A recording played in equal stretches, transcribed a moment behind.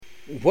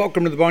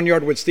Welcome to the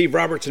Barnyard with Steve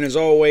Robertson. As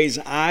always,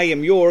 I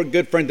am your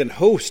good friend and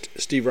host,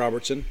 Steve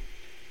Robertson.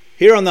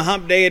 Here on the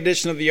Hump Day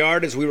edition of The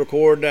Yard, as we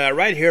record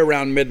right here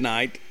around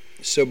midnight.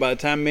 So by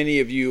the time many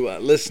of you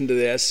listen to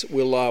this,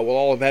 we'll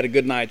all have had a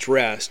good night's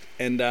rest.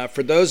 And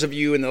for those of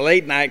you in the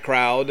late night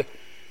crowd,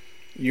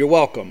 you're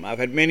welcome. I've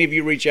had many of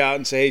you reach out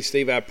and say, hey,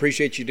 Steve, I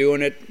appreciate you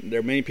doing it.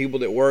 There are many people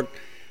that work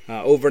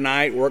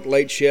overnight, work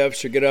late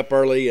shifts, or get up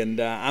early. And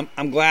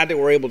I'm glad that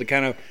we're able to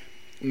kind of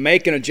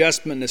make an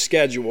adjustment in the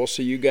schedule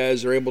so you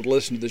guys are able to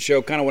listen to the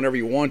show kind of whenever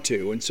you want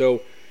to. And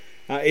so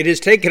it has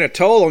taken a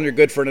toll on your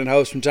good friend and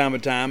host from time to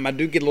time. I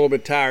do get a little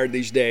bit tired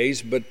these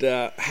days, but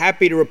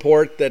happy to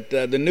report that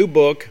the new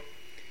book,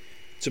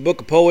 it's a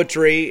book of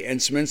poetry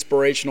and some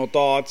inspirational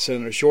thoughts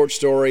and a short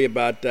story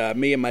about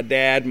me and my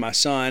dad, my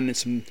son, and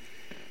some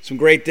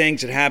great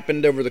things that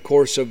happened over the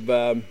course of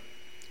the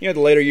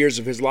later years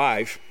of his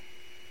life,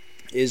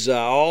 is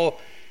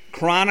all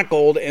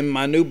chronicled in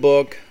my new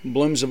book,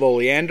 Blooms of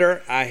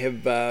Oleander. I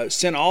have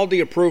sent all the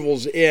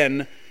approvals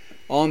in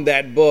on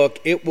that book.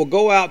 It will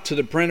go out to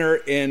the printer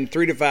in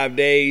 3 to 5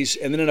 days,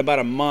 and then in about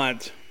a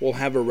month, we'll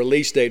have a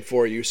release date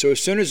for you. So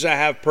as soon as I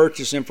have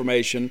purchase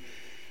information,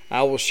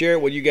 I will share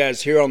it with you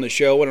guys here on the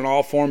show and in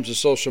all forms of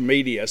social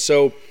media.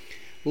 So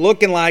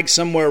looking like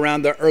somewhere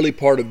around the early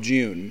part of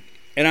June.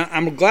 And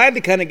I'm glad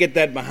to kind of get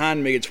that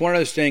behind me. It's one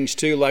of those things,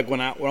 too, like when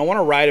I want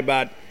to write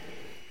about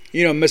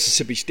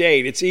Mississippi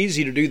State, it's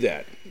easy to do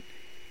that.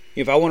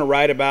 If I want to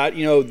write about,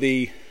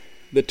 the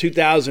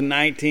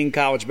 2019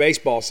 college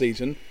baseball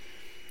season,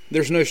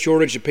 there's no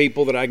shortage of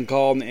people that I can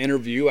call in the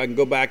interview. I can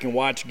go back and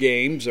watch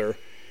games, or,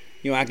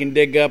 I can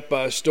dig up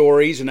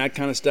stories and that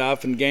kind of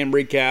stuff and game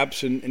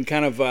recaps and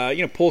kind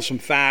of, pull some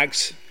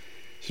facts,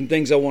 some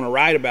things I want to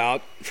write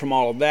about from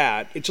all of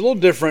that. It's a little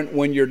different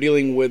when you're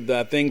dealing with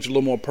things a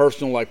little more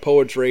personal like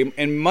poetry,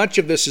 and much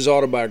of this is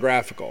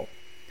autobiographical.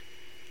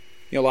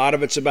 A lot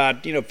of it's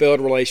about,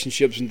 failed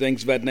relationships and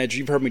things of that nature.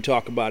 You've heard me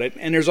talk about it.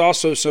 And there's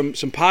also some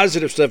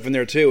positive stuff in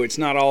there, too. It's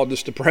not all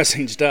just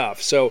depressing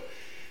stuff. So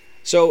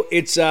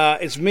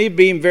it's me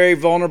being very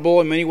vulnerable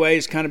in many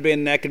ways, kind of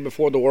being naked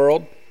before the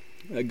world,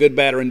 good,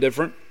 bad, or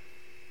indifferent.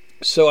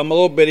 So I'm a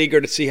little bit eager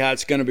to see how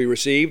it's going to be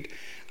received.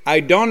 I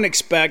don't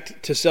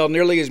expect to sell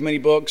nearly as many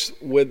books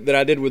that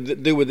I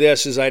do with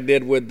this as I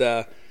did with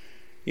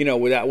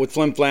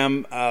Flim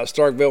Flam,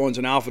 Stark Villains,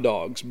 and Alpha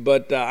Dogs.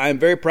 But I'm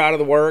very proud of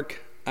the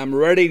work. I'm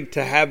ready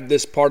to have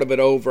this part of it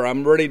over.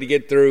 I'm ready to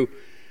get through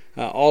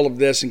all of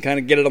this and kind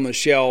of get it on the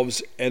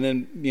shelves, and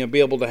then be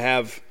able to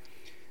have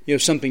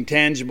something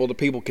tangible that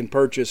people can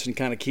purchase and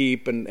kind of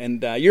keep.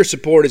 And your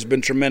support has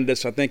been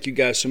tremendous. I thank you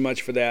guys so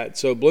much for that.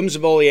 So Blooms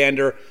of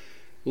Oleander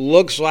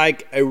looks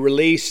like a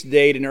release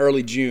date in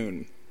early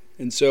June,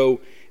 and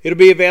so it'll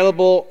be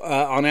available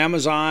on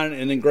Amazon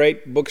and in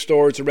great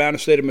bookstores around the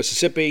state of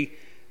Mississippi.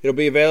 It'll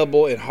be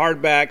available in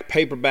hardback,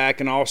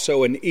 paperback, and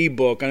also an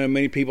ebook. I know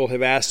many people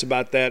have asked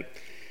about that.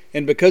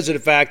 And because of the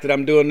fact that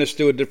I'm doing this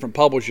through a different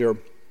publisher,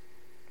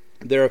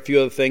 there are a few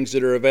other things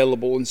that are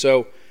available. And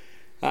so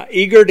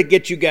eager to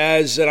get you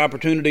guys an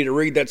opportunity to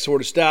read that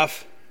sort of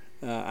stuff.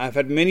 I've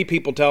had many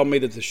people tell me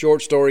that the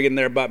short story in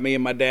there about me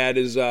and my dad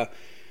is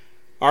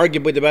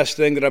arguably the best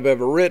thing that I've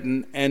ever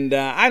written. And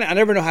I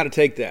never know how to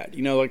take that.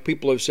 Like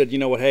people have said,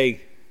 hey,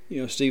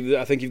 Steve,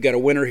 I think you've got a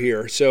winner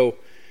here. So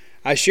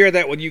I share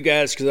that with you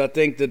guys because I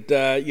think that,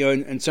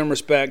 in some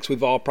respects,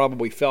 we've all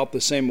probably felt the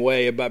same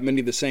way about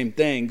many of the same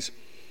things.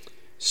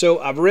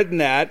 So I've written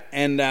that,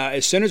 and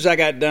as soon as I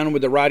got done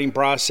with the writing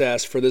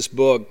process for this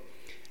book,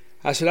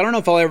 I said, I don't know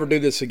if I'll ever do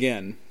this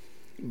again.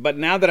 But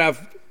now that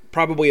I've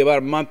probably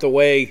about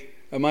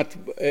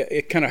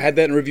it kind of had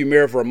that in rearview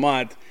mirror for a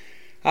month,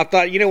 I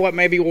thought,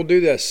 maybe we'll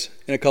do this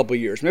in a couple of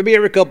years. Maybe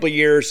every couple of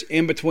years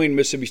in between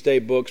Mississippi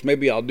State books,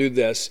 maybe I'll do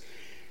this.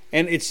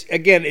 And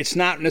it's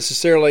not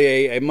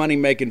necessarily a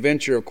money-making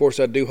venture. Of course,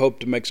 I do hope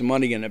to make some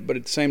money in it, but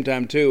at the same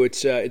time, too,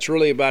 it's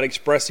really about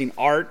expressing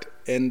art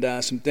and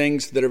some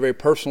things that are very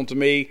personal to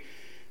me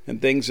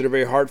and things that are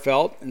very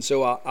heartfelt. And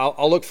so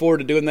I'll look forward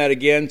to doing that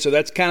again. So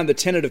that's kind of the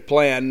tentative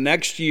plan.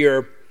 Next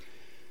year,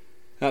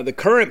 the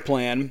current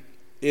plan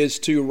is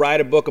to write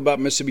a book about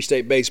Mississippi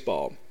State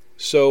baseball.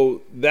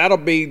 So that'll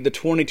be the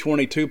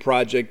 2022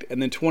 project,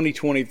 and then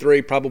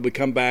 2023 probably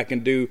come back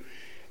and do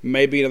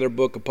maybe another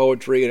book of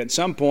poetry, and at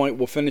some point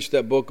we'll finish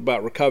that book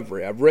about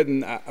recovery. I've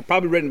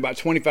probably written about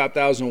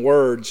 25,000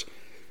 words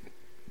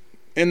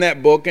in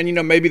that book,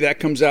 and maybe that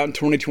comes out in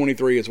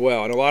 2023 as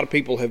well. And a lot of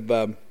people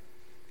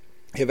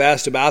have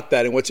asked about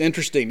that. And what's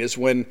interesting is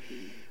when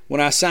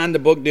I signed the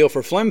book deal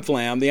for Flim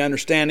Flam, the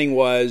understanding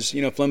was,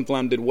 Flim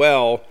Flam did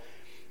well,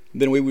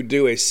 then we would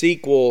do a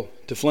sequel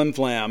to Flim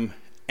Flam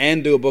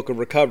and do a book of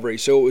recovery.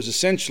 So it was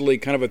essentially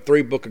kind of a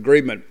 3-book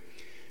agreement.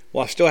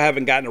 Well, I still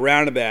haven't gotten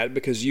around to that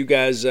because you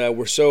guys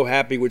were so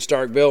happy with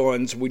Stark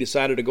Villains, we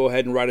decided to go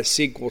ahead and write a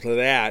sequel to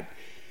that.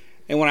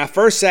 And when I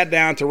first sat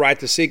down to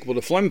write the sequel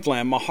to Flim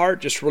Flam, my heart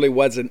just really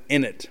wasn't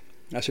in it.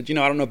 I said,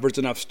 I don't know if there's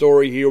enough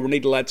story here. We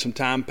need to let some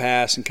time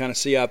pass and kind of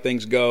see how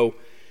things go.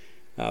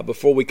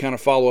 before we kind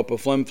of follow up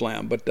with Flim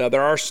Flam. But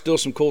there are still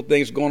some cool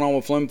things going on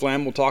with Flim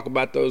Flam. We'll talk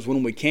about those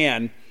when we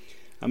can.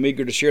 I'm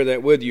eager to share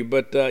that with you.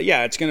 But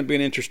yeah, it's going to be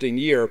an interesting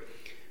year.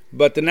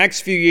 But the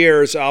next few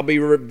years, I'll be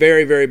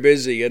very, very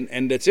busy.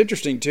 And it's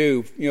interesting,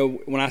 too. You know,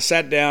 when I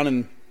sat down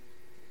and,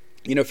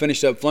 you know,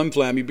 finished up Flim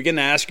Flam, you begin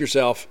to ask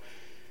yourself,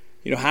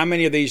 you know, how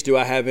many of these do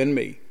I have in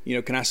me? You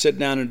know, can I sit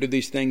down and do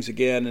these things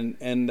again?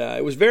 And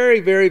it was very,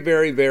 very,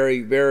 very,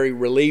 very, very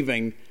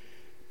relieving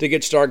to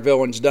get Stark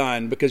Villains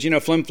done because, you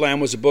know, Flim Flam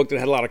was a book that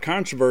had a lot of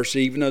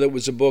controversy. Even though it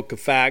was a book of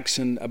facts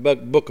and a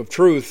book of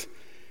truth,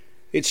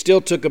 it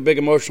still took a big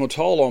emotional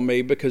toll on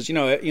me because, you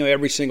know,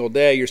 every single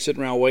day you're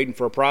sitting around waiting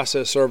for a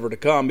process server to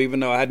come, even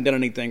though I hadn't done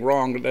anything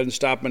wrong. It doesn't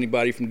stop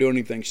anybody from doing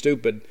anything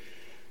stupid.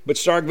 But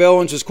Stark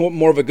Villains was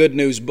more of a good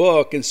news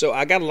book, and so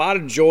I got a lot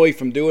of joy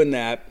from doing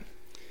that.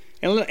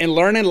 And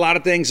learning a lot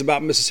of things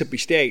about Mississippi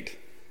State.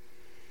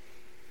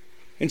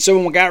 And so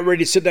when we got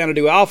ready to sit down and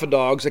do Alpha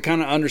Dogs, I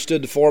kind of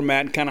understood the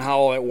format and kind of how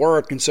all that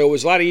worked. And so it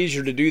was a lot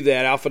easier to do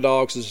that. Alpha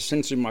Dogs is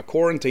essentially my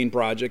quarantine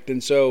project.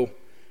 And so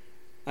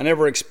I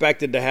never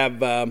expected to have,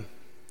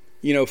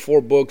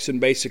 4 books in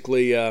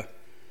basically,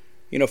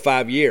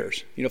 5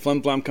 years. You know,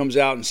 Flim Flam comes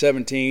out in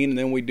 17, and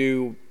then we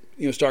do,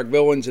 Stark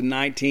Villains in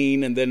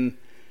 19, and then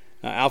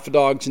Alpha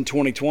Dogs in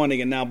 2020,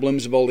 and now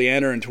Blooms of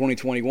Oleander in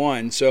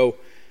 2021. So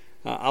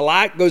a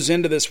lot goes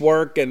into this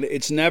work, and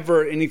it's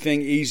never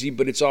anything easy,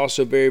 but it's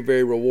also very,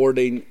 very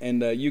rewarding.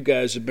 And you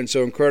guys have been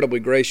so incredibly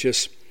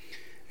gracious.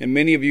 And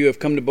many of you have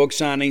come to book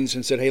signings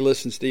and said, hey,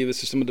 listen, Steve,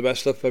 this is some of the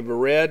best stuff I've ever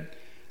read.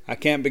 I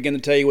can't begin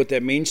to tell you what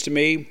that means to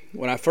me.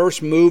 When I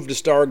first moved to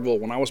Starkville,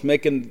 when I was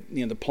making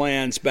the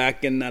plans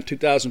back in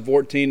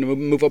 2014 to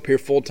move up here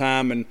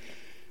full-time and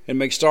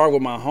make Starkville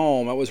my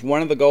home, that was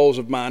one of the goals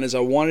of mine is I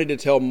wanted to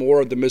tell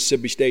more of the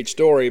Mississippi State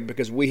story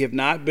because we have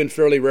not been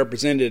fairly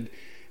represented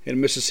in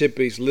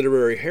Mississippi's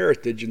literary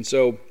heritage. And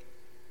so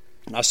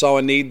I saw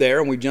a need there,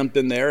 and we jumped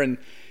in there, and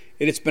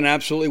it's been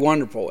absolutely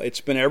wonderful.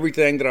 It's been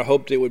everything that I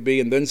hoped it would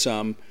be and then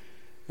some.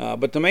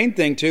 But the main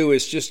thing, too,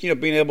 is just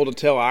being able to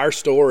tell our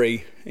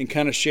story and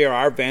kind of share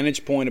our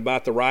vantage point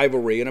about the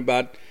rivalry and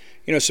about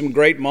some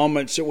great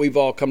moments that we've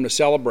all come to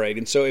celebrate.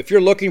 And so if you're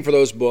looking for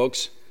those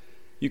books,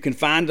 you can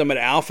find them at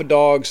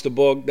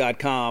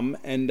alphadogsthebook.com.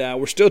 And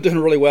we're still doing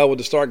really well with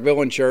the Stark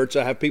Villain shirts.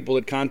 I have people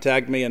that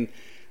contact me and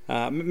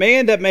may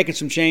end up making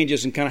some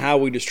changes in kind of how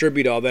we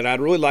distribute all that. I'd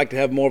really like to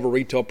have more of a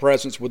retail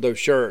presence with those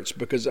shirts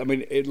because,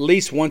 at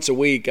least once a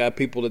week, I have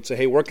people that say,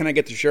 hey, where can I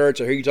get the shirts?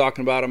 I hear you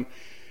talking about them.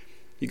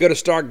 You go to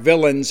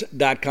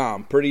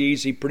starkvillains.com. Pretty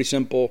easy, pretty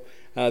simple.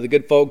 The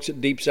good folks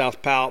at Deep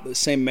South Pout, the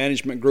same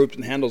management group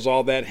that handles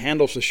all that,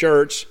 handles the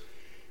shirts.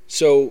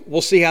 So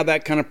we'll see how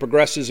that kind of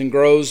progresses and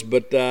grows,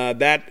 but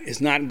that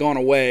has not gone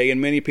away. And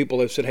many people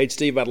have said, hey,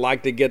 Steve, I'd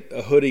like to get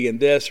a hoodie and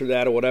this or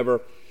that or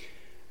whatever.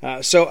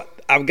 So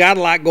I've got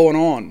a lot going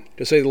on,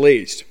 to say the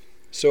least.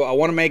 So I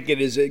want to make it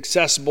as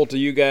accessible to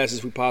you guys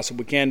as we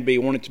possibly can be. I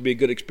want it to be a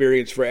good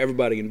experience for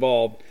everybody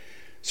involved.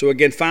 So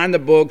again, find the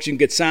books. You can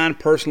get signed,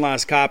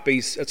 personalized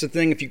copies. That's the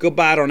thing. If you go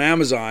buy it on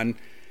Amazon,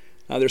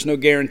 there's no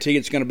guarantee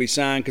it's going to be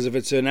signed because if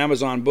it's an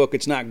Amazon book,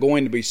 it's not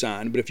going to be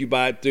signed. But if you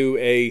buy it through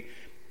a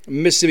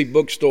Mississippi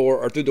bookstore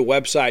or through the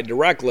website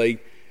directly,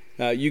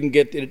 you can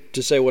get it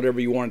to say whatever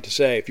you want it to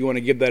say. If you want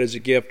to give that as a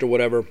gift or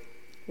whatever,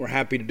 we're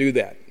happy to do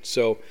that.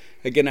 So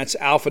again, that's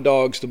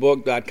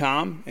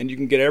alphadogsthebook.com, and you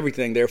can get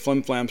everything there,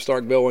 Flim Flam,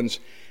 Stark Villains,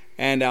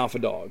 and Alpha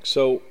Dogs.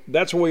 So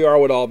that's where we are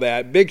with all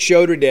that. Big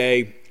show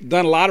today.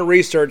 Done a lot of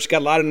research,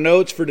 got a lot of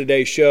notes for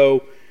today's show.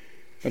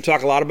 I'm going to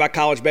talk a lot about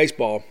college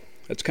baseball.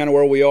 That's kind of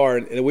where we are.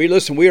 And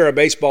we are a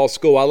baseball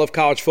school. I love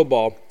college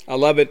football. I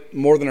love it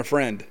more than a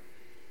friend.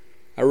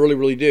 I really,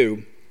 really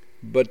do.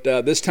 But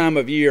this time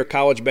of year,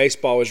 college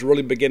baseball is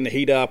really beginning to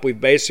heat up. We've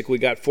basically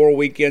got 4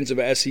 weekends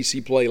of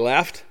SEC play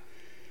left.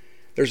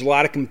 There's a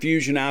lot of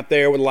confusion out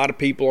there with a lot of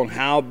people on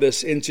how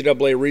this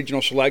NCAA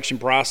regional selection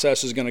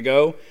process is going to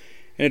go.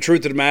 And the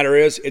truth of the matter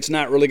is, it's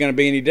not really going to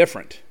be any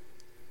different.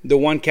 The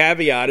one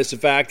caveat is the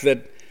fact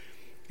that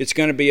it's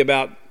going to be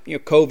about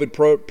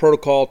COVID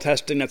protocol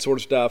testing, that sort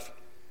of stuff.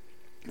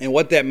 And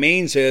what that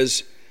means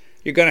is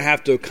you're going to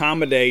have to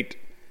accommodate,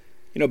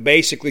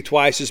 basically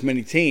twice as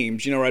many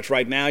teams.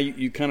 Right now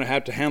you kind of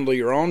have to handle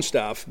your own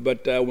stuff.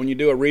 But when you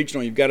do a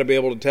regional, you've got to be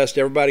able to test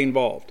everybody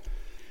involved.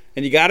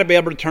 And you got to be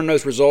able to turn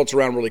those results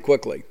around really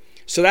quickly.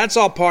 So that's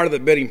all part of the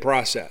bidding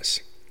process.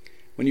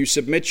 When you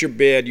submit your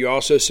bid, you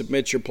also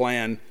submit your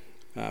plan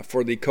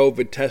for the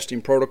COVID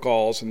testing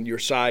protocols and your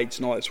sites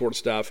and all that sort of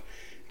stuff,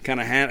 kind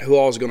of who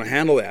all is going to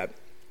handle that.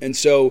 And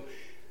so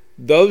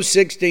those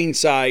 16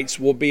 sites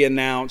will be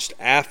announced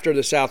after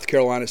the South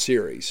Carolina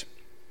series.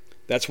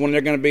 That's when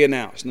they're going to be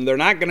announced. And they're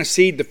not going to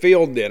seed the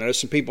field then. I know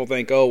some people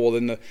think, oh, well,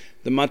 then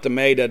the month of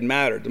May doesn't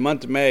matter. The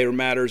month of May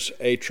matters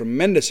a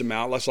tremendous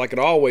amount, less like it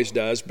always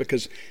does,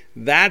 because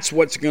that's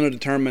what's going to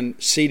determine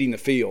seeding the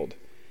field.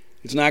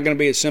 It's not going to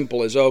be as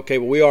simple as, okay,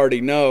 well, we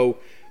already know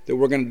that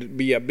we're going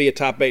to be a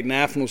top 8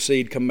 national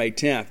seed come May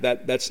 10th.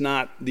 That's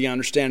not the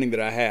understanding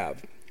that I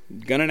have.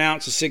 Going to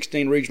announce the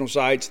 16 regional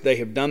sites. They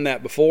have done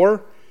that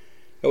before.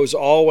 It was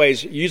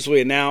always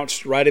usually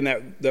announced right in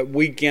that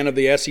weekend of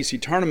the SEC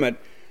tournament.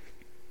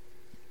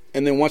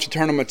 And then once the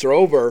tournaments are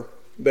over,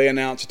 they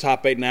announce the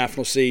top 8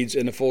 national seeds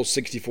in the full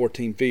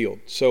 64-team field.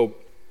 So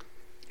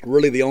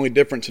really the only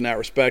difference in that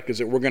respect is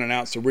that we're going to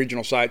announce the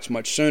regional sites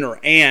much sooner,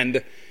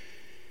 and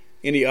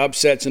any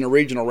upsets in the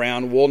regional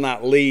round will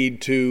not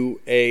lead to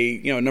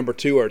a number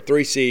 2 or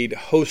 3 seed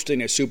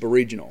hosting a super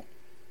regional.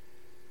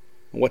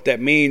 What that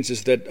means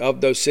is that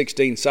of those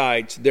 16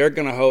 sites, they're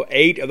going to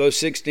 8 of those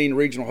 16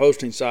 regional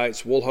hosting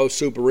sites will host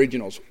super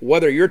regionals,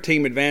 whether your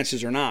team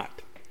advances or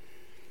not.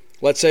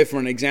 Let's say, for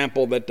an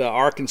example, that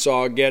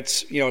Arkansas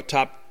gets a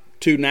top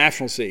 2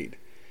 national seed,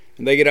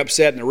 and they get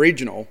upset in the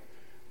regional.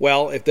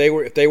 Well, if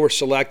they were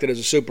selected as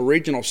a super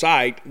regional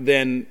site,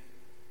 then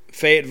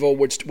Fayetteville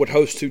would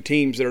host 2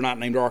 teams that are not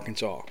named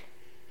Arkansas.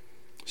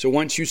 So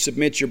once you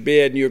submit your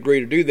bid and you agree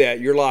to do that,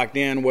 you're locked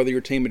in whether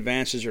your team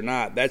advances or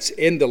not. That's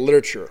in the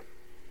literature.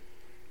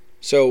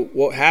 So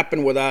what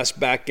happened with us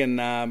back in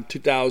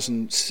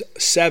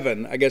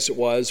 2007, I guess it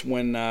was,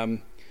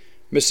 when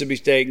Mississippi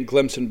State and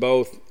Clemson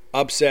both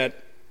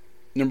upset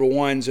number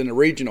 1s in the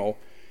regional,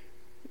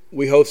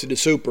 we hosted a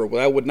super.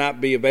 Well, that would not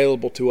be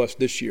available to us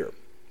this year.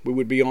 We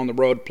would be on the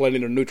road playing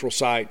in a neutral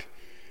site.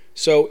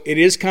 So it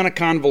is kind of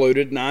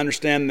convoluted, and I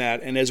understand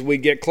that. And as we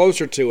get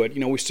closer to it,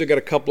 we still got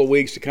a couple of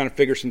weeks to kind of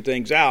figure some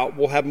things out.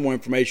 We'll have more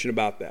information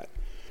about that.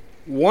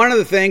 One of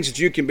the things that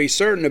you can be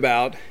certain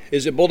about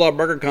is that Bulldog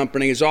Burger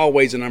Company is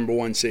always a number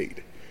 1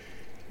 seed.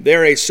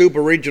 They're a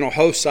super regional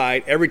host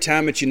site every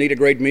time that you need a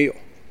great meal.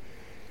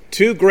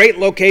 2 great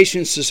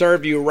locations to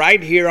serve you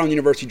right here on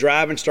University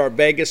Drive in Star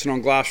Vegas and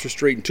on Gloucester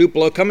Street in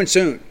Tupelo, coming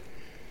soon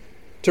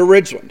to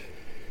Ridgeland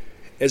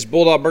as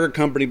Bulldog Burger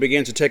Company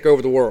begins to take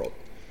over the world.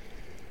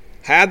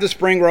 Have the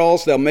spring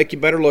rolls. They'll make you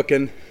better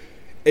looking.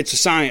 It's a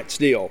science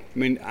deal. I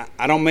mean,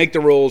 I don't make the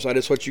rules. I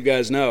just let you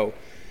guys know.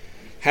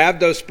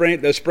 Have those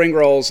spring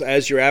rolls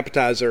as your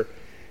appetizer,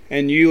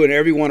 and you and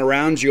everyone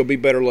around you will be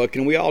better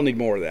looking. We all need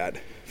more of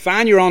that.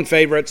 Find your own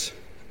favorites.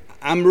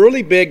 I'm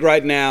really big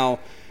right now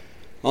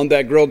on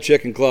that grilled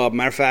chicken club.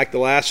 Matter of fact, the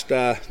last 3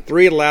 of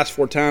the last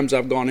 4 times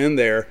I've gone in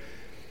there,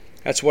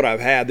 that's what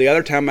I've had. The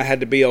other time I had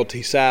the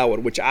BLT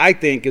salad, which I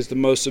think is the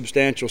most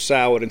substantial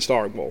salad in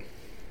Starkville.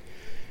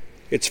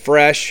 It's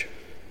fresh,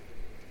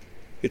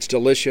 it's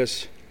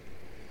delicious,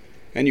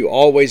 and you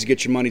always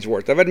get your money's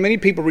worth. I've had many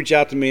people reach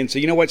out to me and say,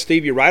 you know what,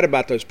 Steve, you're right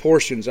about those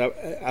portions.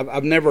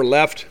 I've never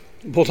left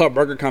Bulldog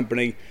Burger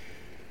Company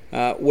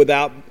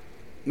without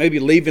maybe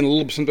leaving a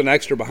little something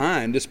extra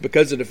behind, just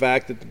because of the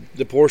fact that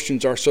the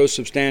portions are so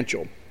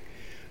substantial.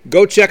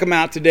 Go check them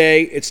out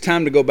today. It's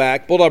time to go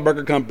back. Bulldog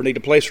Burger Company, the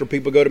place where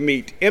people go to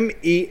meet.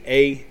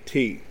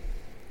 MEAT.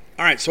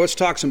 All right, so let's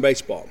talk some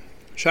baseball.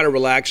 Try to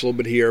relax a little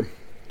bit here.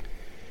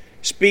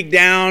 Speak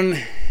down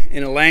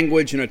in a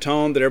language and a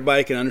tone that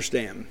everybody can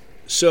understand.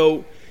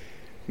 So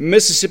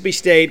Mississippi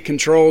State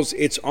controls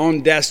its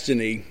own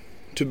destiny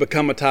to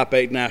become a top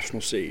 8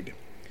 national seed.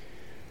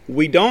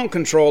 We don't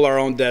control our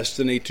own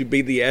destiny to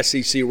be the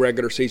SEC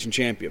regular season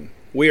champion.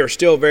 We are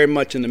still very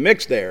much in the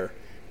mix there,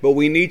 but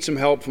we need some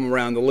help from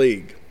around the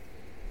league.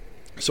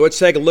 So let's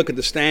take a look at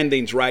the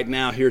standings right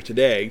now here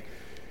today.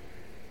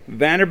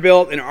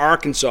 Vanderbilt and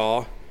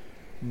Arkansas,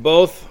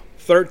 both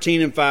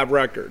 13-5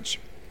 records.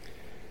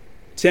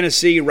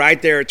 Tennessee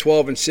right there at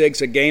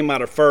 12-6, a game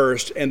out of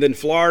first, and then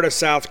Florida,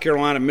 South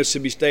Carolina,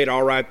 Mississippi State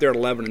all right there at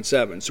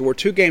 11-7. So we're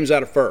 2 games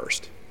out of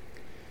first.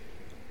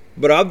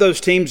 But of those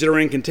teams that are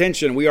in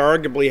contention, we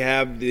arguably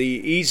have the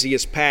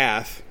easiest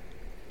path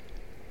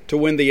to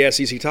win the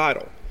SEC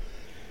title.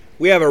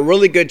 We have a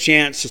really good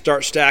chance to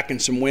start stacking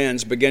some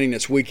wins beginning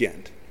this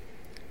weekend.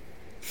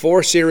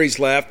 4 series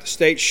left. The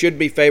State should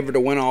be favored to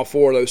win all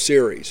 4 of those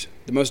series.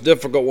 The most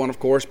difficult one, of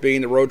course,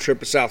 being the road trip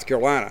to South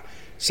Carolina.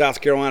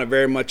 South Carolina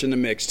very much in the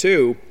mix,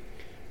 too.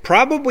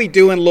 Probably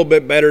doing a little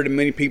bit better than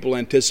many people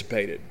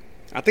anticipated.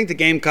 I think the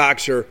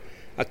Gamecocks are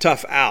a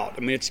tough out.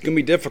 I mean, it's going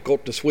to be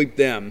difficult to sweep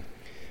them.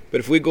 But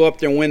if we go up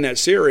there and win that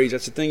series,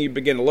 that's the thing you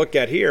begin to look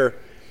at here,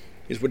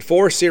 is with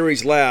 4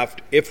 series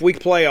left, if we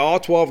play all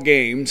 12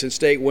 games and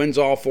State wins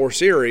all 4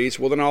 series,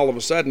 well, then all of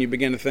a sudden you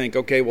begin to think,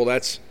 okay, well,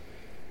 that's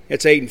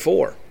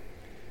 8-4.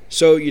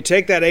 So you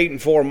take that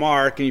 8-4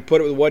 mark and you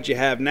put it with what you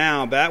have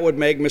now, that would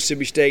make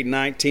Mississippi State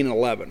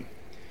 19-11.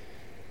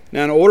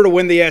 Now, in order to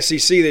win the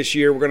SEC this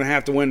year, we're going to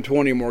have to win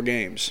 20 or more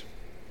games.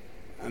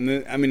 I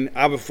mean,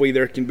 obviously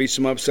there can be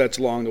some upsets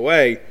along the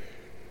way,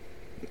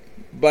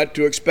 but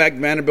to expect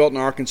Vanderbilt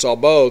and Arkansas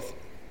both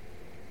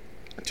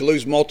to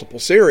lose multiple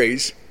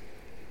series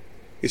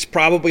is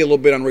probably a little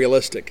bit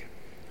unrealistic.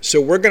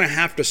 So we're going to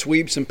have to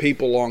sweep some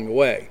people along the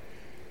way.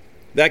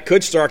 That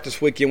could start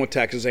this weekend with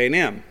Texas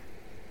A&M.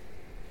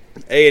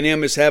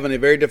 A&M is having a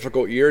very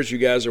difficult year, as you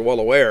guys are well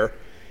aware.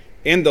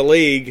 In the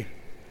league,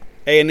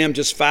 A&M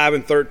just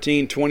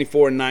 5-13,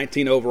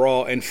 24-19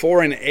 overall, and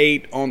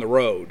 4-8 on the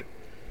road.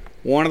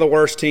 One of the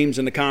worst teams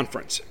in the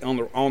conference on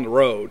the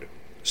road.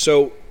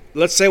 So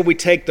let's say we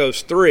take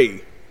those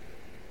 3.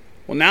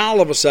 Well, now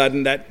all of a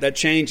sudden that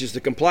changes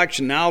the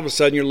complexion. Now all of a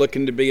sudden you're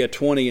looking to be a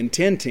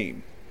 20-10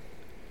 team.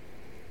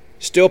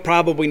 Still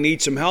probably need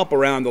some help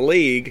around the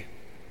league,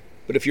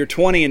 but if you're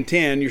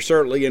 20-10, you're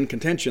certainly in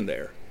contention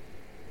there.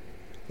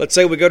 Let's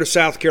say we go to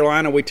South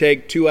Carolina, we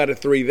take 2 out of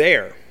 3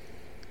 there.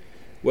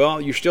 Well,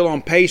 you're still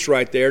on pace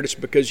right there just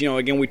because,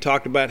 again, we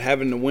talked about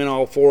having to win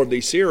all 4 of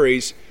these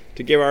series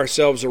to give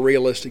ourselves a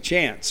realistic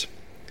chance.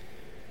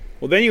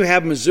 Well, then you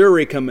have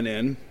Missouri coming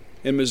in.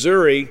 In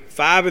Missouri,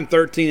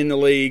 5-13 in the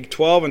league,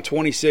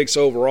 12-26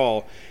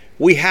 overall.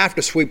 We have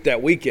to sweep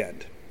that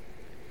weekend.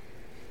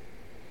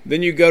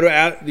 Then you go to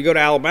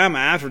Alabama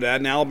after that,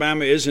 and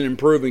Alabama is an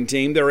improving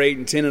team. They're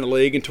 8-10 in the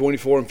league and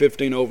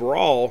 24-15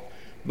 overall.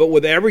 But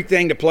with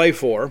everything to play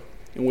for,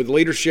 and with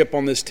leadership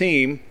on this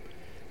team,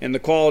 and the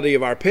quality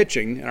of our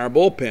pitching and our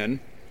bullpen,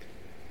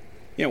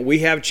 we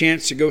have a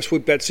chance to go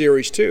sweep that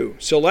series too.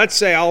 So let's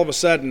say all of a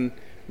sudden,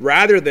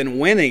 rather than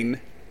winning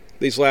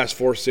these last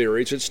 4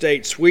 series, that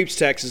State sweeps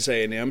Texas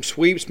A&M,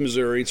 sweeps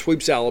Missouri,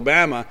 sweeps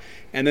Alabama,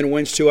 and then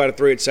wins 2 out of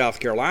 3 at South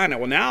Carolina.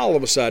 Well, now all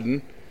of a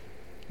sudden,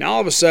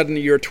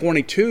 you're a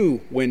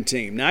 22-win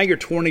team. Now you're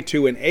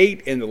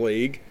 22-8 in the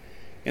league,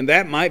 and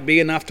that might be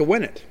enough to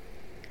win it.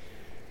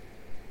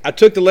 I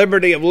took the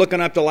liberty of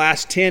looking up the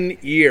last 10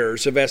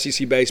 years of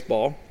SEC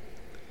baseball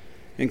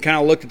and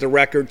kind of looked at the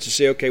records to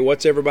see, okay,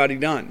 what's everybody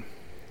done?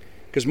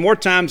 Because more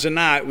times than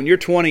not, when you're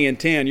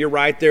 20-10, you're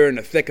right there in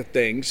the thick of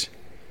things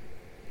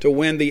to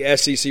win the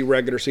SEC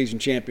regular season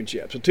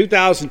championship. So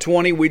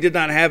 2020, we did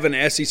not have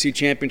an SEC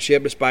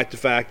championship despite the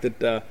fact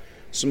that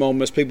some Ole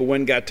Miss people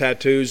went and got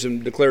tattoos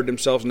and declared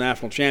themselves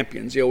national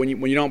champions. When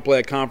you don't play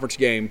a conference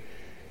game,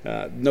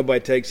 nobody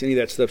takes any of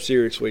that stuff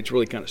seriously. It's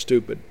really kind of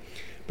stupid.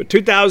 But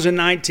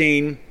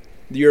 2019,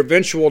 your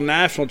eventual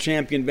national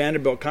champion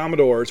Vanderbilt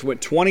Commodores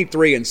went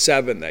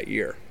 23-7 that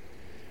year.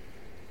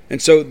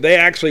 And so they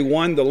actually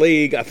won the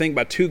league, I think,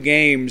 by 2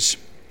 games.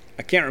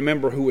 I can't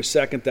remember who was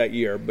second that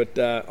year, but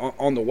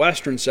on the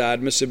western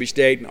side, Mississippi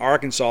State and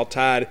Arkansas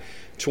tied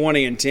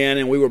 20-10,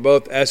 and we were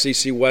both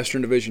SEC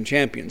Western Division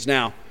champions.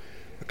 Now,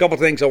 a couple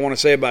things I want to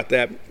say about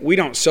that. We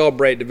don't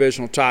celebrate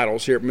divisional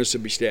titles here at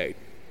Mississippi State,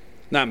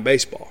 not in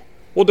baseball.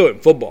 We'll do it in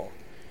football.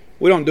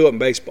 We don't do it in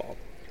baseball.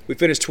 We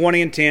finished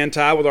 20-10,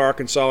 tied with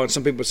Arkansas, and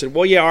some people said,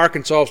 well, yeah,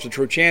 Arkansas is the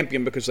true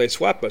champion because they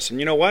swept us. And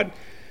you know what?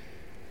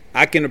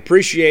 I can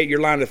appreciate your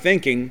line of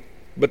thinking,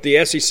 but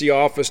the SEC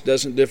office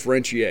doesn't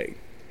differentiate.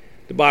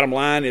 The bottom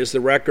line is the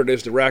record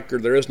is the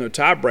record. There is no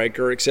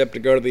tiebreaker except to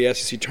go to the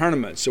SEC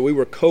tournament. So we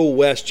were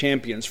co-West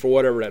champions for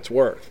whatever that's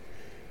worth.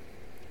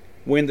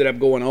 We ended up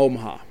going to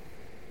Omaha.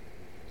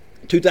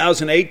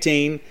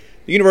 2018,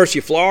 the University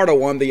of Florida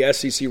won the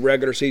SEC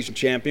regular season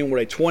champion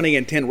with a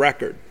 20-10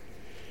 record.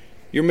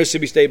 Your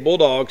Mississippi State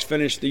Bulldogs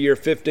finished the year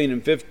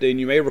 15-15.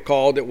 You may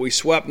recall that we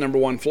swept number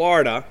 1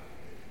 Florida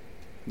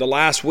the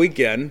last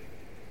weekend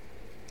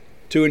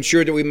to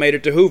ensure that we made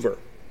it to Hoover.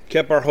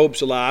 Kept our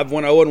hopes alive,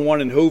 went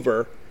 0-1 in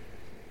Hoover,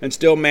 and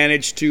still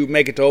managed to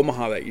make it to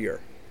Omaha that year.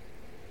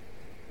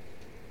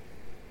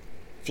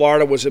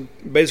 Florida was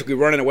basically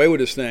running away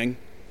with this thing,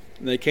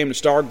 and they came to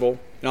Starkville,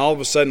 and all of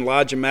a sudden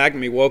Elijah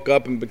McNamee woke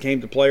up and became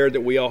the player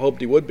that we all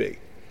hoped he would be.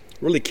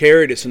 Really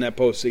carried us in that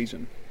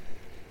postseason.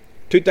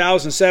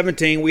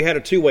 2017, we had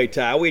a 2-way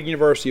tie. We had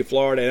University of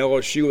Florida and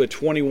LSU with a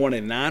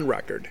 21-9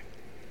 record.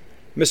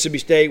 Mississippi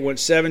State went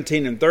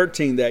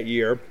 17-13 that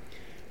year.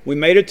 We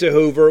made it to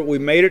Hoover, we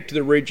made it to the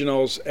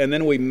regionals, and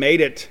then we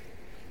made it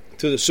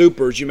to the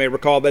Supers. You may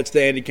recall that's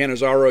the Andy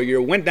Cannizaro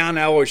year. Went down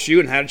to LSU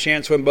and had a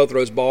chance to win both of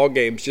those ball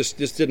games. Just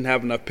didn't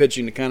have enough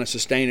pitching to kind of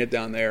sustain it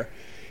down there.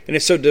 And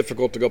it's so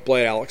difficult to go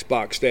play at Alex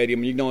Box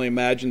Stadium. You can only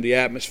imagine the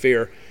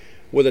atmosphere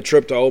with a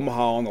trip to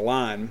Omaha on the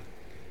line.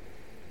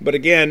 But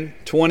again,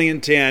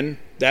 20-10,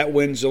 that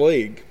wins the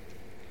league.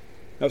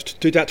 That was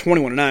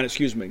 21-9,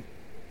 excuse me.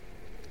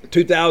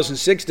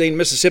 2016,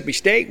 Mississippi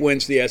State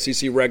wins the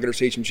SEC regular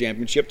season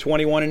championship,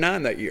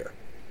 21-9 that year.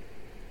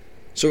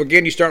 So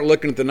again, you start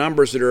looking at the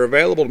numbers that are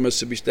available to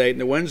Mississippi State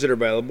and the wins that are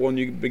available, and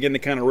you begin to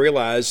kind of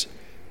realize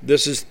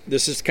this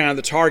is kind of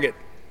the target.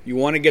 You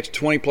want to get to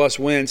 20-plus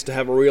wins to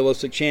have a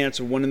realistic chance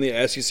of winning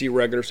the SEC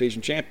regular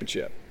season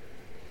championship.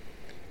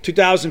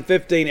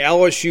 2015,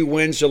 LSU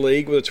wins the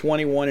league with a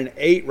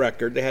 21-8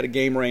 record. They had a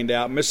game rained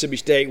out. Mississippi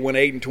State went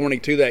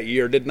 8-22 that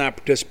year, did not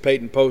participate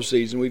in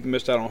postseason. We've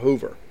missed out on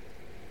Hoover.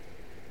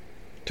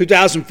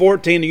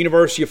 2014, the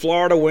University of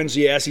Florida wins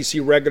the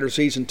SEC regular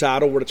season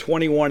title with a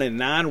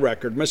 21-9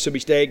 record. Mississippi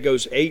State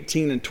goes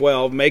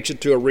 18-12, makes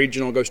it to a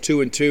regional, goes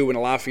 2-2 in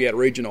a Lafayette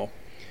regional.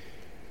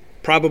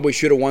 Probably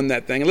should have won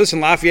that thing. And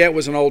listen, Lafayette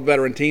was an old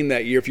veteran team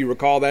that year. If you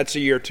recall, that's a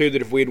year, too,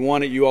 that if we had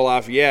won at UL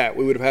Lafayette,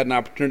 we would have had an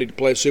opportunity to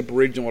play a super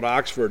regional at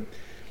Oxford.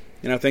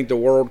 And I think the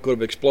world could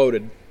have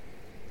exploded.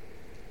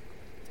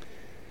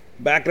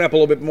 Backing up a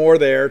little bit more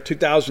there,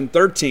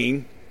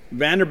 2013,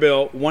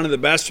 Vanderbilt, one of the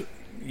best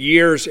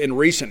years in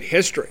recent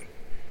history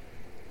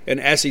in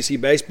SEC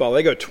baseball.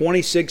 They go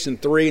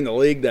 26-3 in the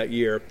league that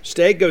year.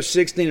 State goes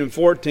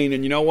 16-14,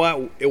 and you know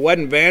what? It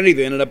wasn't Vandy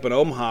that ended up in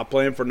Omaha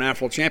playing for a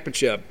national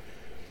championship.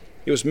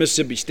 It was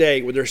Mississippi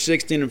State with their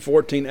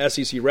 16-14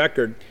 SEC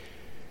record.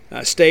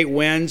 State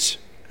wins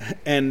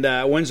and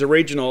wins the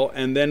regional,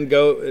 and then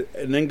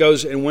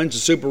goes and wins the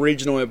super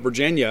regional at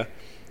Virginia,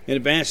 and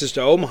advances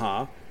to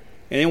Omaha,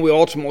 and then we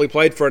ultimately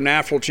played for a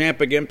national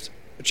championship against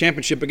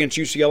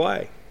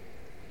UCLA.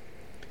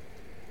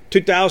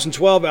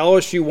 2012,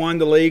 LSU won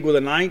the league with a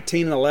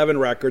 19-11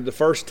 record, the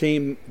first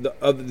team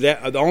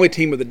the only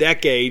team of the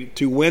decade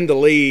to win the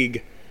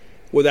league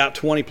without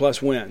 20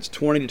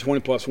 to 20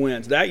 plus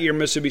wins. That year,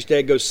 Mississippi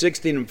State goes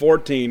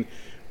 16-14.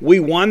 We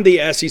won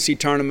the SEC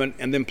tournament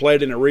and then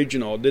played in a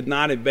regional. Did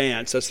not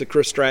advance. That's the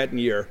Chris Stratton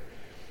year.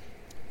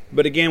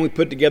 But again, we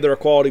put together a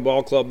quality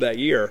ball club that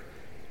year.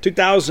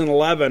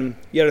 2011,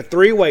 you had a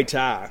three-way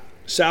tie.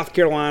 South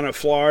Carolina,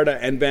 Florida,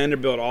 and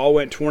Vanderbilt all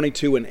went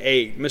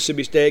 22-8.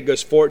 Mississippi State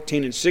goes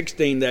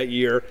 14-16 that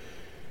year.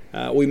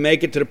 We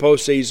make it to the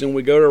postseason.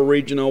 We go to a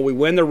regional. We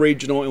win the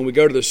regional, and we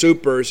go to the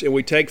Supers, and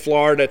we take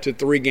Florida to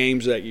 3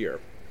 games that year.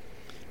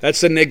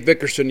 That's the Nick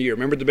Vickerson year.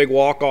 Remember the big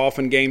walk-off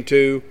in Game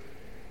 2?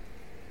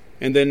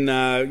 And then,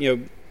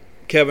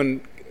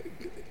 Kevin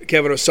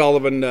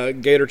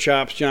O'Sullivan, Gator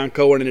chops John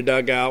Cohen in the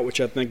dugout,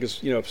 which I think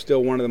is,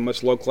 still one of the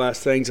most low-class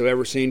things I've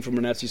ever seen from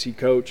an SEC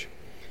coach.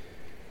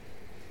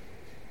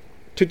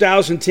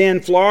 2010,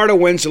 Florida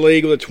wins the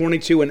league with a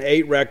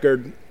 22-8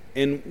 record,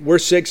 and we're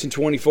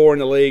 6-24 in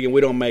the league, and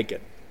we don't make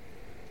it.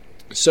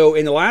 So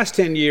in the last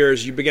 10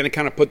 years, you begin to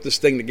kind of put this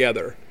thing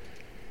together.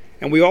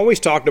 And we always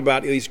talked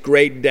about these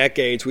great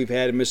decades we've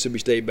had in Mississippi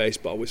State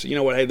baseball. We said, you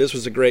know what, hey, this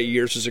was a great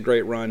year, this was a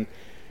great run.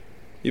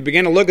 You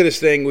begin to look at this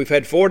thing, we've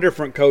had 4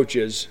 different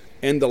coaches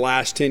in the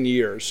last 10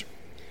 years.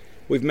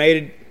 We've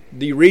made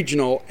the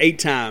regional 8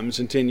 times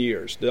in 10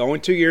 years. The only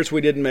 2 years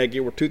we didn't make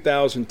it were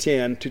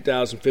 2010,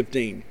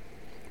 2015.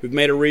 We've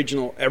made a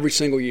regional every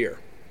single year,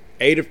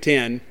 8 of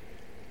 10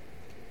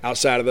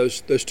 outside of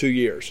those 2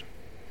 years.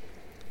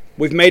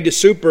 We've made the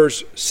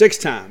Supers 6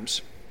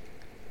 times,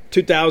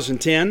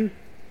 2019,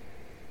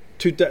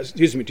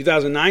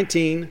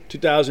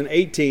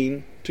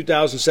 2018,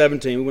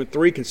 2017. We went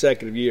 3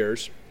 consecutive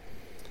years.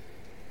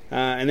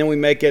 And then we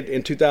make it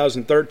in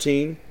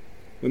 2013.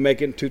 We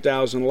make it in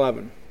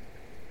 2011.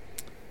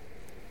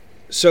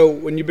 So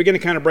when you begin to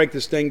kind of break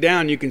this thing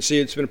down, you can see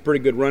it's been a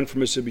pretty good run for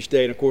Mississippi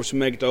State. And, of course, we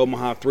make it to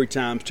Omaha 3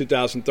 times,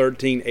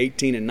 2013,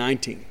 18, and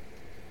 19.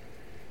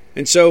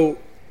 And so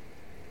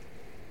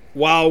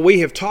while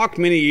we have talked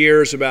many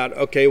years about,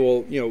 okay,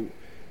 well,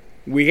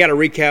 we got to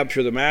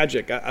recapture the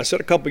magic, I said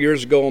a couple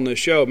years ago on this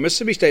show,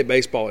 Mississippi State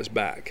baseball is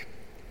back.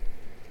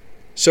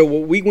 So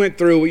what we went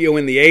through,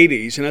 in the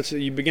 80s, and that's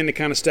you begin to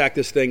kind of stack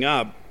this thing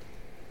up,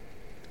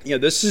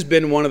 this has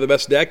been one of the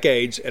best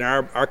decades in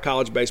our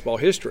college baseball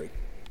history.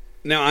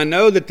 Now, I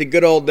know that the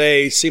good old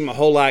days seem a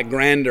whole lot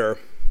grander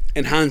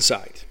in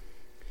hindsight.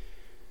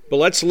 But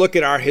let's look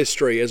at our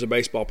history as a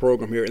baseball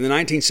program here. In the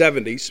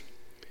 1970s,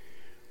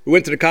 we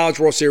went to the College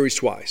World Series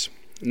twice.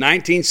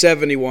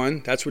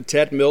 1971, that's with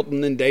Ted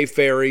Milton and Dave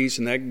Ferries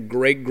and that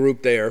great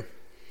group there.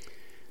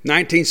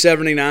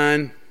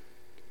 1979,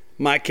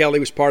 Mike Kelly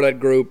was part of that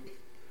group.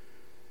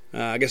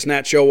 I guess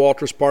Nat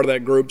Showalter was part of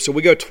that group. So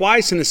we go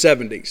twice in the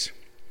 70s.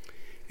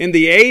 In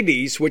the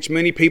 80s, which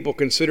many people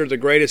consider the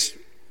greatest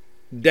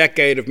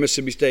decade of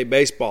Mississippi State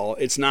baseball,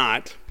 it's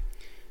not,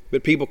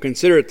 but people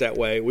consider it that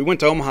way. We went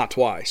to Omaha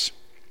twice,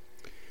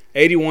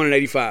 81 and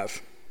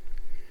 85.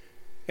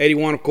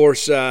 81, of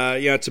course,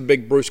 it's a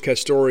big Bruce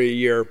Castoria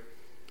year.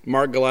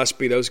 Mark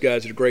Gillespie, those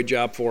guys did a great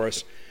job for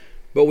us.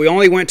 But we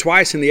only went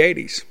twice in the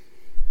 80s.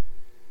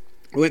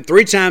 We went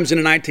 3 times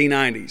in the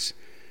 1990s.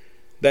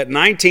 That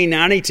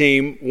 1990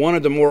 team, one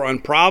of the more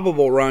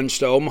improbable runs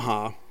to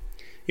Omaha.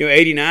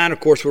 89,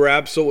 of course, we were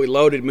absolutely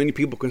loaded. Many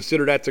people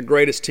consider that the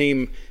greatest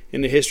team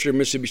in the history of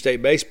Mississippi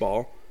State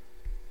baseball.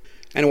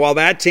 And while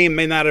that team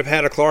may not have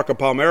had a Clark or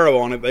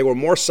Palmero on it, they were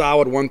more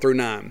solid 1 through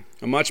 9.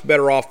 A much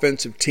better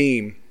offensive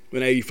team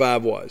than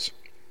 85 was.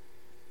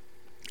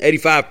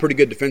 85, pretty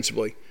good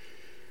defensively.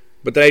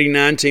 But the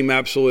 89 team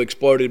absolutely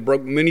exploded,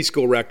 broke many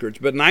school records.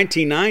 But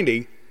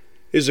 1990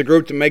 is the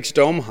group that makes it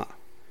to Omaha.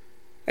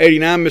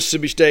 89,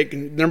 Mississippi State,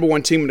 number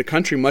 1 team in the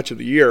country much of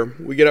the year.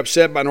 We get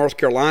upset by North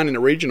Carolina in the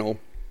regional.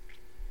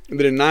 And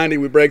then in 90,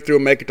 we break through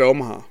and make it to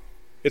Omaha.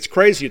 It's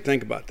crazy to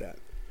think about that.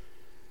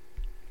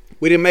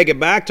 We didn't make it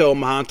back to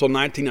Omaha until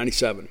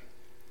 1997.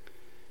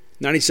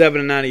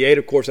 97 and 98,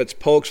 of course, that's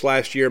Polk's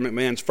last year,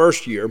 McMahon's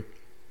first year.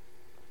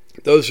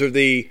 Those are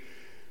the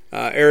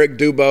Eric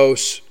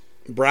Dubose,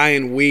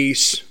 Brian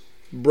Weiss,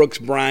 Brooks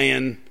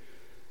Bryan,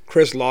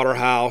 Chris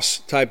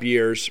Lauderhouse type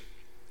years,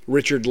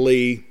 Richard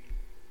Lee.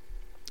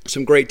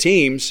 Some great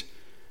teams.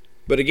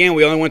 But again,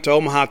 we only went to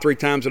Omaha 3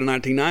 times in the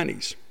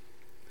 1990s.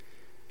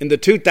 In the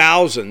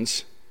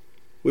 2000s,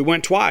 we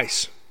went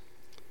twice.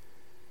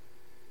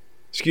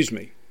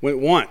 Went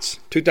once,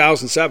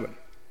 2007.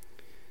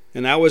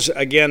 And that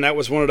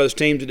was one of those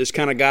teams that just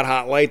kind of got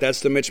hot late.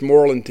 That's the Mitch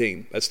Moreland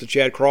team. That's the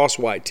Chad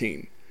Crosswhite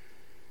team.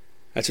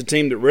 That's a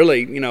team that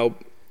really,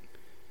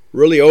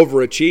 really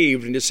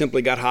overachieved and just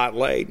simply got hot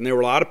late. And there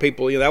were a lot of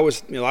people, a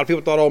lot of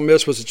people thought Ole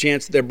Miss was a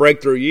chance at their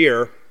breakthrough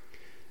year,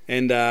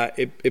 and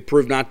it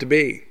proved not to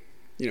be.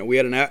 We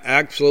had an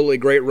absolutely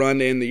great run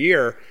to end the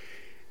year.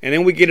 And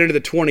then we get into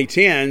the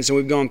 2010s, and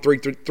we've gone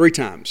three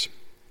times.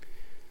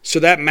 So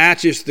that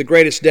matches the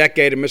greatest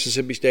decade in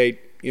Mississippi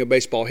State,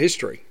 baseball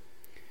history.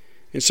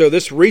 And so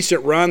this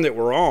recent run that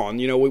we're on,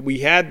 we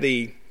had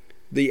the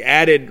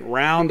added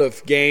round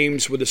of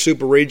games with the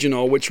Super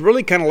Regional, which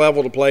really kind of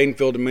leveled the playing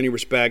field in many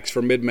respects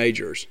for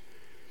mid-majors.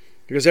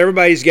 Because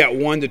everybody's got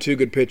 1 to 2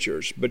 good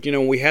pitchers. But,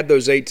 when we had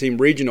those 8-team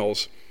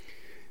regionals,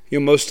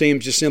 most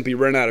teams just simply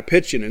run out of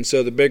pitching. And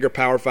so the bigger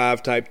Power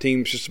 5 type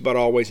teams just about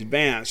always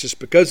advance, just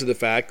because of the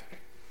fact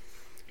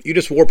you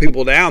just wore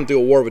people down through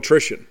a war of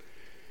attrition.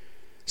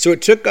 So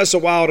it took us a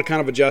while to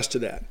kind of adjust to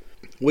that.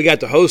 We got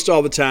to host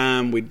all the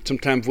time.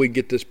 Sometimes we'd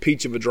get this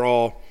peach of a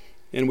draw,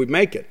 and we'd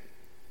make it.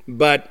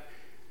 But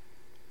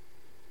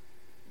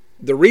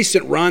the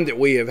recent run that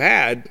we have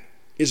had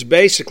is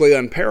basically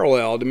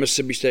unparalleled in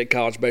Mississippi State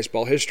college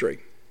baseball history.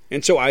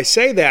 And so I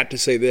say that to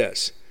say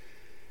this.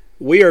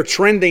 We are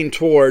trending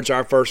towards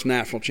our first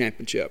national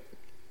championship.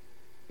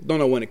 Don't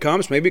know when it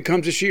comes. Maybe it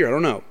comes this year. I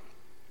don't know.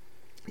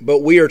 But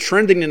we are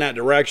trending in that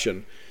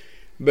direction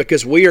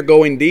because we are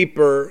going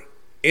deeper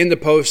in the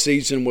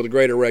postseason with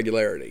greater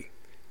regularity.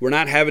 We're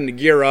not having to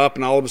gear up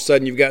and all of a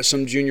sudden you've got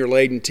some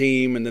junior-laden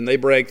team and then they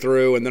break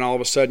through and then all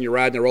of a sudden you're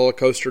riding a roller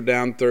coaster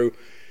down through,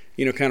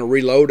 kind of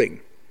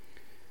reloading.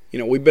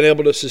 We've been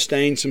able to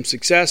sustain some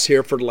success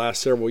here for the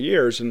last several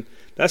years, and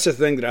that's the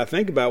thing that I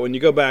think about when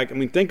you go back.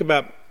 Think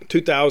about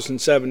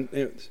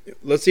 2007.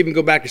 Let's even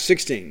go back to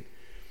 16.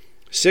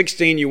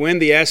 16, you win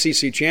the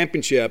SEC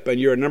championship, and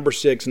you're a number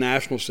 6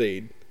 national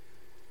seed,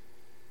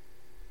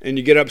 and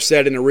you get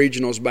upset in the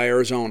regionals by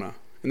Arizona.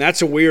 And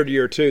that's a weird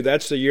year, too.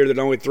 That's the year that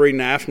only 3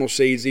 national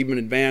seeds even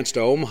advanced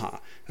to Omaha.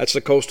 That's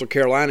the Coastal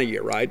Carolina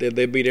year, right?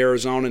 They beat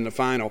Arizona in the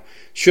final.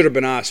 Should have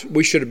been us.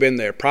 We should have been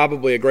there.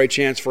 Probably a great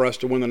chance for us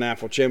to win the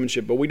national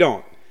championship, but we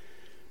don't.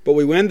 But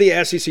we win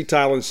the SEC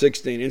title in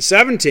 16. In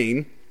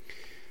 17,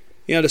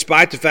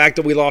 despite the fact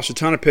that we lost a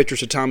ton of pitchers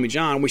to Tommy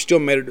John, we still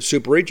made it to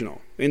Super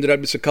Regional. Ended up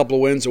just a couple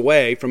of wins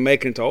away from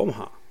making it to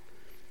Omaha.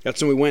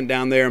 That's when we went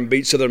down there and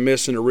beat Southern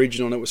Miss in the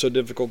regional, and it was so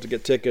difficult to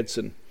get tickets,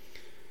 and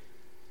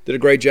did a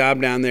great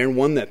job down there and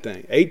won that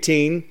thing.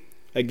 18,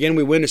 again,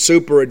 we win the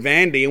Super at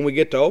Vandy, and we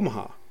get to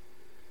Omaha.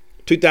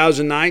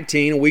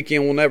 2019, a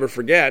weekend we'll never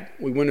forget,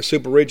 we win a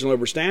Super Regional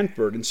over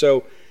Stanford. And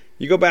so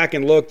you go back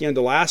and look, the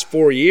last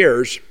 4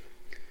 years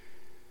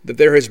that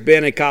there has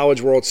been a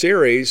College World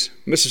Series,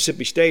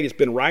 Mississippi State has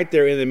been right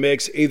there in the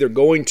mix, either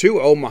going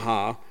to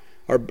Omaha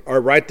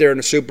or right there in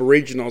the Super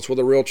Regionals with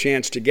a real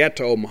chance to get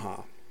to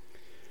Omaha.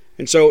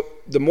 And so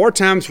the more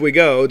times we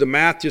go, the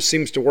math just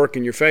seems to work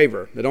in your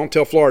favor. Now, don't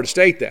tell Florida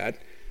State that,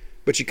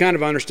 but you kind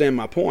of understand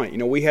my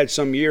point. We had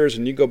some years,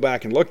 and you go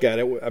back and look at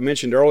it. I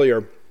mentioned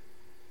earlier,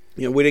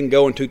 we didn't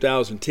go in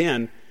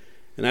 2010,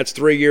 and that's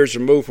 3 years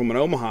removed from an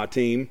Omaha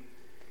team.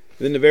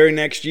 And then the very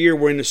next year,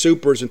 we're in the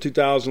Supers in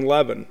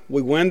 2011.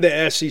 We win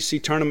the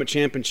SEC Tournament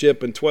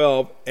Championship in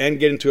 12 and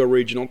get into a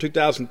regional.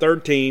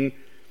 2013,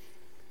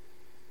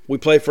 we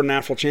play for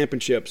national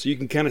championships. So you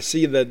can kind of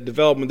see the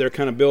development they're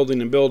kind of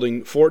building and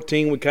building.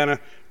 14, we kind of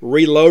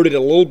reloaded a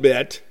little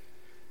bit,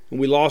 and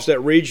we lost that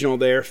regional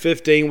there.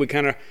 15, we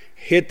kind of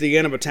hit the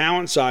end of a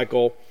talent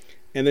cycle.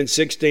 And then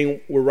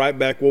 16, we're right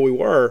back where we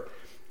were.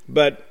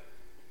 But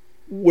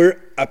we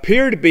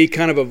appear to be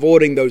kind of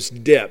avoiding those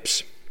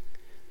dips.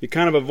 You're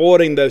kind of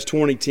avoiding those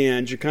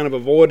 2010s. You're kind of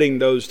avoiding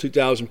those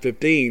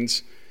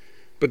 2015s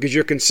because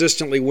you're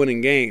consistently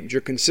winning games.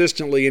 You're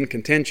consistently in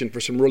contention for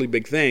some really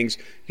big things.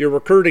 You're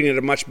recruiting at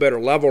a much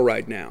better level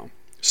right now.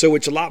 So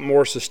it's a lot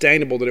more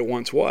sustainable than it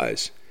once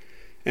was.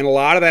 And a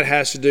lot of that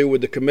has to do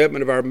with the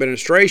commitment of our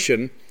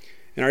administration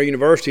and our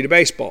university to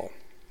baseball.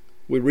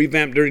 We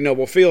revamped Dudy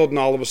Noble Field, and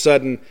all of a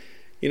sudden,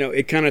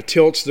 it kind of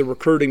tilts the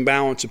recruiting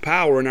balance of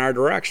power in our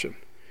direction.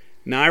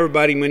 Now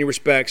everybody, in many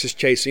respects, is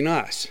chasing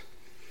us.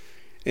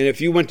 And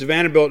if you went to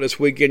Vanderbilt this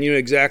weekend, you know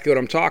exactly what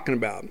I'm talking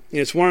about. And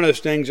it's one of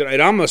those things that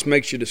it almost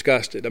makes you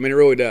disgusted. I mean, it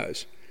really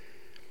does.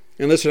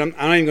 And listen, I'm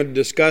not even going to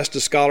discuss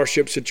the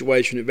scholarship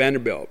situation at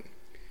Vanderbilt.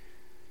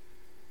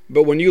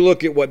 But when you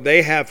look at what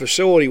they have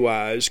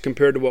facility-wise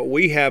compared to what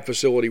we have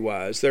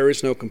facility-wise, there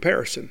is no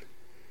comparison.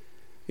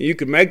 You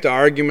could make the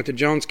argument that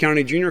Jones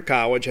County Junior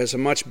College has a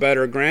much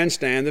better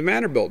grandstand than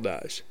Vanderbilt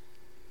does.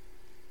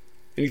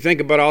 And you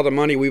think about all the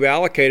money we've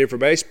allocated for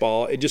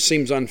baseball, it just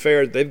seems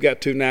unfair that they've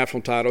got 2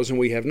 national titles and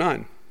we have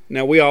none.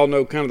 Now, we all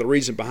know kind of the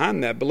reason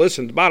behind that. But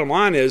listen, the bottom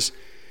line is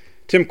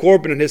Tim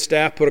Corbin and his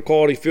staff put a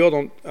quality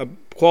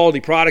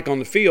product on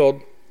the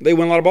field. They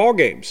win a lot of ball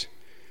games.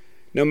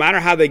 No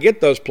matter how they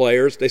get those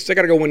players, they still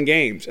got to go win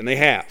games, and they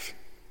have.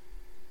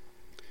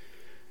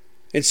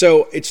 And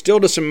so it's still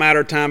just a matter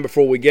of time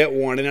before we get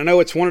one. And I know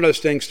it's one of those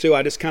things, too.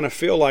 I just kind of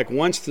feel like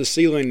once the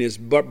ceiling is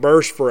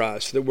burst for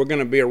us, that we're going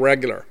to be a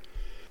regular.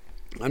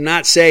 I'm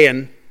not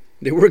saying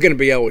that we're going to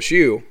be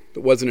LSU.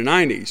 That wasn't in the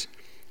 90s.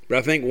 But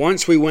I think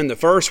once we win the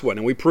first one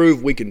and we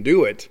prove we can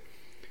do it,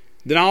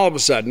 then all of a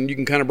sudden you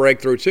can kind of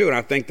break through, too. And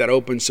I think that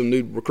opens some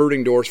new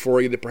recruiting doors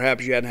for you that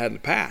perhaps you hadn't had in the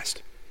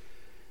past.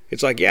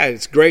 It's like, yeah,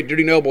 it's great.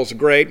 Dudy Noble's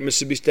great.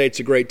 Mississippi State's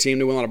a great team.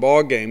 They win a lot of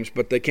ball games,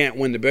 but they can't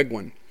win the big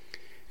one.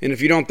 And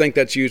if you don't think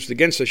that's used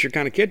against us, you're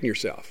kind of kidding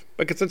yourself,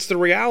 because that's the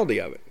reality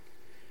of it.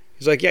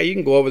 He's like, yeah, you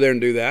can go over there and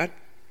do that.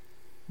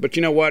 But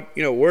you know what?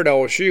 We're at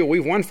LSU.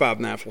 We've won 5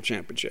 national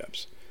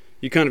championships.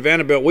 UConn and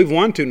Vanderbilt, we've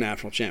won 2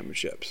 national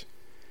championships.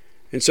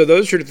 And so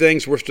those are the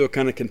things we're still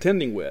kind of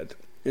contending with.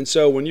 And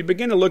so when you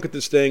begin to look at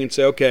this thing and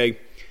say, okay,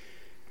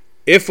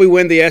 if we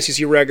win the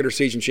SEC regular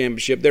season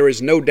championship, there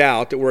is no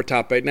doubt that we're a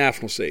top 8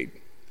 national seed.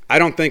 I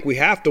don't think we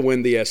have to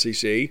win the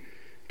SEC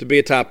to be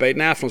a top 8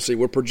 national seed.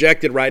 We're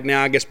projected right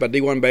now, I guess, by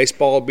D1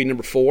 Baseball to be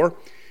number 4.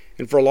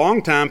 And for a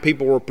long time,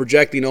 people were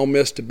projecting Ole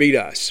Miss to beat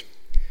us.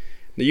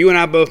 Now, you and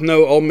I both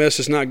know Ole Miss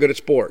is not good at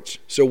sports.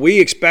 So we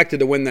expected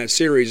to win that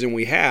series, and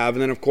we have.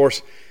 And then, of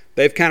course,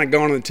 they've kind of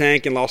gone in the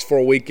tank and lost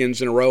 4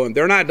 weekends in a row, and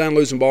they're not done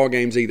losing ball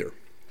games either.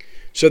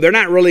 So they're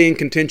not really in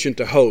contention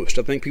to host.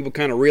 I think people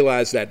kind of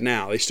realize that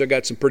now. They still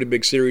got some pretty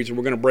big series, and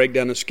we're going to break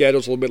down the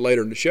schedules a little bit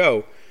later in the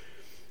show.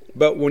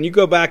 But when you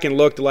go back and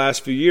look the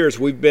last few years,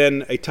 we've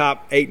been a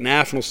top 8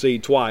 national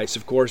seed twice.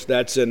 Of course,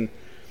 that's in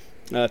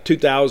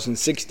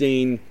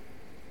 2016.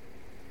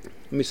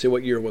 Let me see,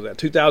 what year was that?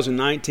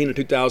 2019 and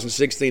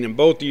 2016. In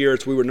both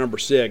years, we were number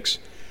 6.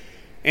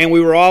 And we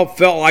were all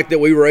felt like that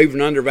we were even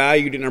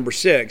undervalued at number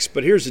 6.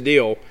 But here's the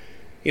deal.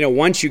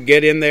 Once you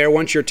get in there,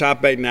 once you're a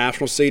top 8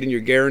 national seed and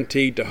you're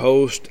guaranteed to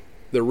host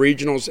the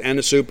regionals and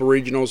the super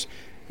regionals,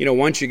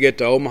 once you get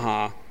to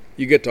Omaha,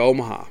 you get to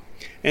Omaha.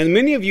 And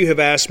many of you have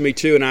asked me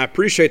too, and I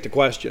appreciate the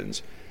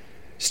questions.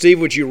 Steve,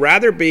 would you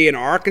rather be in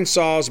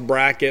Arkansas's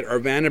bracket or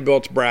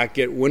Vanderbilt's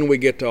bracket when we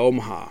get to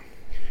Omaha?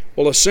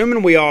 Well,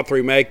 assuming we all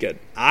 3 make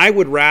it, I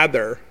would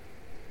rather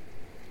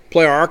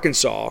play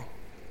Arkansas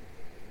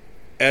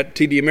at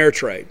TD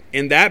Ameritrade.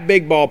 In that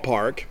big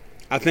ballpark,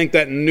 I think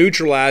that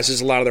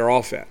neutralizes a lot of their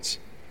offense.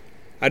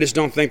 I just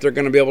don't think they're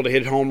going to be able to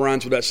hit home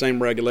runs with that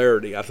same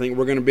regularity. I think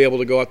we're going to be able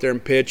to go out there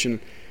and pitch,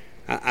 and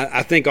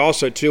I think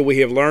also, too, we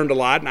have learned a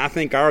lot, and I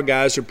think our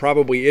guys are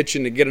probably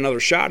itching to get another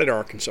shot at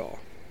Arkansas.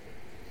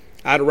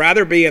 I'd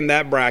rather be in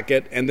that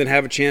bracket and then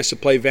have a chance to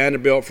play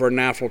Vanderbilt for a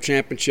national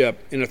championship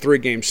in a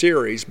 3-game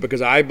series,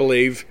 because I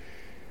believe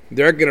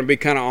they're going to be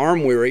kind of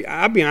arm-weary.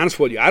 I'll be honest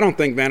with you. I don't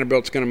think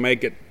Vanderbilt's going to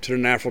make it to the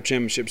national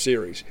championship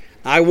series.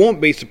 I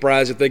won't be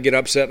surprised if they get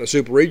upset in a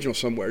super regional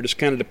somewhere, just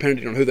kind of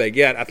depending on who they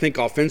get. I think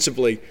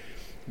offensively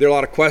there are a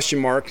lot of question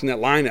marks in that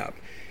lineup.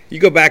 You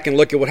go back and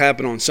look at what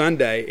happened on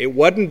Sunday. It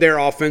wasn't their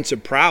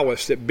offensive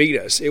prowess that beat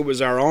us. It was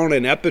our own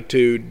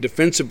ineptitude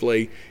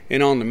defensively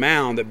and on the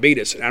mound that beat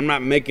us. I'm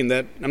not making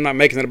that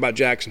about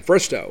Jackson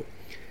Fristow.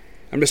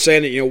 I'm just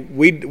saying that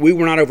we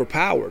were not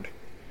overpowered.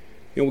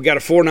 We got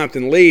a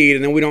 4-0 lead,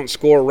 and then we don't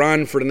score a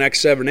run for the next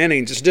 7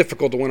 innings. It's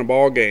difficult to win a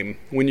ball game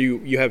when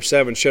you have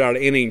 7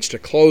 shutout innings to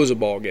close a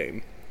ball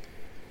game.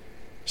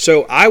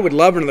 So I would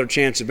love another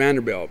chance at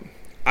Vanderbilt.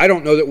 I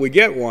don't know that we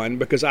get one,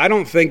 because I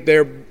don't think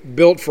they're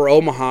built for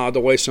Omaha the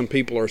way some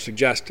people are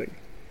suggesting.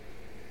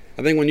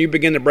 I think when you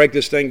begin to break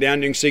this thing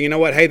down, you can see,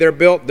 hey, they're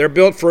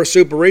built for a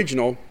super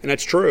regional, and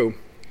that's true.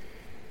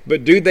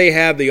 But do they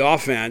have the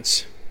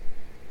offense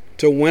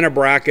to win a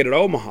bracket at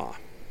Omaha?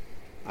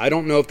 I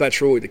don't know if that's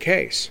really the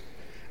case.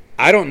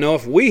 I don't know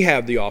if we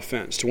have the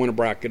offense to win a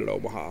bracket at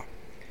Omaha.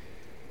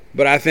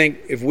 But I think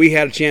if we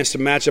had a chance to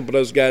match up with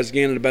those guys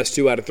again in the best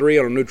 2 out of 3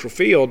 on a neutral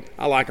field,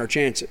 I like our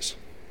chances.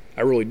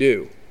 I really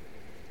do.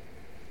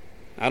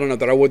 I don't know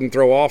that I wouldn't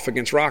throw off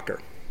against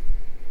Rocker.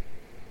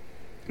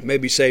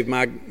 Maybe save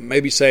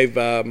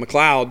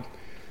McLeod,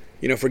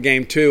 for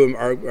game 2,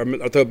 or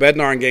throw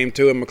Bednar in game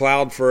 2 and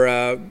McLeod for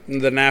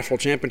the national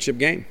championship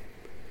game.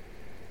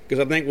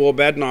 Because I think Will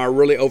Bednar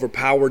really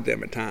overpowered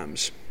them at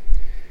times.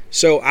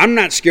 So I'm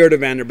not scared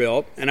of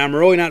Vanderbilt, and I'm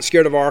really not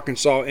scared of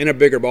Arkansas in a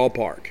bigger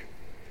ballpark.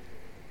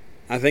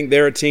 I think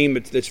they're a team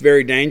that's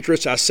very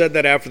dangerous. I said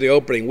that after the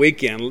opening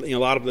weekend. A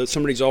lot of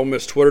some of these Ole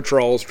Miss Twitter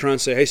trolls trying to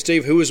say, hey,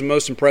 Steve, who was the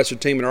most impressive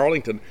team in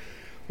Arlington?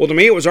 Well, to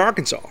me, it was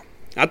Arkansas.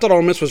 I thought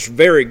Ole Miss was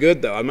very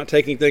good, though. I'm not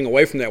taking anything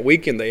away from that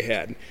weekend they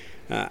had.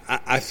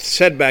 I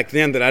said back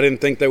then that I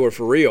didn't think they were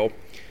for real.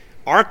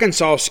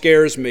 Arkansas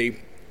scares me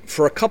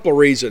for a couple of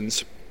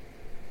reasons.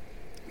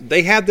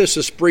 They have this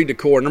esprit de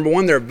corps. Number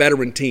one, they're a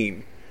veteran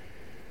team.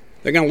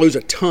 They're going to lose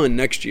a ton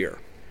next year.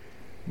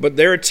 But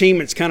they're a team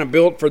that's kind of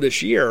built for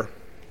this year.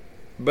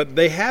 But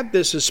they have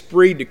this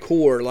esprit de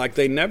corps like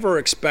they never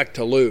expect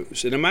to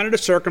lose. And no matter the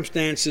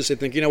circumstances, they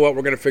think, we're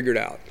going to figure it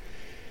out.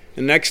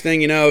 And next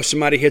thing you know,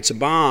 somebody hits a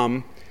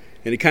bomb,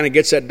 and it kind of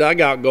gets that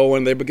dugout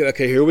going. They begin,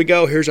 okay, here we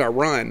go. Here's our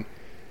run.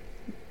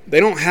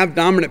 They don't have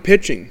dominant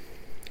pitching,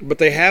 but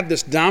they have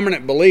this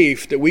dominant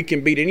belief that we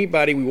can beat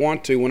anybody we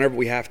want to whenever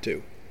we have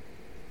to.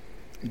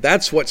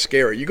 That's what's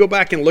scary. You go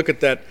back and look at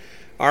that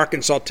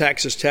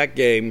Arkansas-Texas Tech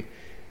game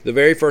the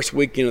very first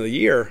weekend of the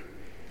year.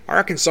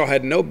 Arkansas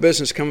had no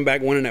business coming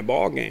back winning that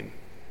ball game.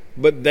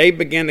 But they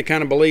began to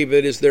kind of believe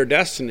it is their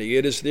destiny.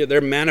 It is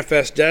their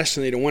manifest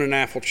destiny to win a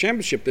national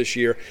championship this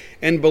year.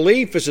 And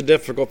belief is a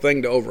difficult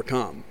thing to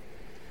overcome.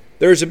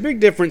 There's a big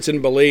difference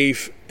in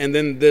belief and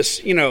then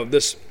this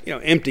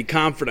empty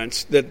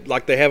confidence that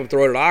like they have at the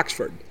road at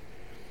Oxford.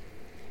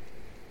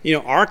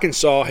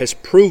 Arkansas has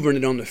proven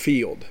it on the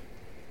field.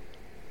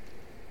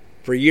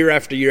 for year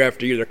after year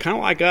after year. They're kind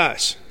of like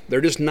us.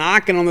 They're just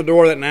knocking on the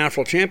door of that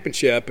national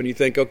championship, and you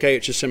think, okay,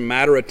 it's just a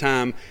matter of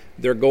time.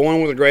 They're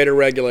going with a greater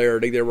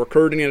regularity. They're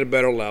recruiting at a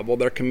better level.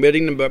 They're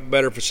committing to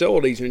better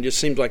facilities, and it just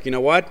seems like, you know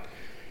what?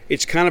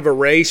 It's kind of a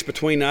race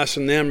between us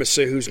and them to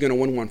see who's going to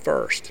win one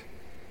first.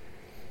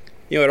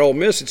 At Ole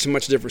Miss, it's a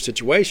much different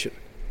situation.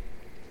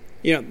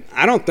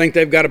 I don't think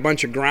they've got a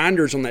bunch of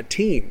grinders on that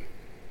team.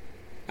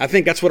 I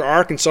think that's what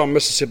Arkansas and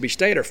Mississippi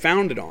State are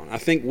founded on. I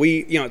think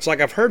it's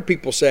like I've heard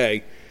people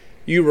say,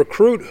 you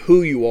recruit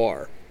who you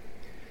are.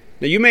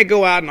 Now, you may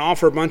go out and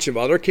offer a bunch of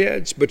other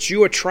kids, but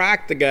you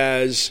attract the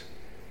guys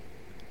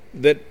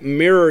that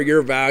mirror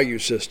your value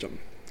system.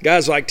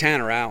 Guys like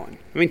Tanner Allen.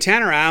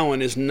 Tanner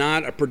Allen is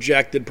not a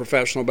projected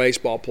professional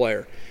baseball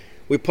player.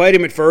 We played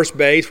him at first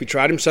base. We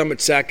tried him some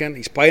at second.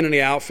 He's playing in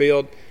the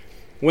outfield.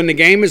 When the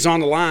game is on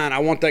the line, I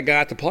want that guy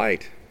at the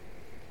plate.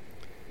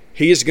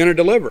 He is going to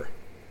deliver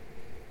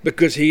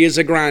because he is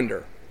a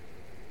grinder.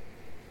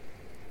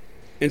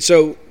 And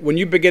so when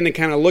you begin to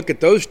kind of look at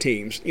those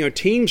teams,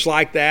 teams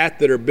like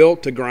that are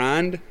built to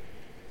grind,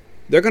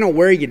 they're going to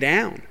wear you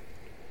down.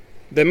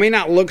 They may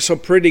not look so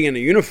pretty in a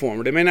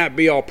uniform. They may not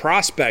be all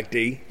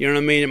prospecty. You know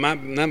what I mean?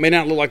 It may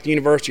not look like the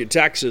University of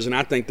Texas, and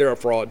I think they're a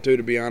fraud too,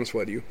 to be honest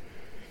with you.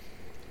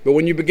 But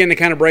when you begin to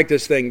kind of break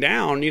this thing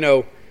down,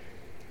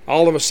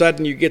 all of a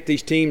sudden you get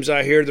these teams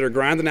out here that are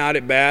grinding out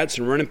at bats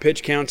and running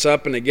pitch counts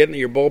up, and they get into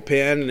your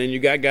bullpen, and then you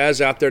got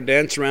guys out there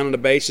dancing around on the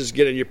bases,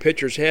 getting in your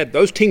pitcher's head.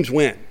 Those teams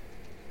win.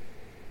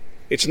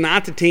 It's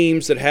not the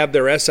teams that have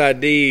their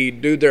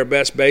SID do their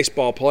best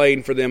baseball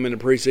playing for them in the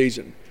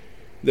preseason,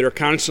 that are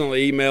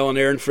constantly emailing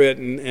Aaron Fritt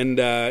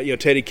and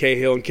Teddy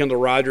Cahill and Kendall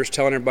Rogers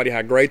telling everybody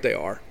how great they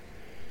are.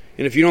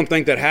 And if you don't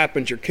think that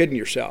happens, you're kidding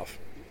yourself.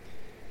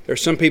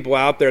 There's some people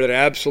out there that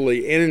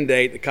absolutely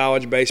inundate the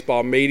college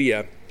baseball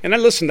media. And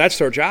listen, that's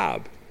their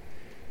job.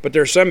 But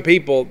there are some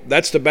people,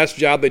 that's the best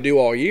job they do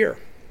all year.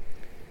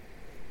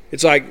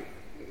 It's like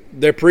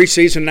they're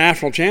preseason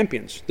national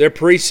champions. They're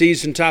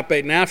preseason top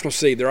 8 national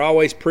seed. They're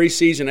always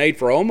preseason 8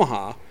 for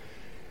Omaha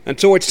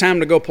until it's time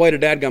to go play the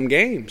dadgum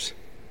games.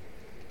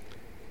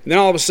 And then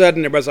all of a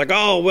sudden everybody's like,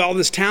 oh, well,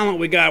 this talent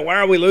we got, why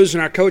are we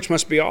losing? Our coach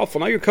must be awful.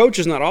 No, your coach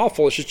is not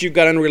awful. It's just you've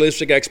got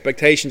unrealistic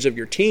expectations of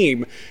your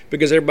team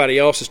because everybody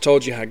else has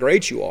told you how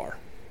great you are.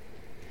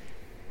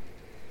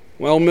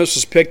 Well, Ole Miss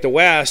was picked the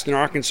West, and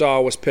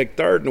Arkansas was picked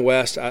third in the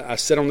West. I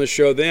said on this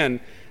show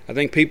then, I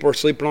think people are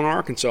sleeping on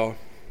Arkansas.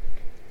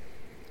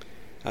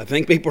 I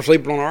think people are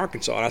sleeping on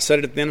Arkansas. And I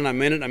said it then, and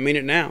I mean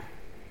it now.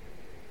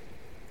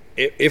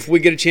 If we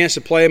get a chance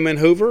to play them in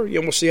Hoover,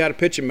 we'll see how the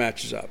pitching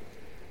matches up.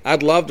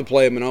 I'd love to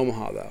play them in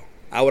Omaha, though.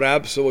 I would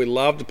absolutely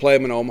love to play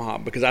them in Omaha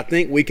because I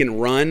think we can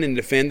run and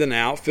defend in the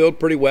outfield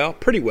pretty well.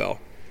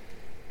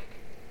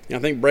 I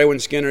think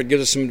Braylon Skinner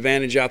gives us some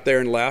advantage out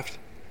there and left.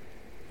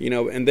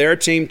 And they're a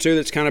team, too,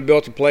 that's kind of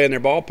built to play in their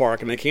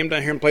ballpark, and they came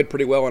down here and played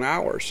pretty well in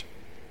ours.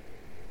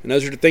 And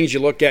those are the things you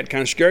look at and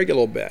kind of scare you a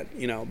little bit,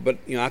 But,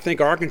 I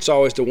think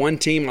Arkansas is the one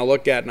team I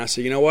look at and I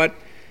say, you know what?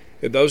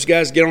 If those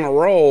guys get on a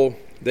roll,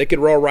 they could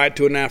roll right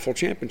to a national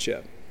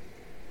championship.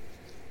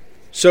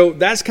 So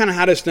that's kind of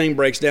how this thing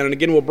breaks down. And,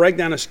 again, we'll break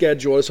down a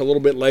schedule this a little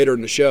bit later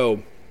in the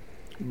show.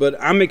 But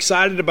I'm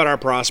excited about our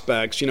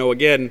prospects.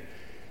 Again,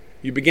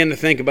 you begin to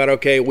think about,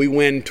 okay, we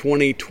win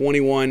 20,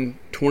 21,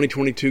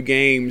 2022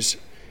 games.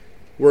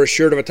 We're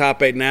assured of a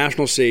top 8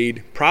 national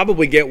seed,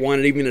 probably get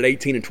one even at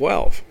 18 and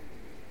 12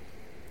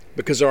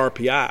 because of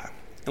RPI.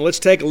 And let's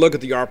take a look at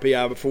the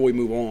RPI before we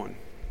move on.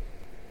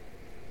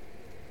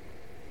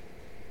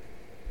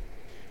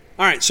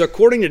 All right, so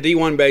according to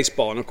D1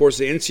 Baseball, and of course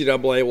the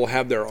NCAA will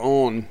have their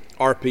own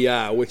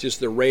RPI, which is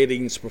the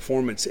Ratings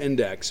Performance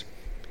Index.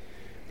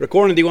 But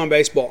according to D1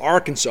 Baseball,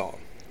 Arkansas,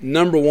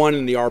 number 1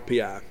 in the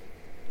RPI.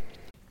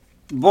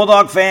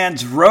 Bulldog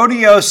fans,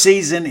 rodeo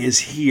season is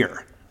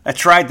here.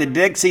 That's right, the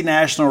Dixie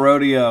National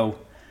Rodeo.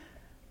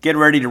 Get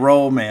ready to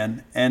roll,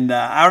 man. And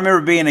I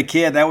remember being a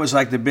kid, that was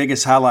like the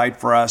biggest highlight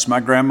for us. My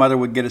grandmother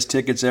would get us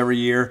tickets every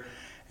year,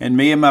 and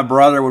me and my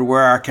brother would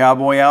wear our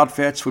cowboy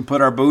outfits. We'd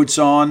put our boots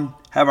on,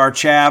 have our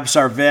chaps,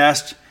 our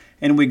vest,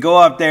 and we'd go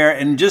up there,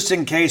 and just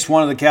in case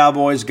one of the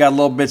cowboys got a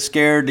little bit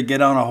scared to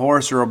get on a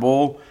horse or a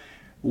bull,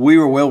 we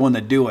were willing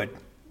to do it.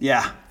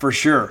 Yeah, for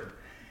sure.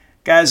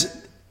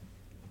 Guys,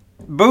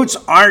 boots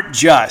aren't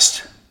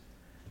just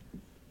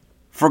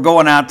for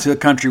going out to a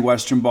country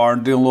western bar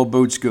and doing a little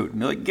boot scooting.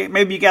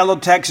 Maybe you got a little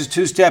Texas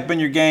two-step in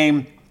your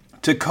game.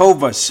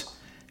 Tecovas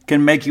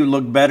can make you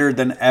look better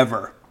than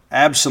ever.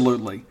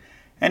 Absolutely.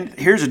 And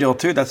here's the deal,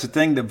 too. That's the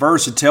thing, the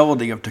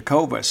versatility of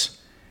Tecovas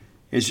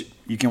is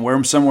you can wear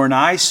them somewhere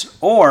nice,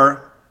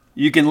 or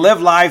you can live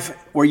life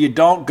where you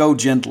don't go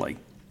gently.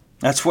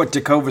 That's what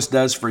Tecovas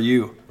does for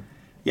you.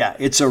 Yeah,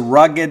 it's a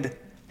rugged,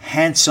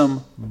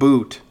 handsome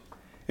boot.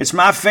 It's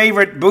my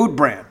favorite boot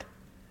brand,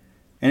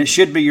 and it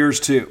should be yours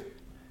too.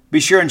 Be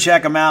sure and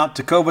check them out.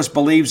 Tecovas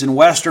believes in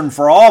Western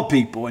for all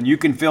people, and you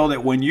can feel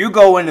that when you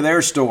go into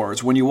their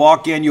stores. When you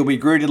walk in, you'll be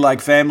greeted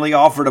like family,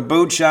 offered a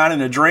boot shine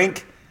and a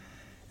drink,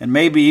 and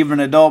maybe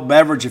even an adult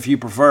beverage if you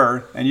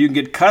prefer, and you can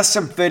get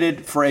custom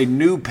fitted for a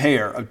new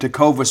pair of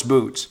Tecovas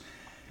boots.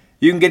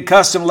 You can get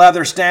custom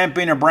leather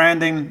stamping or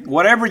branding,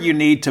 whatever you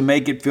need to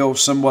make it feel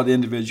somewhat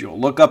individual.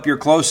 Look up your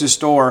closest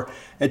store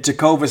at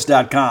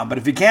tecovas.com. But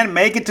if you can't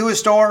make it to a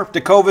store,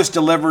 Tecovas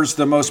delivers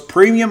the most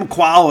premium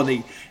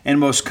quality and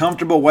most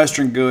comfortable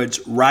Western goods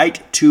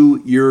right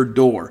to your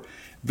door.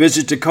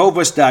 Visit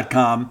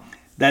tecovas.com.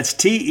 That's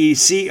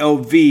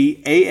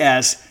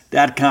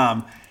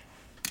TECOVAS.com.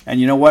 And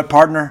you know what,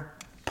 partner?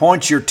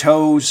 Point your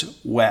toes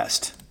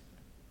west.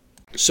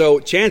 So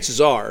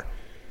chances are,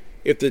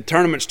 if the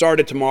tournament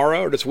started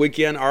tomorrow or this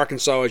weekend,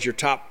 Arkansas is your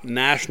top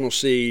national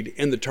seed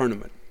in the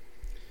tournament.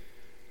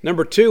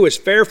 Number 2 is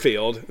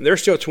Fairfield. They're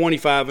still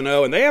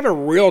 25-0, and they have a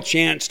real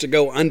chance to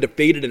go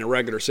undefeated in the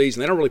regular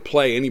season. They don't really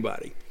play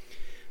anybody.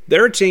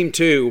 They're a team,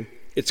 too.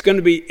 It's going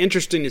to be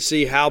interesting to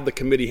see how the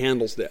committee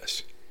handles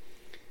this.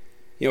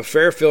 You know,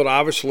 Fairfield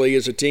obviously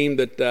is a team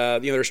that,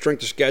 their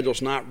strength of schedule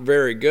is not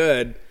very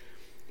good,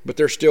 but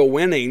they're still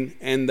winning,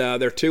 and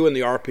they're 2 in the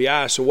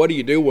RPI. So what do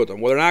you do with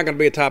them? Well, they're not going to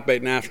be a top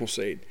 8 national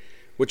seed,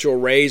 which will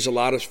raise a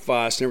lot of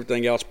fuss and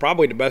everything else.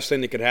 Probably the best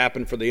thing that could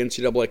happen for the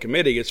NCAA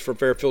committee is for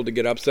Fairfield to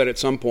get upset at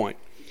some point.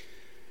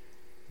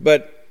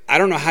 But I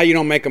don't know how you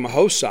don't make them a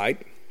host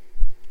site,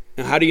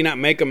 and how do you not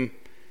make them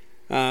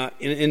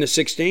in the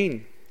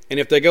 16? And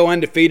if they go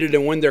undefeated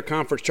and win their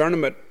conference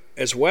tournament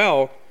as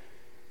well,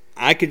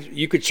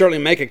 you could certainly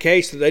make a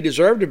case that they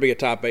deserve to be a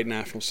top 8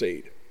 national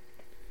seed.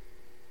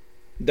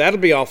 That'll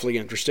be awfully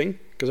interesting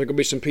because there could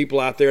be some people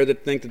out there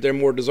that think that they're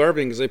more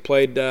deserving because they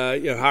played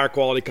higher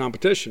quality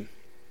competition.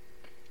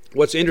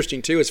 What's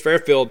interesting, too, is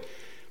Fairfield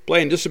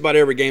playing just about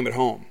every game at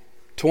home,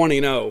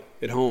 20-0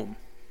 at home.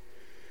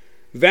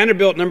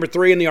 Vanderbilt, number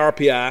 3 in the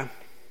RPI,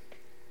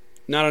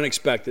 not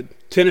unexpected.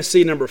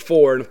 Tennessee, number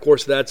 4, and, of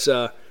course, that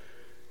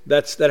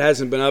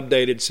hasn't been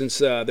updated since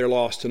their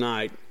loss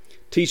tonight.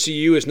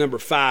 TCU is number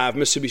 5.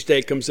 Mississippi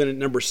State comes in at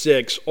number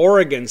 6.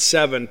 Oregon,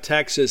 7.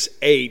 Texas,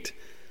 8.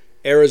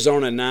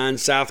 Arizona, 9.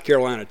 South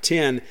Carolina,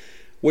 10,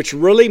 which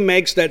really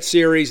makes that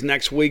series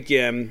next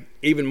weekend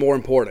even more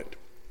important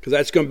because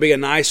that's going to be a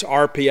nice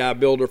RPI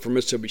builder for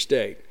Mississippi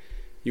State.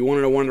 You want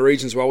to know one of the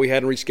reasons why we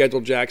hadn't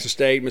rescheduled Jackson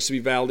State, Mississippi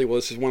Valley? Well,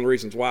 this is one of the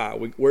reasons why.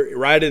 We're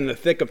right in the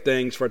thick of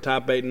things for a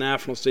top 8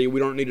 national seed. We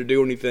don't need to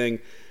do anything.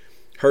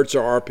 Hurts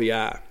our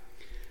RPI.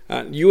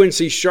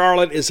 UNC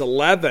Charlotte is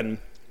 11,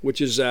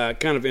 which is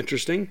kind of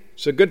interesting.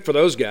 So good for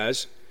those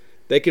guys.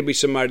 They could be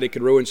somebody that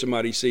could ruin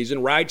somebody's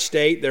season. Wright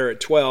State, they're at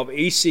 12.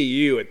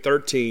 ECU at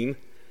 13.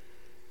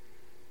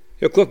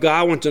 Cliff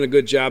Godwin's done a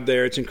good job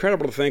there. It's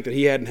incredible to think that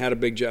he hadn't had a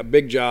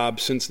big job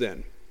since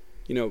then.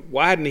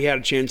 Why hadn't he had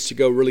a chance to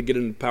go really get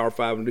into Power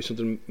 5 and do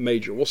something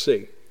major? We'll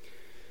see.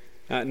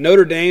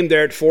 Notre Dame,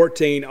 they're at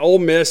 14. Ole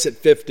Miss at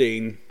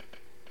 15.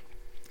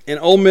 And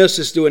Ole Miss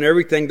is doing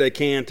everything they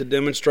can to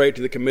demonstrate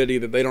to the committee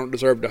that they don't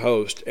deserve to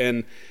host.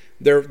 And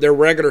their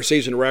regular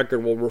season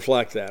record will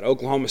reflect that.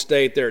 Oklahoma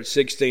State, they're at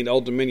 16.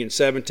 Old Dominion,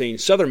 17.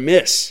 Southern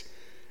Miss,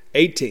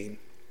 18.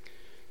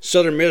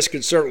 Southern Miss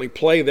could certainly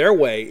play their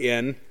way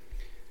in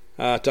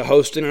to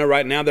hosting. And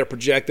right now they're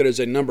projected as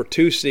a number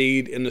 2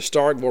 seed in the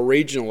Starkville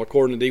Regional,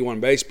 according to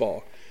D1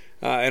 Baseball.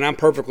 And I'm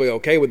perfectly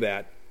okay with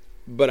that.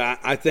 But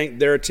I think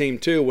they're a team,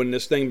 too, when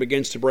this thing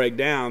begins to break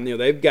down.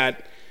 They've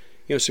got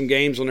some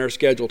games on their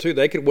schedule, too.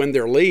 They could win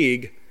their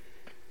league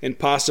and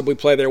possibly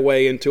play their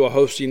way into a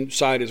hosting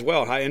side as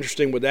well. How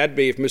interesting would that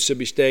be if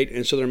Mississippi State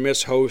and Southern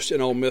Miss host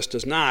and Ole Miss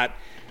does not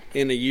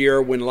in a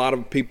year when a lot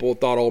of people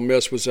thought Ole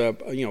Miss was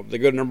the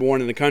good number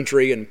 1 in the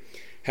country and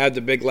had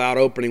the big loud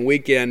opening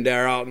weekend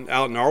there out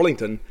in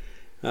Arlington.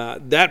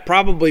 That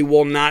probably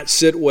will not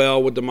sit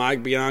well with the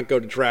Mike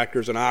Bianco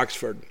detractors in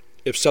Oxford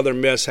if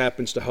Southern Miss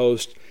happens to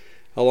host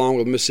along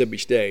with Mississippi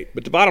State.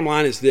 But the bottom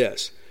line is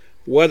this.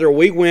 Whether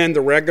we win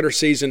the regular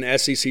season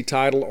SEC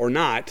title or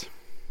not,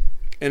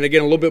 and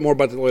again, a little bit more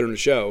about that later in the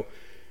show,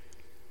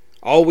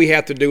 all we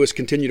have to do is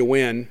continue to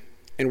win,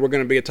 and we're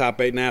going to be a top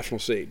 8 national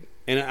seed.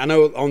 And I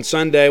know on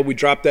Sunday we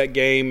dropped that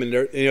game, and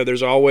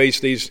there's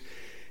always these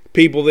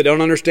people that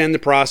don't understand the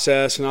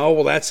process, and,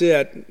 well, that's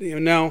it.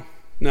 No,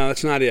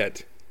 that's not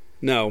it.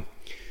 No.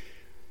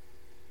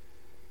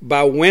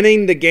 By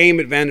winning the game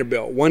at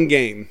Vanderbilt, one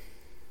game,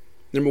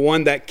 number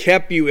 1, that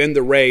kept you in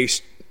the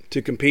race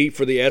to compete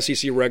for the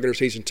SEC regular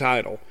season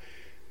title,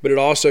 but it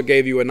also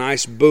gave you a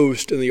nice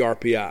boost in the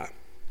RPI.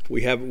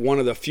 We have one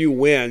of the few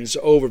wins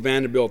over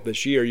Vanderbilt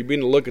this year. You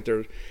begin to look at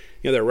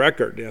their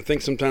record. I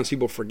think sometimes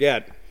people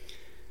forget.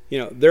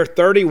 They're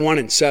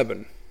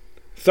 31-7.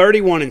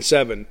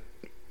 31-7.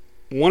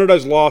 One of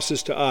those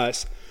losses to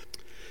us,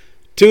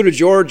 2 to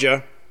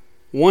Georgia,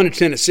 1 to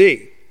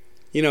Tennessee.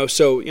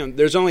 So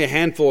there's only a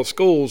handful of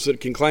schools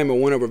that can claim a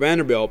win over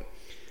Vanderbilt.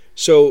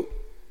 So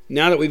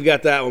now that we've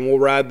got that one, we'll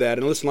ride that.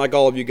 And listen, like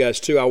all of you guys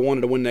too, I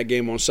wanted to win that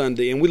game on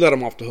Sunday, and we let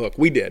them off the hook.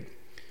 We did.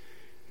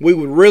 We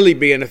would really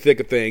be in the thick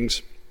of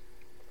things,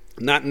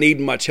 not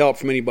needing much help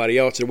from anybody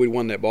else if we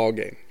won that ball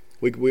game.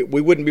 We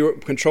wouldn't be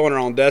controlling our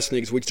own destiny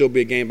because we'd still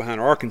be a game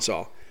behind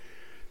Arkansas.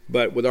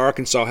 But with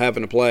Arkansas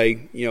having to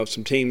play,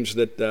 some teams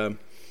that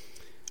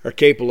are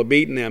capable of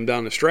beating them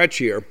down the stretch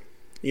here.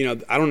 You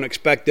know, I don't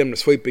expect them to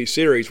sweep these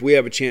series. We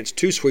have a chance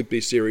to sweep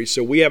these series,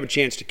 so we have a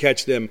chance to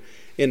catch them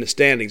in the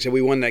standings. If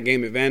we won that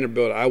game at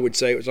Vanderbilt, I would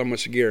say it was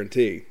almost a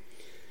guarantee.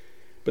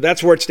 But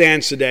that's where it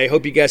stands today.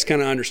 Hope you guys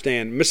kind of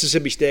understand.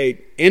 Mississippi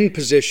State in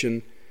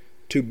position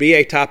to be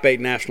a top 8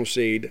 national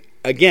seed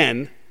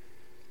again,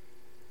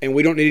 and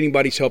we don't need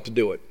anybody's help to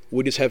do it.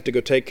 We just have to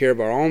go take care of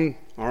our own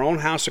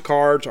house of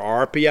cards.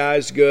 Our RPI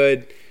is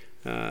good.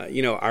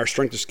 Our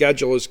strength of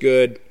schedule is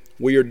good.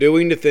 We are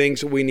doing the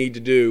things that we need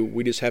to do.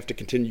 We just have to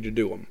continue to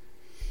do them.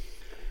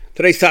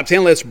 Today's Top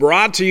 10 list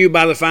brought to you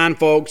by the fine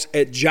folks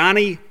at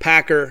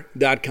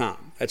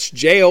JohnnyPacker.com. That's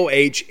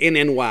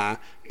JOHNNY,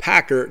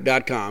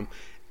 Packer.com.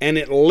 And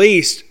at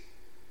least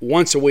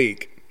once a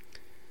week,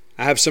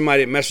 I have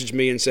somebody that message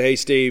me and say, hey,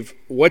 Steve,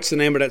 what's the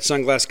name of that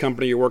sunglass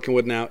company you're working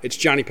with now? It's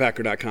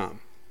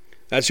JohnnyPacker.com.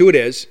 That's who it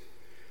is.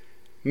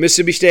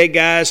 Mississippi State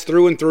guys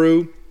through and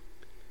through.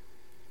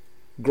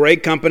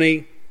 Great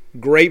company,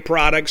 great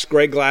products,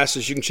 great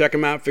glasses. You can check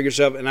them out for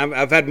yourself. And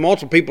I've had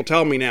multiple people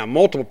tell me now,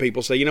 multiple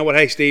people say, you know what,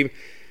 hey, Steve,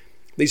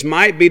 these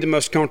might be the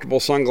most comfortable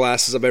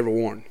sunglasses I've ever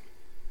worn.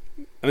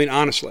 I mean,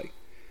 honestly.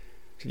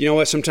 You know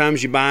what,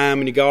 sometimes you buy them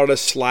and you got all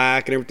this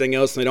slack and everything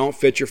else and they don't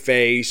fit your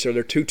face or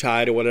they're too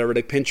tight or whatever.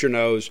 They pinch your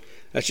nose.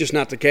 That's just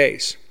not the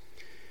case.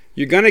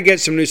 You're going to get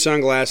some new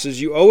sunglasses.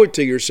 You owe it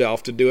to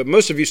yourself to do it.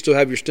 Most of you still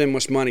have your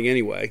stimulus money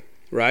anyway,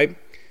 right?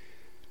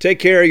 Take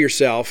care of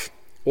yourself.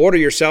 Order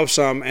yourself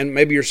some, and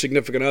maybe your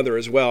significant other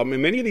as well. I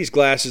mean, many of these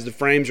glasses, the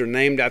frames are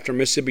named after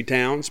Mississippi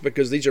towns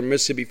because these are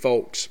Mississippi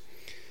folks.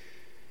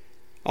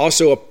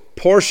 Also, a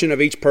portion of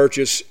each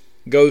purchase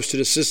goes to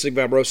the Cystic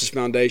Fibrosis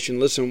Foundation.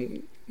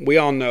 Listen, we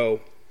all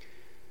know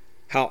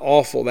how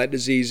awful that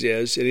disease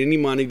is, and any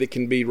money that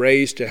can be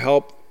raised to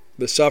help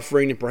the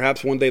suffering and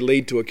perhaps one day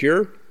lead to a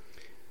cure,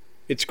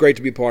 it's great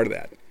to be part of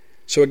that.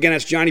 So again,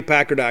 it's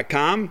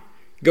JohnnyPacker.com.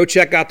 Go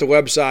check out the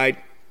website.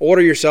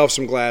 Order yourself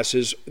some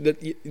glasses.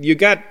 You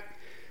got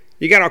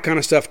all kind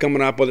of stuff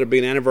coming up, whether it be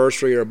an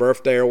anniversary or a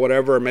birthday or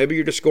whatever, or maybe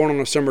you're just going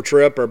on a summer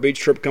trip or a beach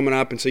trip coming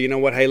up and say, you know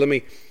what, hey, let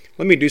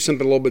me do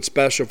something a little bit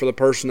special for the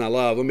person I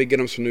love. Let me get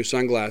them some new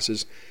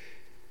sunglasses.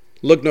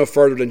 Look no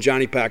further than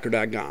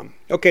JohnnyPacker.com.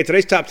 Okay,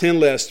 today's top 10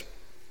 list.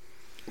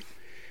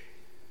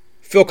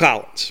 Phil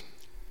Collins.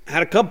 I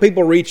had a couple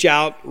people reach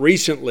out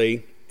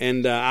recently,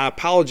 and I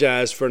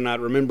apologize for not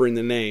remembering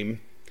the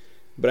name.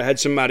 But I had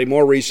somebody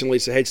more recently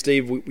say, hey,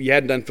 Steve, we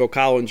hadn't done Phil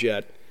Collins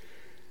yet.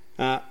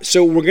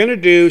 So we're going to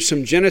do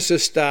some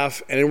Genesis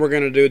stuff, and then we're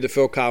going to do the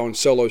Phil Collins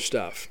solo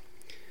stuff.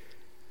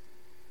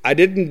 I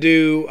didn't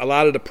do a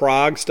lot of the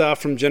prog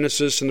stuff from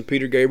Genesis and the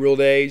Peter Gabriel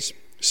days,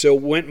 so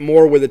went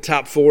more with the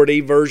top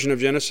 40 version of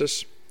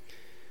Genesis.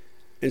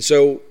 And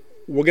so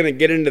we're going to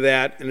get into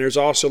that, and there's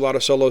also a lot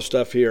of solo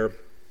stuff here.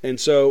 And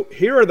so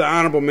here are the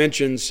honorable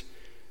mentions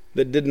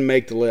that didn't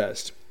make the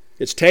list.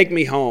 It's Take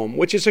Me Home,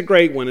 which is a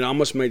great one. It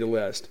almost made the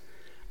list.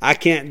 I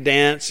Can't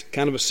Dance,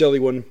 kind of a silly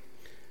one.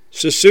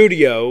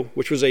 Sussudio,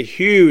 which was a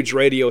huge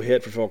radio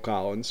hit for Phil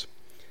Collins.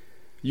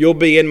 You'll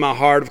Be in My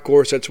Heart, of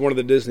course, that's one of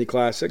the Disney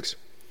classics.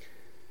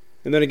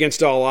 And then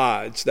Against All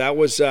Odds.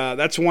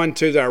 That's one,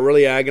 too, that I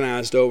really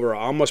agonized over. I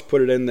almost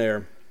put it in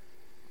there.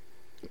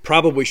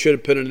 Probably should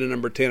have put it in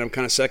number 10. I'm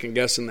kind of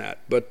second-guessing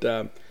that.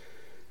 But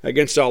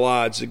Against All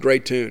Odds is a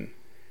great tune.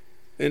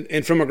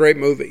 And from a great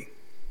movie.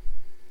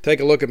 Take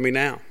a Look at Me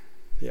Now.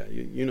 Yeah,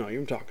 you know what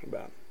I'm talking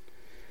about.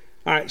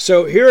 All right,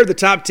 so here are the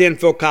top 10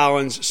 Phil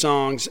Collins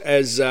songs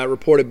as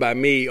reported by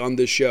me on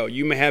this show.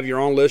 You may have your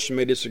own list. You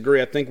may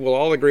disagree. I think we'll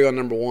all agree on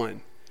number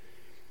 1.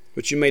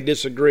 But you may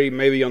disagree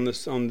maybe on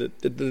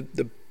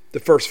the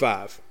first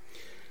 5.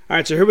 All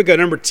right, so here we go.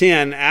 Number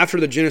 10, after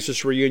the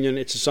Genesis reunion,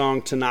 it's a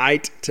song,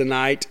 Tonight,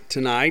 Tonight,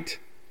 Tonight.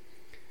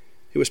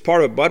 It was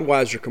part of a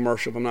Budweiser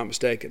commercial, if I'm not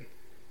mistaken.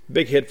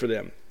 Big hit for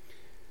them.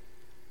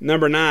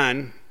 Number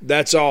 9,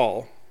 That's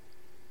All.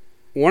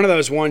 One of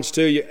those ones,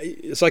 too,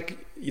 it's like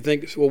you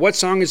think, well, what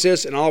song is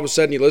this? And all of a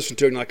sudden you listen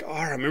to it and you're like, oh,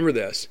 I remember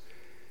this.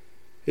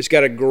 It's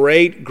got a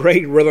great,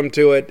 great rhythm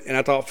to it, and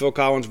I thought Phil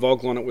Collins'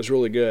 vocal on it was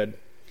really good.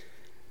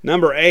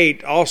 Number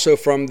 8, also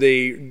from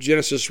the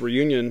Genesis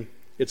reunion,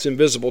 it's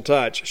Invisible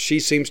Touch. She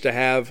seems to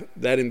have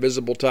that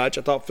invisible touch.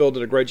 I thought Phil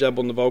did a great job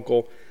on the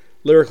vocal.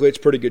 Lyrically, it's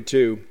pretty good,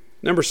 too.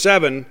 Number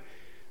 7,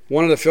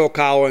 one of the Phil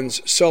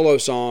Collins solo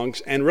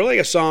songs, and really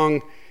a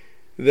song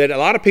that a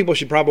lot of people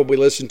should probably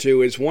listen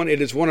to.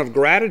 It is one of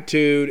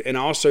gratitude and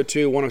also,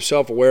 too, one of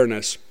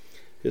self-awareness.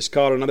 It's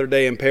called Another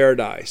Day in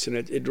Paradise, and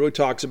it really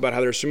talks about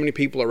how there's so many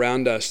people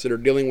around us that are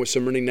dealing with so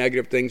many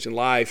negative things in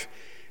life,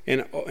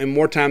 and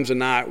more times than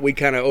not, we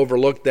kind of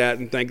overlook that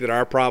and think that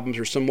our problems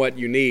are somewhat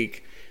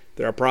unique,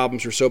 that our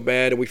problems are so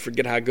bad, and we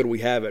forget how good we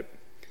have it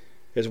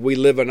as we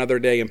live another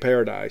day in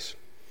paradise.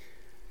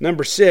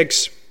 Number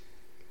 6,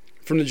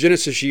 from the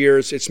Genesis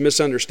years, it's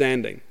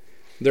Misunderstanding.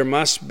 There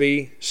must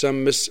be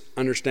some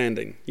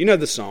misunderstanding. You know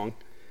the song.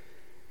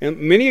 And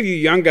many of you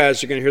young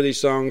guys are going to hear these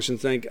songs and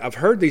think, I've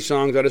heard these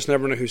songs, I just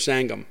never know who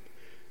sang them.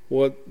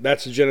 Well,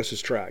 that's a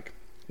Genesis track.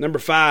 Number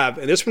 5,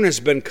 and this one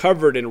has been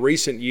covered in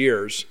recent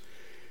years.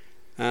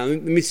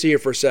 Let me see here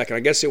for a second. I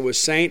guess it was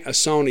Saint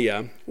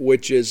Asonia,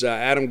 which is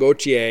Adam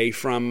Gauthier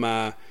from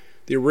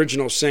the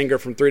original singer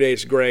from 3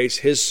 Days Grace,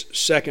 his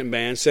second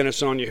band, Saint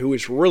Asonia, who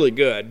is really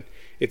good.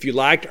 If you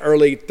liked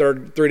early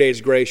 3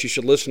 Days Grace, you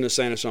should listen to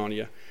Saint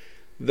Asonia.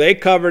 They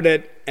covered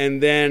it,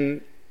 and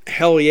then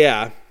Hell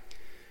Yeah,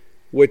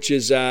 which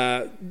is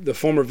the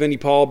former Vinnie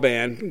Paul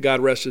band,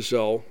 God rest his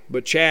soul.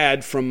 But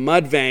Chad from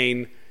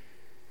Mudvayne,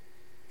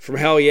 from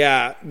Hell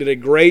Yeah, did a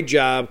great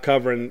job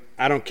covering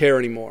I Don't Care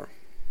Anymore.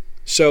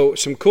 So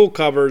some cool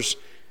covers.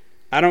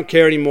 I Don't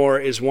Care Anymore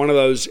is one of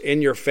those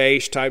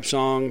in-your-face type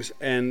songs,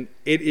 and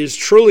it is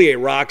truly a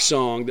rock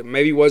song that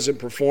maybe wasn't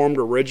performed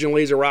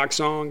originally as a rock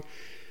song,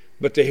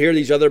 but to hear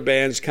these other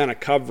bands kind of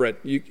cover it,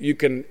 you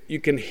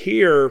can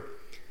hear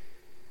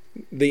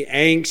the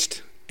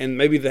angst and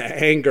maybe the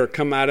anger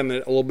come out in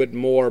it a little bit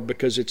more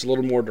because it's a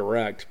little more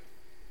direct.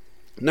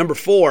 Number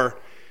 4,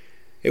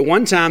 at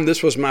one time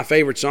this was my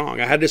favorite song.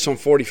 I had this on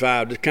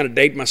 45 to kind of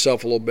date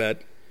myself a little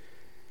bit.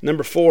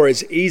 Number 4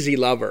 is Easy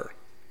Lover.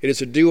 It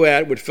is a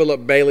duet with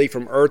Philip Bailey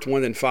from Earth,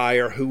 Wind &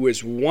 Fire, who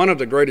is one of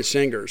the greatest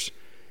singers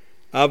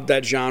of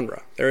that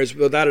genre. There is,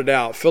 without a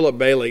doubt, Philip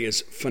Bailey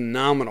is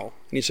phenomenal.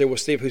 And you say, well,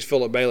 Steve, who's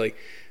Philip Bailey?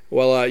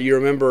 Well, you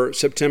remember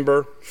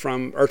September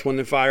from Earth,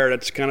 Wind & Fire?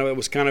 It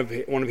was kind of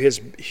one of his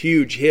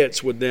huge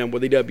hits with them,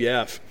 with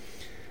EWF.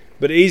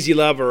 But Easy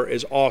Lover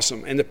is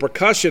awesome. And the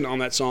percussion on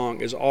that song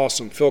is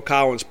awesome. Phil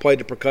Collins played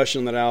the percussion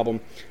on that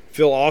album.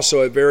 Phil also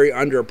a very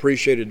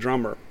underappreciated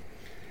drummer.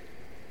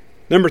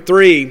 Number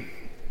 3,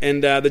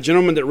 and the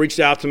gentleman that reached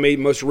out to me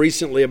most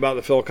recently about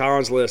the Phil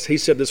Collins list, he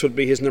said this would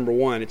be his number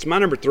 1. It's my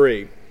number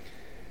 3,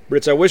 but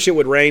it's I Wish It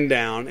Would Rain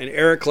Down. And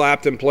Eric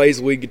Clapton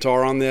plays lead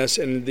guitar on this,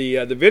 and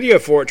the video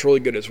for it's really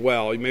good as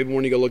well. You maybe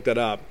want to go look that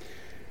up.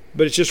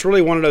 But it's just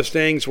really one of those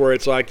things where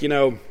it's like, it's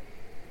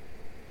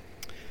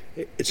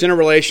in a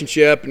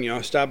relationship,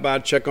 and stop by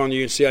to check on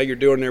you and see how you're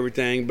doing and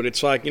everything. But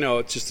it's like,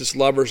 it's just this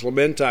lover's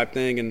lament type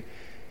thing, and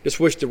just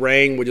wish the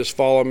rain would just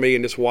fall on me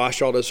and just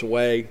wash all this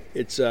away.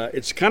 It's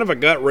kind of a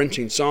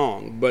gut-wrenching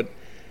song, but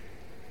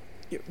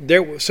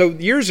so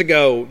years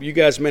ago, you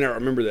guys may not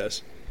remember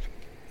this.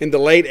 In the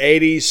late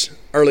 80s,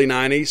 early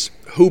 90s,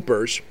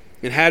 Hoopers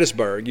in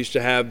Hattiesburg used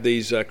to have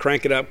these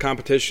Crank It Up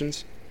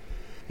competitions.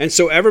 And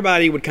so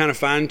everybody would kind of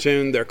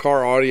fine-tune their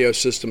car audio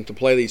system to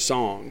play these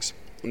songs.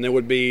 And there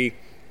would be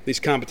these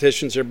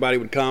competitions, everybody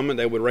would come and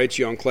they would rate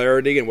you on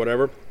clarity and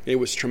whatever. It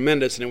was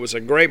tremendous, and it was a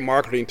great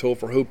marketing tool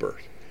for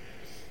Hoopers.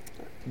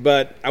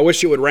 But I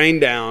Wish It Would Rain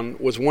Down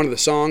was one of the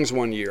songs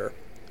one year.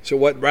 So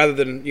rather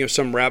than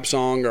some rap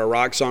song or a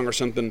rock song or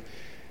something,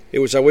 it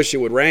was I Wish It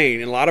Would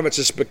Rain. And a lot of it's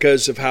just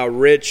because of how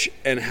rich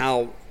and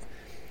how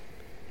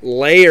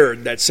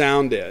layered that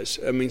sound is.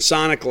 I mean,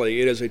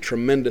 sonically, it is a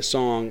tremendous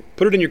song.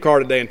 Put it in your car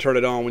today and turn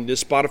it on. When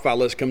this Spotify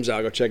list comes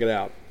out, go check it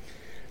out.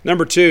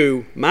 Number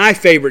 2, my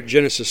favorite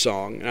Genesis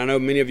song, and I know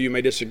many of you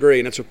may disagree,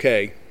 and that's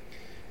okay.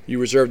 You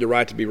reserve the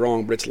right to be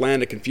wrong, but it's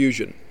Land of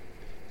Confusion.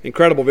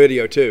 Incredible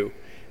video, too.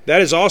 That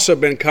has also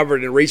been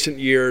covered in recent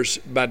years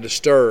by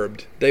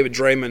Disturbed, David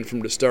Draymond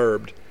from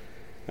Disturbed.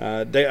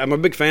 I'm a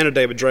big fan of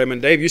David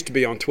Draymond. Dave used to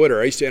be on Twitter.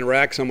 I used to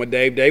interact some with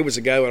Dave. Dave was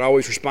a guy who would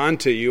always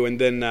respond to you,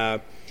 and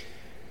then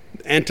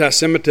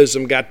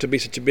anti-Semitism got to be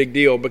such a big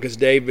deal because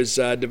Dave is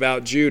a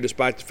devout Jew,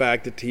 despite the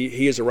fact that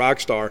he is a rock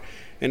star.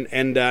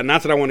 And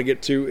not that I want to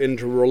get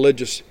into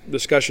religious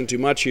discussion too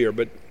much here,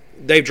 but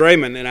Dave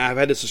Draymond, and I've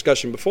had this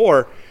discussion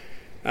before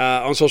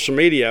on social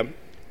media,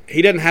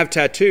 he doesn't have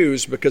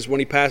tattoos because when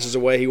he passes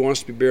away, he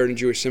wants to be buried in a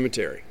Jewish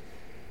cemetery.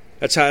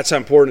 That's how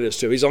important it is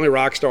to him. He's the only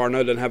rock star I know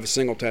that doesn't have a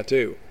single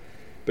tattoo.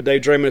 But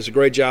Dave Draymond does a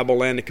great job on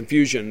Land of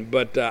Confusion.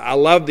 But I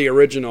love the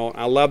original.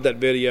 I love that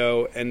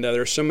video. And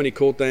there's so many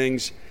cool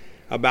things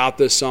about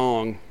this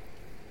song.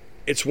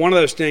 It's one of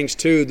those things,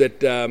 too,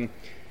 that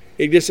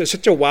it's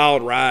such a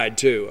wild ride,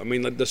 too. I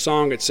mean, the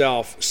song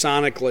itself,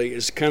 sonically,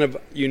 is kind of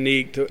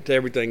unique to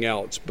everything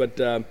else. But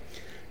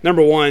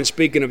number 1,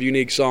 speaking of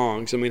unique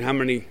songs, I mean, how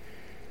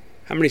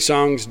many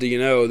songs do you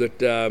know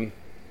that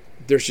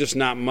there's just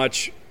not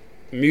much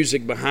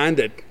music behind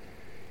it?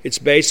 It's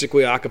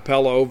basically a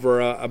cappella over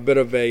a bit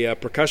of a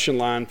percussion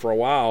line for a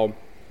while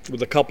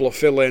with a couple of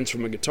fill-ins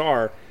from a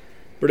guitar,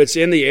 but it's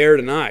In the Air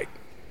Tonight.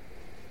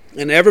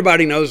 And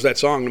everybody knows that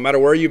song, no matter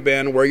where you've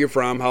been, where you're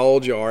from, how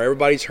old you are.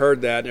 Everybody's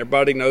heard that, and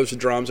everybody knows the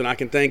drums. And I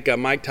can thank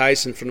Mike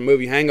Tyson from the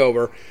movie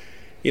Hangover,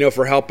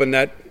 for helping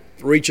that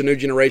reach a new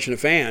generation of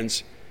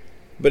fans.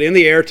 But In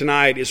the Air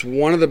Tonight is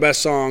one of the best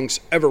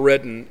songs ever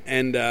written,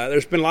 and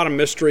there's been a lot of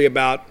mystery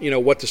about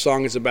what the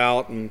song is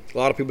about, and a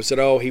lot of people said,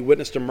 oh, he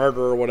witnessed a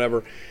murder or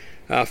whatever.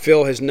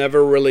 Phil has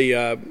never really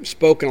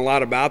spoken a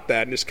lot about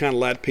that, and just kind of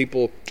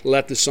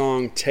let the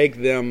song take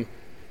them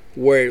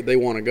where they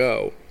want to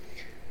go.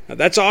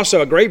 That's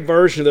also a great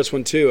version of this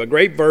one, too. A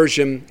great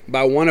version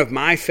by one of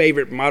my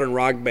favorite modern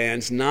rock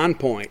bands,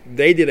 Nonpoint.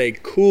 They did a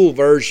cool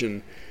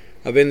version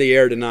of In the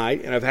Air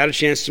Tonight, and I've had a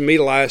chance to meet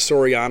Elias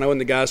Soriano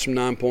and the guys from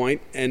Nonpoint,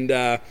 and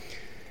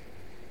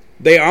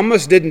they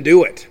almost didn't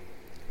do it,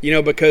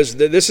 because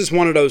this is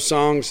one of those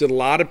songs that a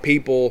lot of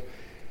people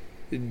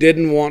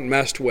didn't want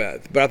messed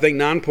with. But I think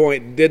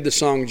Nonpoint did the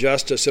song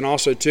justice, and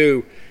also,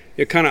 too,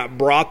 it kind of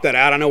brought that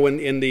out. I know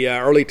in the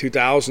early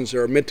 2000s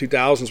or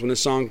mid-2000s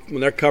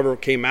when their cover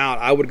came out,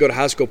 I would go to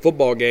high school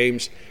football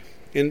games,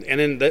 and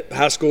then the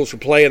high schools were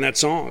playing that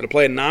song. They're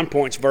playing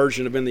Nonpoint's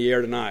version of In the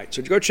Air Tonight.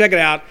 So go check it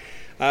out.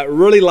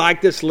 Really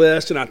like this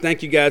list, and I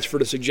thank you guys for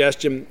the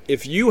suggestion.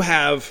 If you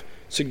have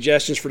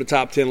suggestions for the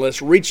top 10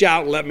 list, reach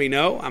out and let me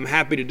know. I'm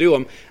happy to do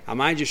them. I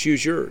might just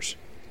use yours.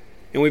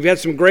 And we've had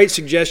some great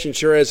suggestions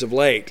here as of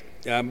late.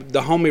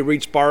 The homie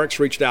Reed Sparks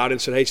reached out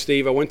and said, hey,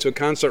 Steve, I went to a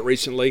concert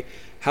recently.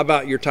 How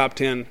about your top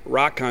 10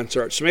 rock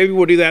concerts? So maybe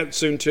we'll do that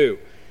soon too.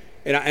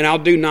 And I'll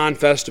do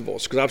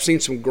non-festivals because I've seen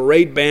some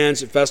great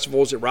bands at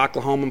festivals at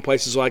Rocklahoma and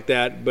places like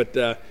that. But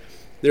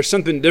there's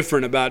something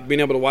different about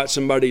being able to watch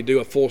somebody do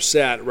a full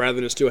set rather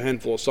than just do a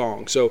handful of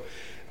songs. So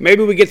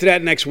maybe we get to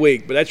that next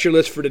week. But that's your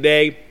list for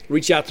today.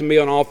 Reach out to me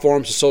on all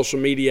forms of social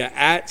media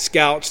at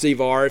Scout Steve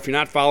R. If you're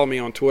not following me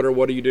on Twitter,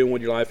 what are you doing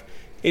with your life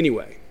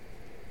anyway?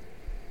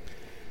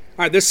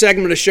 All right, this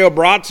segment of the show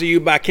brought to you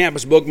by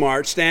Campus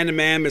Bookmart. Standing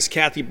man, Miss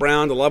Kathy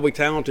Brown, the lovely,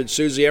 talented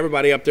Susie.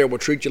 Everybody up there will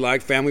treat you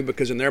like family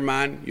because in their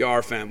mind, you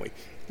are family.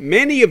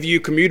 Many of you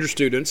commuter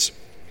students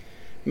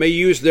may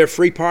use their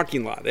free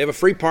parking lot. They have a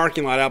free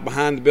parking lot out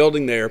behind the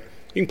building there.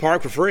 You can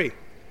park for free.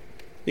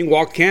 You can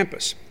walk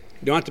campus.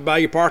 You don't have to buy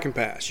your parking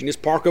pass. You can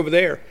just park over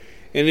there.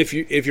 And if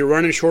you're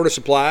running short of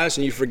supplies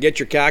and you forget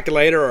your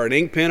calculator or an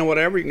ink pen or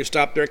whatever, you can just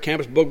stop there at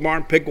Campus Bookmart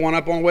and pick one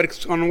up on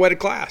the way to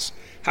class.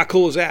 How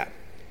cool is that?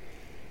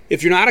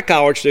 If you're not a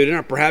college student,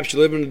 or perhaps you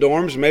live in the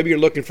dorms, maybe you're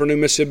looking for new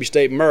Mississippi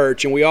State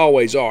merch, and we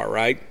always are,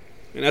 right?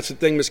 And that's the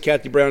thing Miss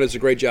Kathy Brown does a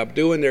great job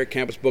doing there at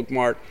Campus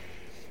Bookmart,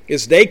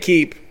 is they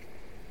keep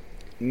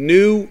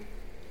new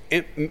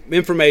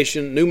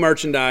information, new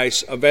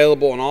merchandise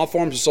available on all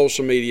forms of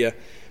social media.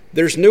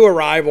 There's new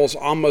arrivals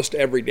almost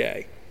every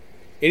day.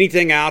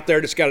 Anything out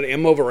there that's got an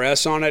M over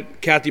S on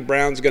it, Kathy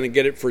Brown's going to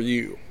get it for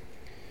you.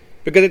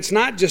 Because it's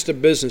not just a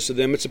business to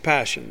them, it's a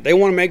passion. They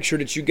want to make sure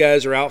that you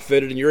guys are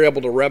outfitted and you're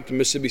able to rep the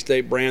Mississippi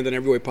State brand in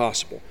every way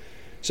possible.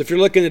 So if you're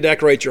looking to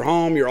decorate your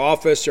home, your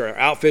office, or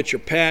outfit your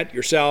pet,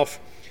 yourself,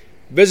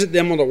 visit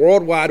them on the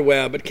World Wide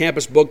Web at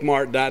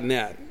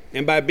campusbookmart.net.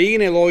 And by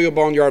being a loyal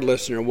Boneyard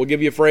listener, we'll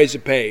give you a phrase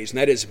that pays, and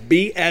that is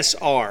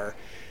BSR,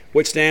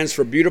 which stands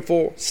for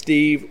Beautiful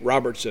Steve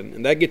Robertson.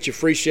 And that gets you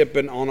free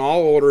shipping on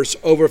all orders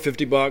over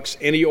 $50.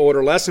 Any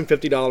order less than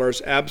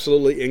 $50,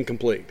 absolutely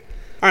incomplete.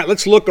 All right,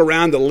 let's look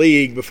around the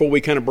league before we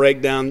kind of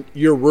break down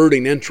your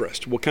rooting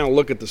interest. We'll kind of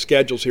look at the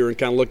schedules here and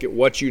kind of look at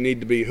what you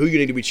need to be, who you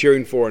need to be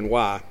cheering for and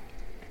why.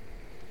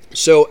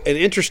 So an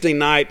interesting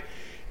night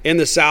in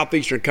the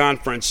Southeastern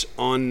Conference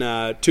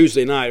on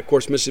Tuesday night. Of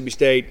course, Mississippi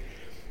State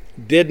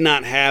did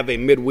not have a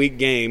midweek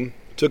game,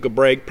 took a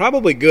break.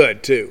 Probably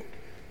good, too.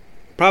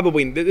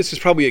 This is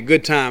probably a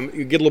good time.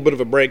 You get a little bit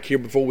of a break here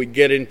before we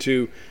get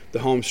into the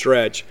home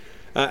stretch.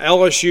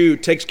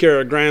 LSU takes care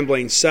of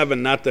Grambling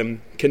 7-0.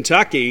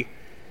 Kentucky,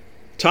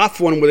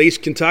 tough one with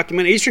East Kentucky.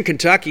 Man, Eastern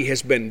Kentucky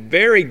has been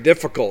very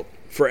difficult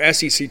for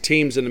SEC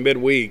teams in the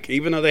midweek,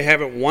 even though they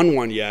haven't won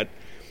one yet.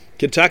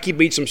 Kentucky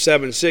beats them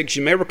 7-6.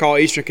 You may recall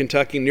Eastern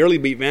Kentucky nearly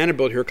beat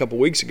Vanderbilt here a couple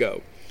weeks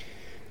ago.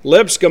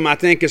 Lipscomb, I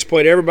think, has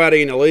played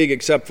everybody in the league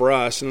except for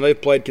us, and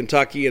they've played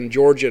Kentucky and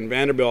Georgia and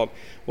Vanderbilt.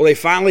 Well, they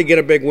finally get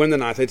a big win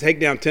tonight. They take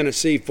down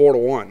Tennessee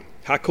 4-1.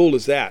 How cool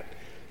is that?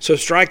 So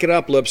strike it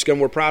up, Lipscomb.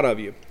 We're proud of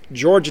you.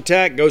 Georgia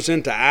Tech goes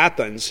into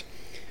Athens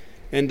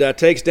and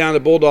takes down the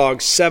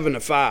Bulldogs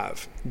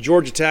 7-5.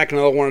 Georgia Tech,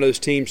 another one of those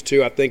teams,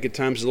 too, I think at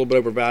times is a little bit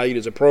overvalued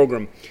as a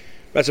program.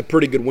 That's a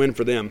pretty good win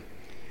for them.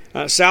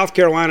 South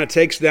Carolina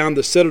takes down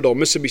the Citadel.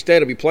 Mississippi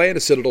State will be playing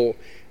the Citadel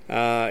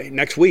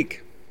next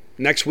week.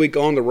 Next week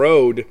on the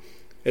road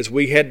as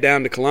we head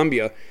down to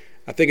Columbia.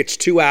 I think it's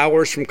 2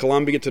 hours from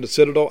Columbia to the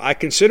Citadel. I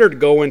considered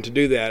going to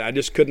do that. I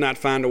just could not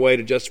find a way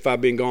to justify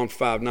being gone for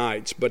 5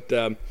 nights. But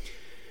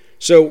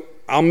so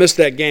I'll miss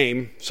that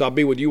game, so I'll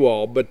be with you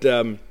all. But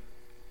the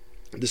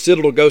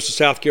Citadel goes to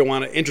South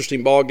Carolina.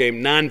 Interesting ball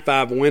game.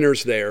 9-5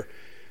 winners there.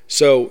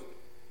 So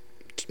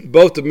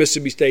both of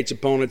Mississippi State's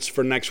opponents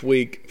for next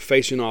week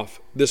facing off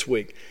this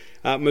week.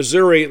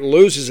 Missouri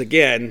loses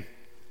again.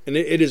 And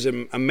it is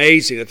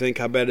amazing, I think,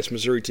 how bad this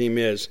Missouri team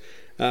is.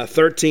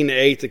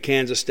 13-8 to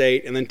Kansas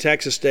State, and then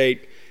Texas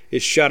State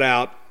is shut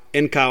out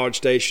in College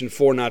Station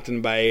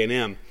 4-0 by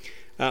A&M.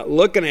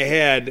 Looking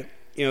ahead,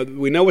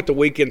 we know what the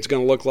weekend's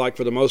going to look like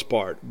for the most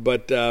part,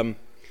 but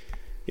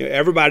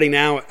everybody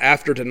now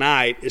after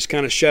tonight is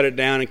kind of shut it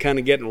down and kind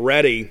of getting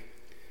ready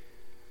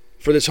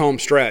for this home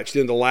stretch.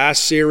 The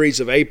last series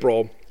of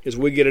April as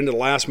we get into the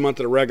last month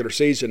of the regular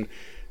season.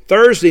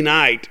 Thursday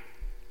night,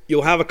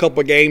 you'll have a couple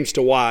of games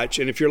to watch,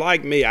 and if you're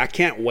like me, I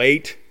can't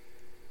wait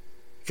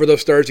for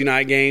those Thursday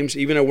night games.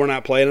 Even though we're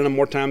not playing them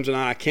more times than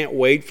not, I can't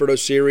wait for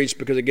those series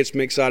because it gets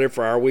me excited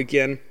for our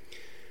weekend.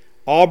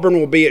 Auburn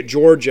will be at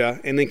Georgia,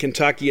 and then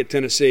Kentucky at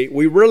Tennessee.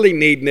 We really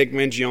need Nick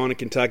Mingione in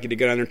Kentucky to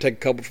go down there and take a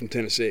couple from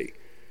Tennessee.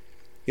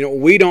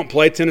 We don't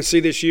play Tennessee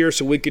this year,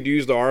 so we could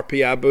use the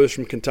RPI boost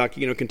from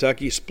Kentucky.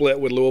 Kentucky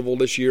split with Louisville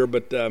this year,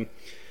 but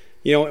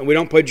And we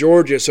don't play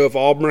Georgia, so if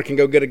Auburn can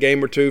go get a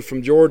game or two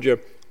from Georgia,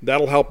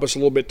 that'll help us a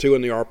little bit too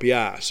in the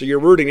RPI. So your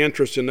rooting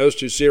interest in those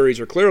two series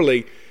are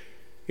clearly,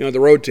 the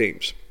road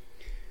teams.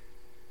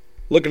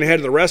 Looking ahead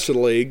to the rest of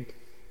the league,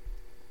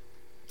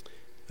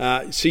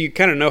 so you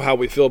kind of know how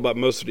we feel about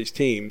most of these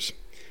teams.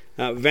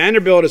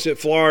 Vanderbilt is at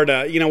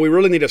Florida. We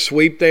really need a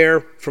sweep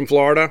there from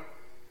Florida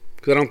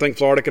because I don't think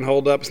Florida can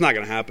hold up. It's not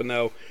going to happen,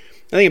 though.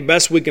 I think the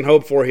best we can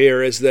hope for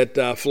here is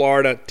that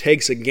Florida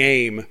takes a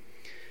game,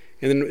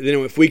 and then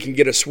if we can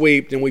get a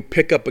sweep, then we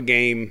pick up a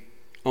game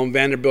on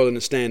Vanderbilt in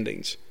the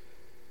standings.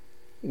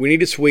 We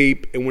need a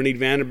sweep, and we need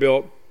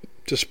Vanderbilt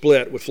to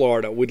split with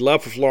Florida. We'd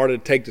love for Florida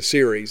to take the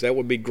series. That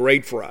would be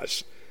great for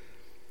us.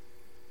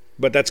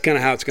 But that's kind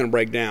of how it's going to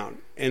break down.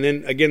 And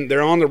then, again,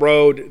 they're on the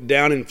road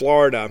down in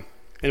Florida.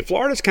 And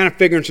Florida's kind of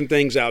figuring some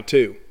things out,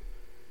 too.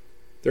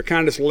 They're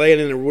kind of just laying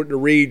in the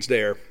reeds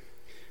there.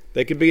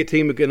 They could be a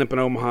team that could end up in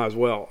Omaha as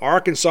well.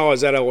 Arkansas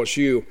is at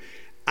LSU.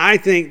 I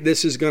think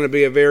this is going to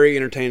be a very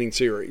entertaining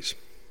series.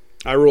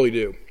 I really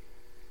do.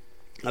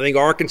 I think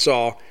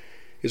Arkansas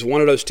is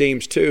one of those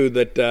teams, too,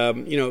 that,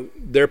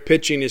 their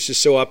pitching is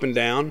just so up and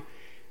down.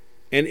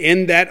 And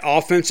in that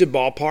offensive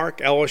ballpark,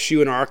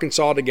 LSU and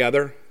Arkansas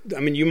together,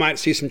 you might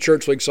see some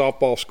church league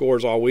softball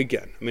scores all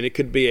weekend. It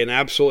could be an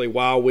absolutely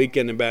wild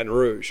weekend in Baton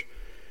Rouge.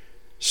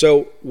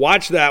 So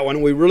watch that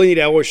one. We really need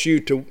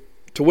LSU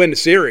to win the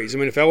series.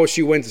 If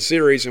LSU wins the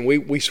series and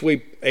we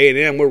sweep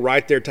A&M, we're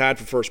right there tied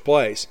for first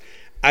place.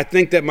 I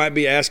think that might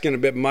be asking a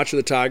bit much of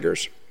the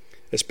Tigers,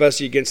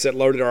 especially against that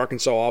loaded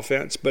Arkansas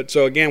offense. But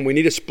so, again, we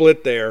need a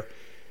split there.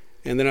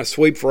 And then a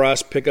sweep for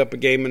us, pick up a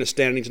game in the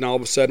standings, and all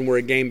of a sudden we're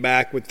a game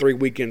back with 3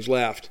 weekends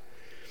left.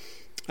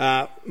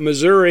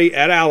 Missouri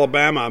at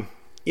Alabama,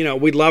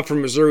 we'd love for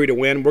Missouri to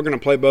win. We're going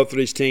to play both of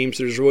these teams.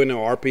 There's really no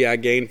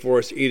RPI gain for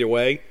us either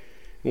way.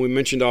 And we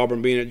mentioned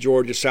Auburn being at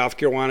Georgia. South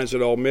Carolina's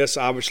at Ole Miss.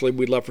 Obviously,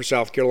 we'd love for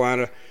South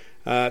Carolina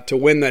to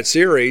win that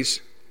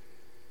series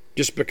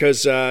just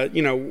because,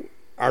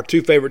 our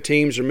two favorite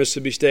teams are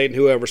Mississippi State and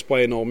whoever's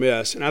playing Ole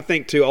Miss. And I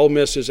think, too, Ole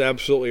Miss is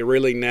absolutely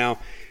reeling now.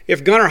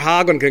 If Gunnar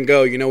Hoglund can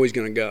go, he's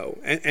going to go.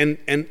 And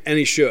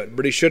he should.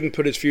 But he shouldn't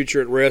put his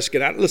future at risk.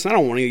 And I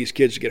don't want any of these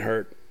kids to get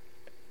hurt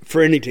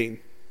for any team.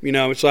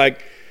 It's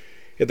like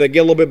if they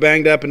get a little bit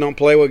banged up and don't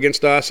play well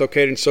against us,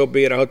 okay, then so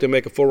be it. I hope they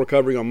make a full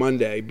recovery on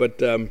Monday.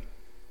 But,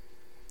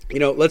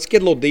 let's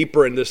get a little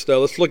deeper in this, though.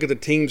 Let's look at the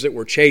teams that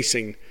we're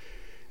chasing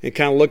and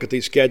kind of look at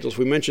these schedules.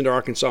 We mentioned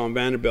Arkansas and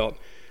Vanderbilt.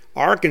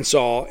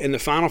 Arkansas, in the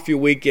final few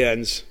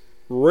weekends,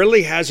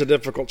 really has a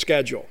difficult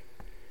schedule.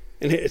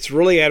 And it's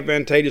really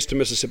advantageous to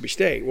Mississippi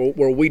State,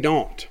 where we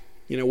don't.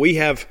 We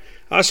have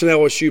 – us and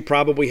LSU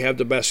probably have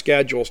the best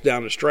schedules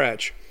down the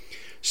stretch.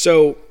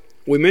 So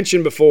we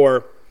mentioned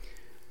before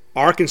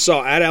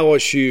Arkansas at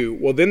LSU.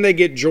 Well, then they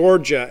get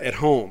Georgia at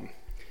home.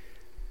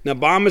 Now,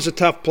 Bama's a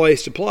tough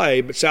place to play,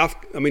 but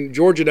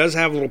Georgia does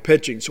have a little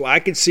pitching, so I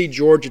could see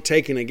Georgia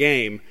taking a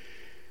game.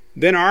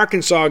 Then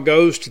Arkansas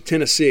goes to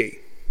Tennessee.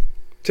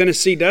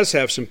 Tennessee does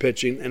have some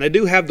pitching, and they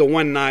do have the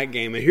one-night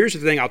game. And here's the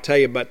thing I'll tell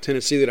you about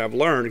Tennessee that I've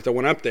learned because I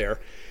went up there.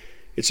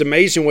 It's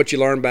amazing what you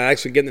learn by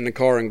actually getting in the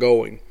car and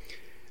going.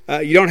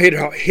 You don't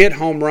hit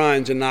home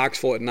runs in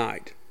Knoxville at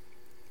night.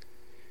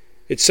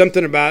 It's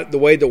something about the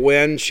way the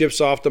wind shifts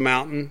off the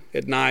mountain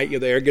at night.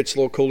 The air gets a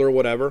little cooler or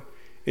whatever.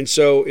 And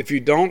so if you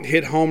don't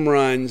hit home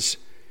runs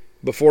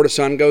before the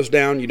sun goes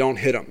down, you don't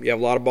hit them. You have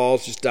a lot of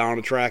balls just down on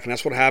the track, and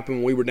that's what happened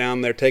when we were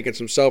down there taking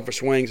some selfish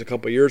swings a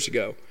couple of years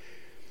ago.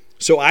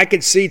 So I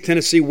could see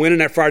Tennessee winning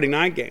that Friday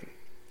night game.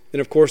 Then,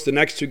 of course, the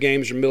next two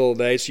games are middle of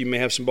the day, so you may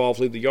have some balls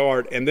leave the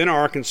yard. And then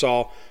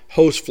Arkansas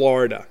hosts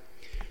Florida.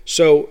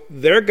 So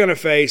they're going to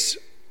face,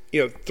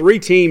 3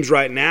 teams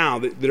right now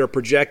that are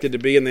projected to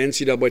be in the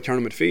NCAA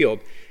tournament field.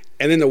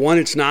 And then the one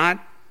that's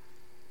not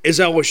is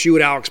LSU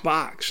at Alex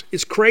Box.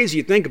 It's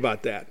crazy to think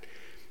about that.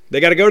 They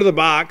got to go to the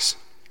box,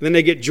 and then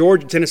they get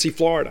Georgia, Tennessee,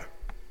 Florida.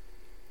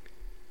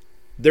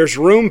 There's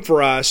room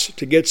for us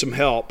to get some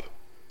help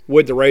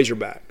with the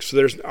Razorbacks.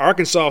 So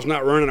Arkansas is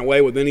not running away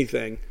with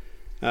anything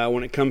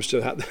when it comes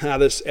to how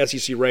this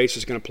SEC race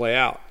is going to play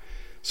out.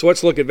 So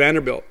let's look at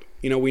Vanderbilt.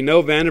 We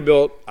know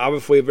Vanderbilt,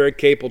 obviously a very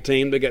capable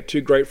team. They got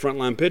 2 great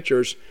frontline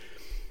pitchers,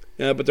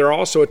 but they're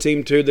also a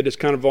team, too, that is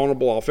kind of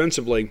vulnerable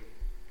offensively.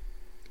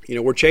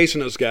 We're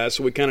chasing those guys,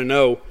 so we kind of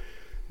know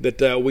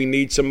that we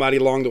need somebody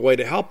along the way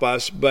to help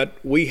us, but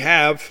we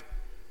have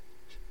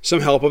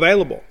some help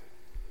available.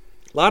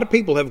 A lot of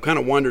people have kind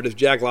of wondered if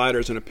Jack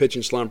Leiter's in a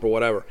pitching slump or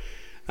whatever.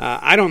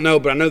 I don't know,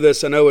 but I know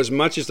this. I know as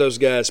much as those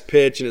guys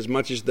pitch and as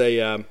much as they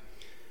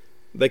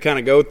kind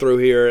of go through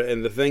here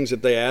and the things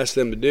that they ask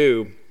them to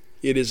do,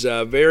 it is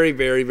very,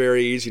 very,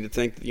 very easy to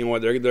think that,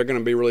 they're going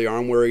to be really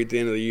arm weary at the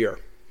end of the year.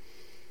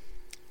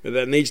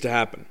 That needs to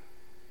happen.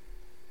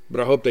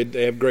 But I hope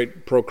they have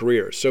great pro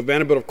careers. So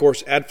Vanderbilt, of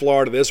course, at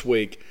Florida this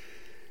week.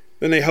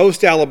 Then they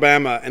host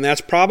Alabama, and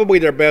that's probably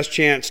their best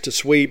chance to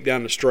sweep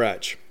down the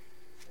stretch.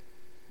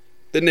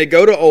 Then they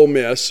go to Ole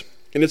Miss.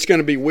 And it's going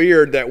to be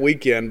weird that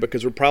weekend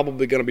because we're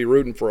probably going to be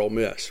rooting for Ole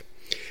Miss.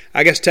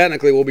 I guess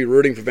technically we'll be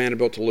rooting for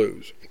Vanderbilt to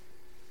lose.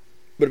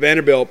 But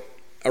Vanderbilt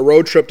a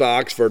road trip to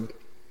Oxford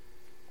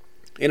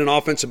in an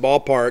offensive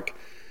ballpark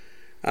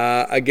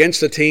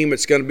against a team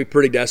that's going to be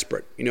pretty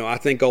desperate. I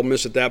think Ole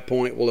Miss at that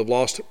point will have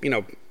lost,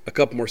 a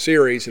couple more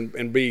series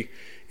and be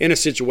in a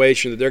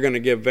situation that they're going to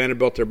give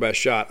Vanderbilt their best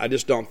shot. I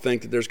just don't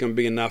think that there's going to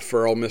be enough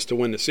for Ole Miss to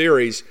win the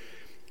series,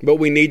 but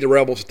we need the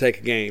Rebels to take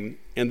a game.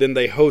 And then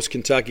they host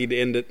Kentucky to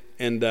end it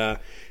and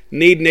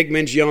need Nick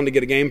Mingione to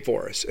get a game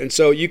for us. And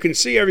so you can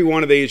see every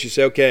one of these. You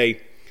say,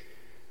 okay,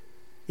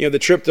 the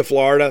trip to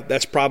Florida,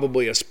 that's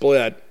probably a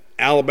split.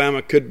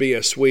 Alabama could be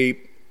a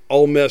sweep.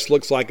 Ole Miss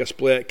looks like a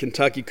split.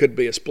 Kentucky could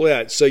be a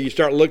split. So you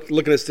start looking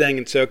at this thing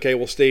and say, okay,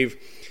 well, Steve,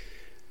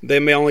 they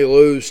may only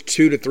lose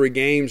 2 to 3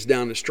 games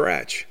down the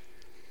stretch.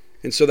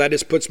 And so that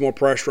just puts more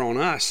pressure on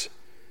us.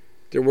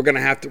 That we're going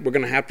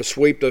to have to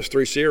sweep those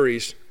 3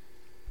 series.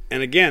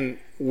 And again,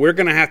 we're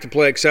going to have to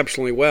play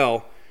exceptionally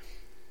well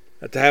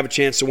to have a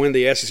chance to win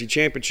the SEC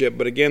championship.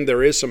 But again,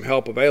 there is some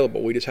help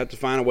available. We just have to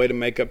find a way to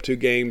make up 2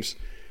 games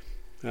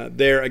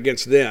there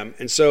against them.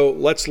 And so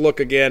let's look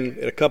again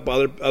at a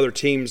couple other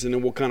teams, and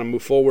then we'll kind of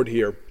move forward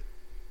here.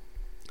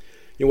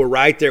 We're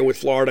right there with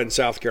Florida and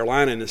South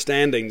Carolina in the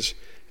standings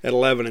at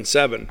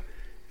 11-7.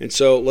 And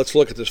so let's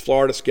look at this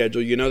Florida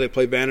schedule. They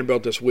play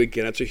Vanderbilt this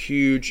weekend. That's a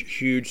huge,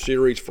 huge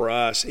series for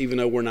us, even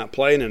though we're not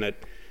playing in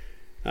it.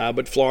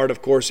 But Florida,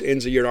 of course,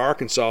 ends the year to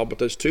Arkansas. But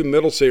those 2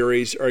 middle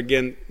series are,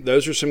 again,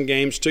 those are some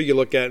games, too, you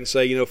look at and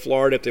say,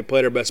 Florida, if they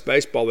play their best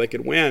baseball, they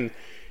could win.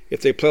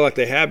 If they play like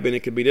they have been,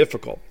 it could be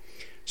difficult.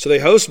 So they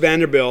host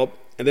Vanderbilt,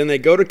 and then they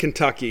go to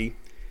Kentucky.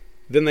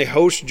 Then they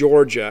host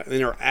Georgia, and then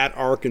they're at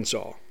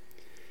Arkansas.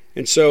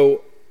 And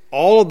so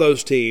all of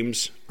those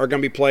teams are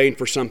going to be playing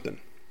for something.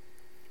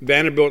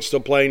 Vanderbilt's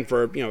still playing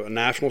for a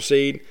national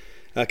seed.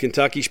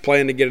 Kentucky's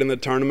playing to get in the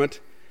tournament.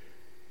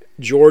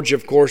 Georgia,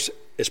 of course,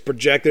 is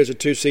projected as a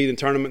 2 seed in the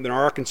tournament than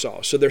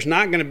Arkansas. So there's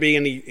not going to be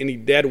any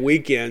dead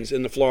weekends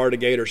in the Florida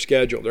Gator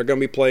schedule. They're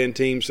going to be playing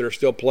teams that are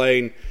still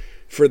playing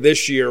for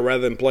this year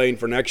rather than playing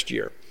for next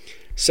year.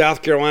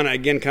 South Carolina,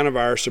 again, kind of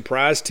our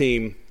surprise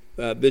team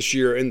this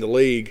year in the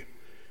league,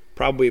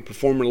 probably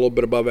performing a little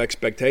bit above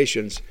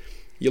expectations.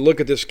 You look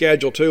at the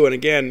schedule, too, and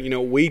again,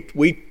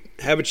 we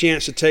have a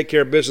chance to take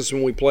care of business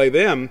when we play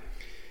them.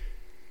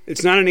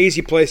 It's not an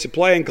easy place to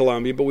play in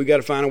Columbia, but we've got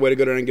to find a way to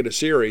go down and get a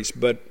series.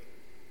 But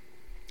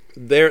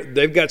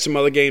they've got some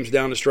other games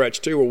down the stretch,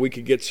 too, where we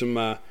could get some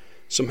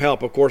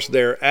help. Of course,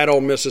 they're at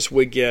Ole Miss this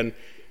weekend.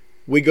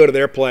 We go to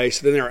their place.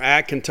 Then they're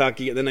at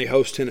Kentucky, and then they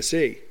host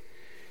Tennessee.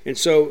 And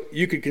so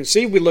you could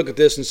conceivably look at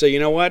this and say, you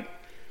know what?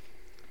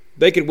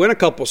 They could win a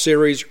couple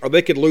series or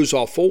they could lose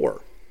all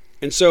 4.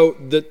 And so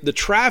the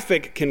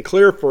traffic can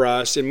clear for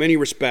us in many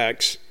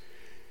respects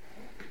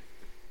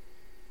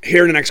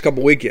here in the next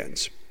couple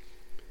weekends.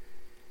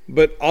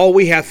 But all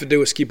we have to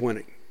do is keep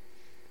winning.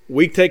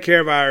 We take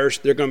care of ours.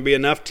 There are going to be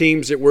enough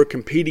teams that we're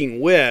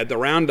competing with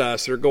around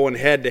us that are going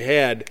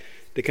head-to-head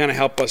to kind of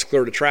help us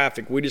clear the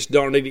traffic. We just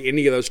don't need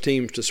any of those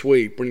teams to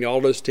sweep. We need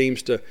all those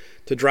teams to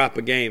drop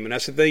a game. And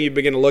that's the thing you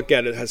begin to look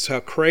at. That's how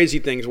crazy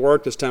things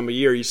work this time of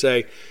year. You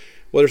say,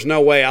 well, there's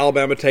no way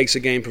Alabama takes a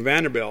game from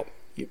Vanderbilt.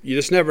 You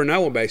just never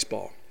know in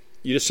baseball.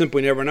 You just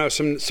simply never know.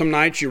 Some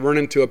nights you run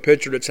into a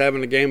pitcher that's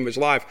having the game of his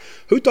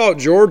life. Who thought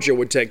Georgia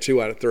would take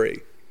 2 out of 3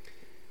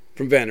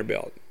 from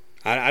Vanderbilt?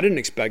 I didn't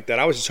expect that.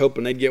 I was just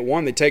hoping they'd get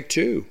 1. They'd take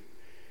 2.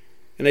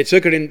 And they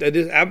took it in. They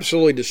just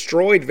absolutely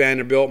destroyed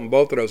Vanderbilt in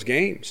both of those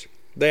games.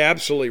 They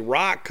absolutely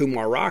rocked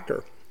Kumar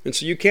Rocker. And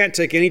so you can't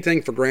take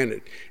anything for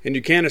granted. And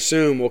you can't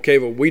assume, okay,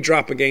 well, we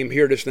drop a game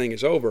here, this thing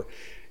is over.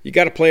 You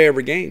got to play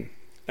every game.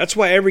 That's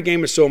why every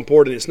game is so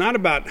important. It's not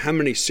about how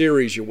many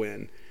series you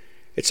win.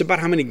 It's about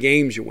how many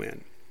games you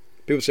win.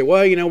 People say,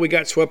 well, we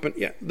got swept.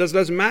 Yeah, that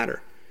doesn't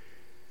matter.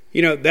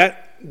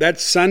 That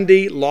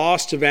Sunday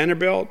loss to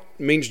Vanderbilt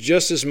means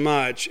just as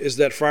much as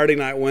that Friday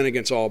night win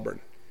against Auburn.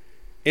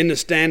 In the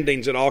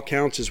standings, it all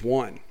counts as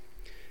 1.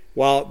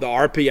 While the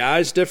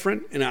RPI is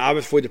different, and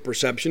obviously the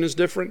perception is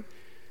different,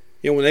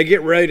 when they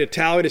get ready to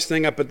tally this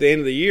thing up at the end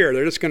of the year,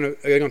 they're going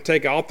to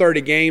take all 30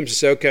 games and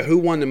say, okay, who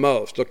won the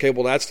most? Okay,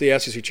 well, that's the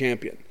SEC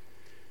champion.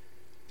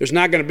 There's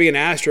not going to be an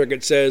asterisk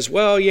that says,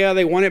 well, yeah,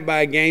 they won it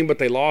by a game, but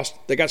they lost.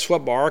 They got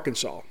swept by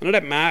Arkansas. None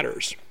of that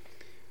matters.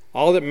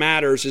 All that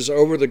matters is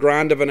over the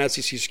grind of an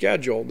SEC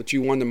schedule that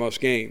you won the most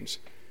games.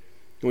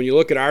 When you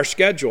look at our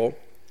schedule,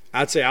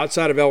 I'd say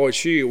outside of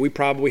LSU, we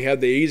probably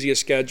have the easiest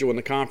schedule in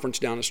the conference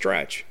down the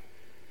stretch.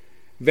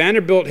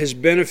 Vanderbilt has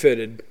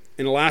benefited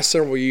in the last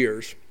several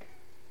years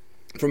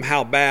from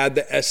how bad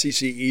the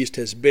SEC East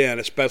has been,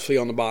 especially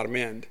on the bottom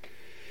end,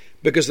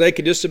 because they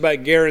could just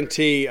about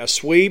guarantee a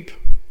sweep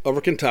over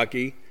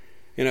Kentucky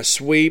and a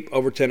sweep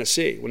over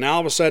Tennessee. Well, now all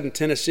of a sudden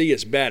Tennessee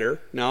is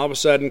better. Now all of a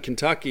sudden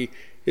Kentucky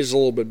is a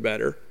little bit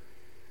better.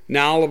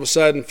 Now all of a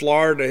sudden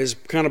Florida has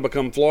kind of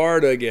become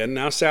Florida again.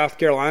 Now South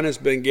Carolina has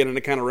been getting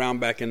to kind of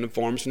round back into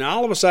form. So now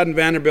all of a sudden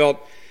Vanderbilt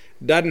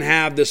doesn't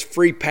have this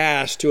free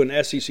pass to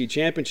an SEC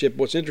championship.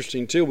 What's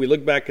interesting, too, we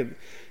look back at,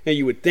 and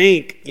you would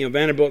think,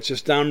 Vanderbilt's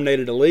just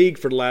dominated the league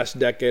for the last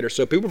decade or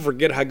so. People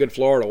forget how good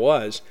Florida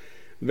was.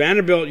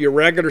 Vanderbilt, your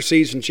regular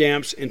season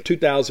champs in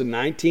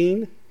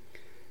 2019,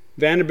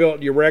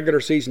 Vanderbilt, your regular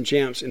season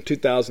champs in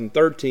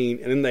 2013,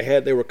 and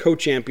then they were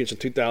co-champions in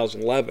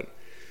 2011.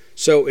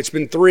 So it's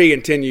been 3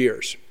 in 10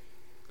 years.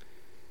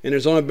 And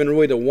there's only been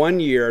really the 1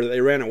 year that they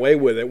ran away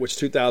with it, which was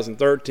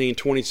 2013,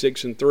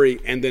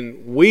 26-3, and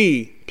then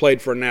we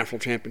played for a national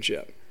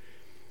championship.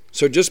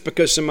 So just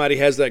because somebody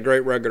has that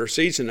great regular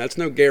season, that's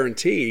no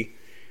guarantee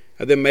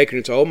of them making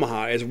it to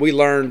Omaha. As we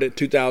learned at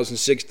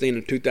 2016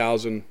 and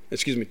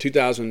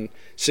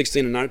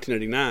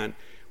 1989,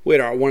 we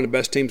had one of the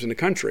best teams in the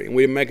country, and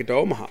we didn't make it to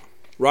Omaha.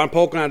 Ron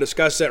Polk and I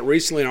discussed that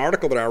recently in an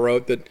article that I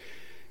wrote, that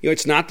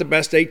it's not the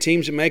best 8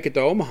 teams that make it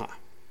to Omaha.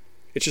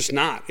 It's just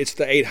not. It's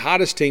the 8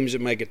 hottest teams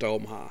that make it to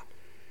Omaha.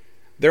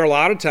 There are a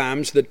lot of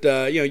times that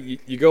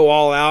you go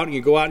all out and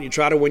you go out and you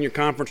try to win your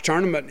conference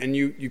tournament, and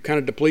you kind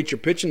of deplete your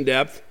pitching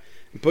depth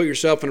and put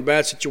yourself in a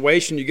bad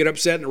situation. You get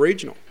upset in the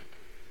regional.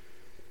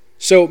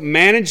 So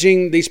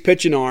managing these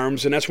pitching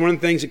arms, and that's one of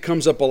the things that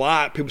comes up a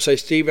lot. People say,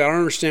 Steve, I don't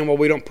understand why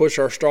we don't push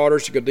our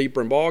starters to go deeper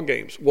in ball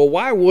games. Well,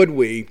 why would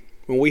we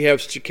when we have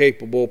such a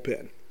capable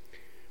bullpen?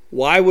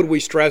 Why would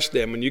we stress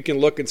them? And you can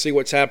look and see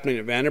what's happening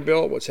at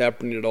Vanderbilt, what's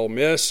happening at Ole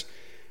Miss,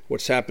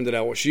 what's happened at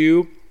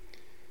LSU.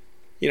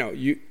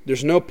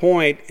 There's no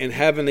point in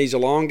having these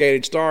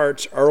elongated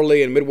starts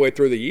early and midway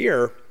through the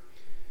year,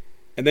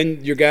 and then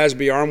your guys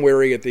be arm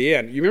weary at the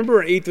end. You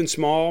remember Ethan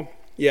Small?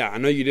 Yeah, I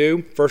know you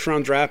do.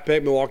 First-round draft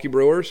pick, Milwaukee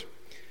Brewers.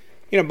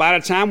 By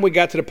the time we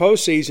got to the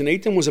postseason,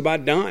 Ethan was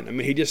about done. I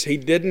mean, he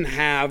didn't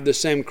have the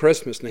same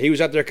Christmas. Now, he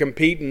was out there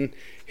competing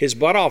his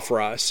butt off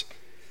for us.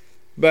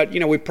 But,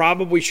 we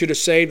probably should have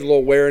saved a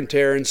little wear and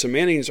tear in some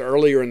innings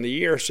earlier in the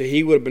year so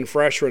he would have been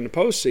fresher in the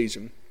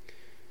postseason.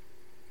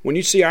 When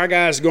you see our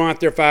guys going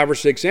out there 5 or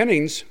 6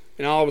 innings,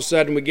 and all of a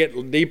sudden we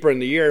get deeper in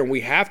the year and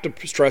we have to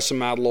stress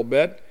them out a little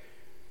bit,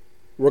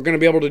 we're going to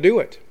be able to do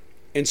it.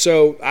 And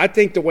so I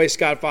think the way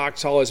Scott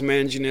Foxhall is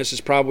managing this is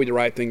probably the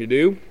right thing to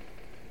do.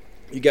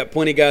 You got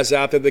plenty of guys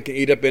out there that can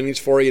eat up innings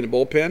for you in the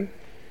bullpen.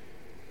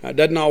 It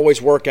doesn't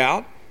always work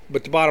out,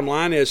 but the bottom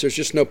line is there's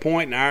just no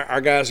point in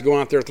our guys going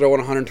out there throwing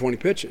 120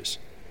 pitches.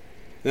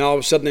 Then all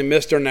of a sudden they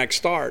miss their next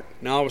start.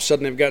 Now all of a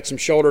sudden they've got some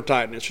shoulder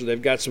tightness, or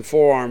they've got some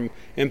forearm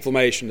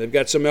inflammation. They've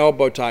got some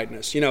elbow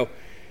tightness.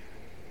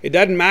 It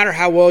doesn't matter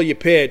how well you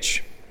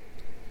pitch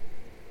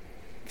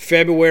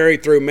February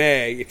through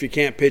May if you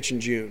can't pitch in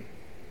June.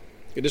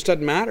 It just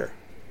doesn't matter.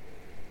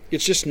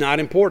 It's just not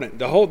important.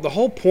 The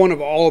whole point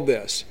of all of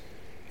this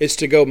is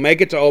to go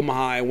make it to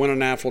Omaha and win a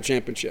national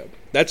championship.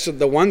 That's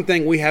the one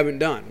thing we haven't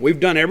done.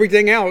 We've done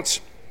everything else.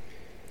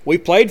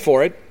 We've played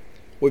for it.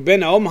 We've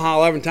been to Omaha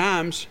 11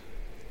 times.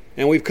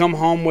 And we've come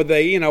home with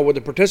with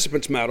the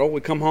participants medal.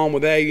 We come home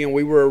with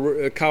we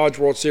were a College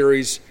World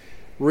Series,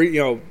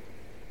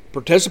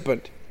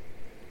 participant.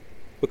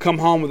 We come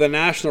home with a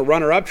national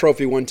runner-up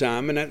trophy one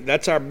time, and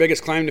that's our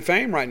biggest claim to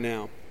fame right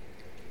now.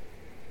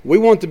 We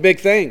want the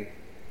big thing.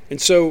 And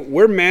so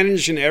we're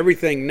managing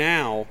everything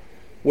now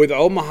with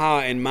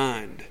Omaha in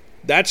mind.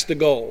 That's the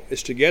goal,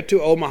 is to get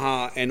to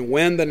Omaha and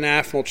win the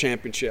national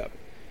championship.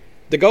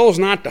 The goal is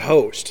not to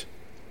host.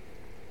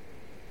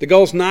 The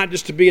goal is not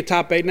just to be a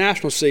top 8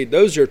 national seed.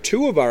 Those are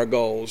 2 of our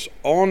goals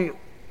on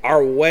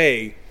our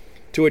way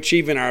to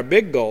achieving our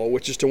big goal,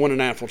 which is to win a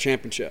national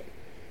championship.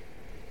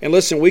 And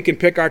listen, we can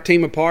pick our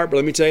team apart, but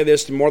let me tell you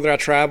this, the more that I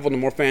travel, the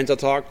more fans I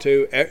talk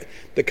to,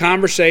 the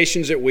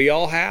conversations that we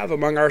all have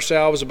among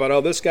ourselves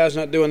about, this guy's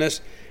not doing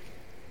this,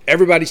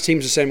 everybody's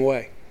team's the same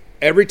way.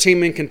 Every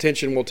team in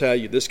contention will tell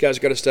you, this guy's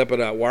got to step it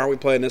up. Why aren't we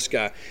playing this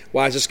guy?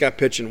 Why is this guy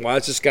pitching? Why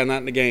is this guy not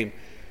in the game?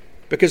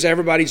 Because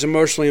everybody's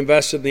emotionally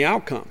invested in the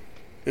outcome.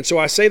 And so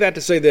I say that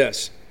to say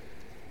this.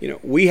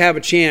 We have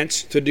a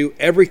chance to do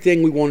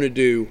everything we want to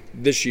do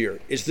this year.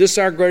 Is this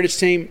our greatest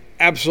team?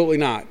 Absolutely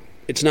not.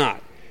 It's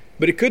not.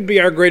 But it could be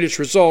our greatest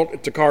result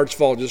if the cards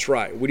fall just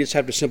right. We just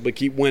have to simply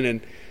keep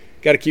winning.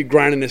 Got to keep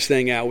grinding this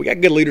thing out. We got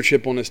good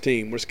leadership on this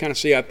team. We'll just kind of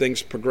see how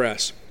things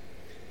progress.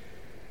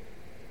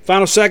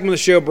 Final segment of the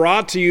show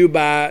brought to you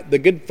by the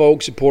good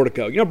folks at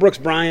Portico. Brooks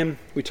Bryan,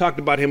 we talked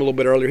about him a little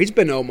bit earlier. He's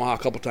been to Omaha a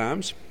couple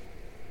times.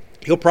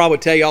 He'll probably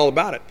tell you all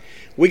about it.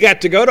 We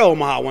got to go to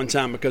Omaha one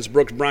time because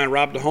Brooks Bryan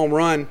robbed a home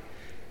run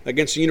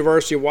against the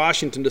University of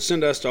Washington to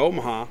send us to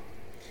Omaha.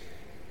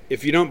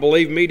 If you don't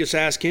believe me, just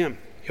ask him.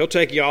 He'll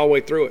take you all the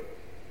way through it.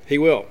 He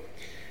will.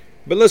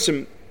 But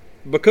listen,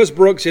 because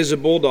Brooks is a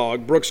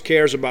Bulldog, Brooks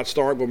cares about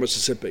Starkville,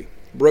 Mississippi.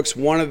 Brooks,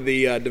 one of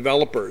the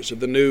developers of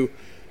the new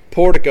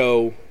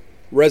Portico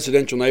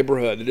residential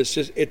neighborhood.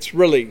 It's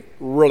really,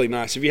 really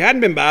nice. If you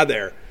hadn't been by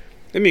there,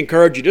 let me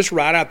encourage you, just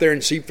ride out there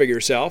and see for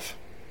yourself.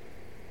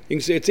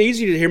 It's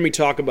easy to hear me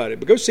talk about it,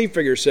 but go see for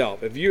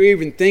yourself. If you're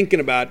even thinking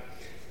about,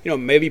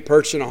 maybe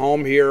purchasing a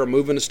home here or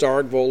moving to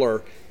Starkville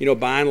or,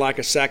 buying like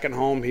a second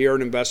home here,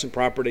 an investment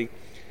property,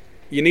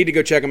 you need to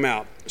go check them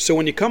out. So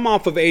when you come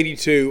off of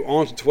 82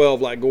 onto 12,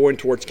 like going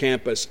towards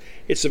campus,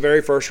 it's the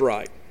very first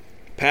right.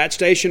 Pat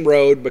Station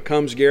Road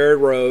becomes Garrett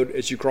Road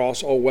as you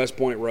cross Old West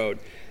Point Road.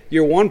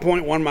 You're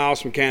 1.1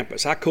 miles from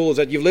campus. How cool is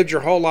that? You've lived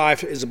your whole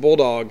life as a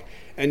Bulldog,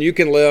 and you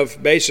can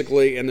live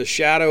basically in the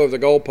shadow of the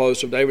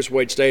goalposts of Davis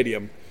Wade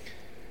Stadium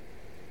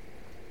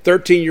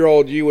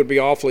 13-year-old you would be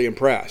awfully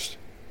impressed.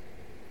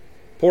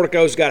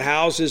 Portico's got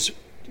houses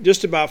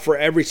just about for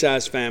every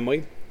size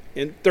family,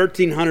 in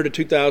 1,300 to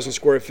 2,000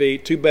 square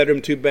feet,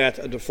 2-bedroom, 2-bath,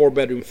 to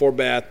 4-bedroom,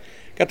 4-bath.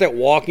 Got that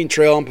walking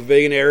trail and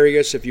pavilion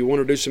area, so if you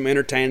want to do some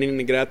entertaining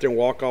and get out there and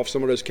walk off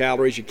some of those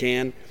calories, you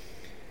can.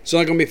 It's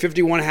only going to be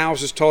 51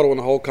 houses total in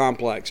the whole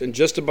complex, and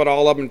just about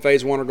all of them in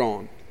Phase 1 are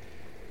gone.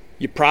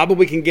 You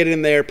probably can get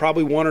in there,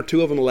 probably 1 or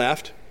 2 of them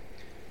left,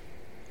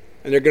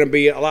 and they're going to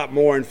be a lot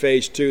more in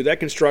Phase 2. That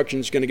construction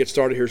is going to get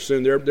started here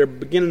soon. They're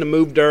beginning to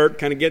move dirt,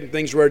 kind of getting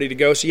things ready to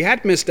go, so you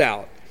hadn't missed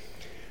out.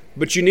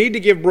 But you need to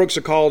give Brooks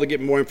a call to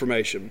get more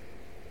information.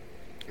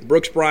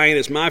 Brooks Bryant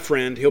is my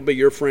friend. He'll be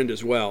your friend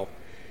as well.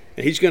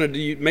 And he's going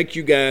to make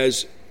you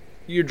guys,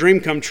 your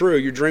dream come true,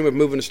 your dream of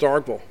moving to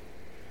Starkville.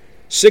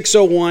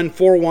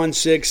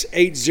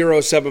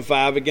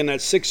 601-416-8075. Again,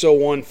 that's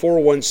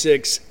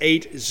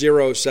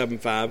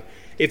 601-416-8075.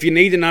 If you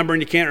need the number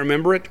and you can't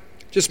remember it,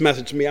 just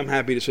message me. I'm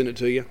happy to send it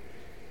to you.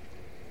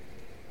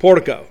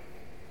 Portico,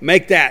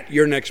 make that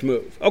your next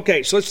move.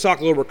 Okay, so let's talk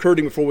a little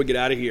recruiting before we get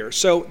out of here.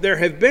 So there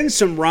have been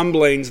some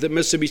rumblings that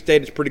Mississippi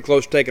State is pretty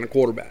close to taking a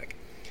quarterback.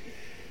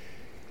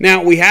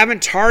 Now, we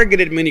haven't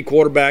targeted many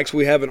quarterbacks.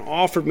 We haven't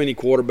offered many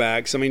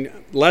quarterbacks. I mean,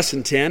 less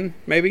than 10,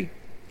 maybe.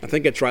 I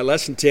think that's right,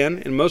 less than 10.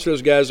 And most of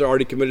those guys are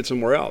already committed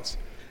somewhere else.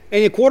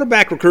 And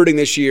quarterback recruiting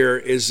this year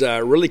is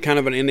really kind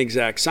of an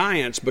inexact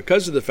science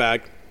because of the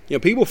fact,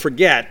 people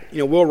forget,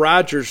 Will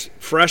Rogers'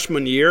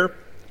 freshman year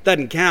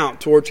doesn't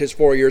count towards his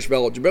 4 years of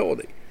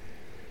eligibility.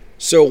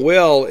 So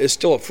Will is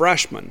still a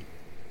freshman.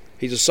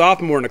 He's a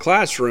sophomore in the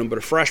classroom, but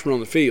a freshman on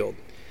the field.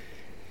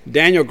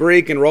 Daniel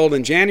Greek enrolled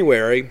in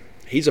January.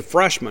 He's a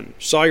freshman.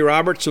 Sawyer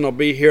Robertson will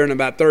be here in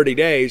about 30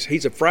 days.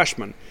 He's a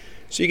freshman.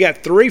 So you got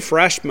 3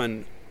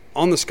 freshmen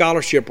on the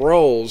scholarship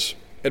rolls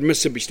at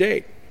Mississippi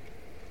State.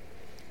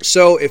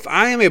 So if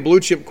I am a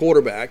blue-chip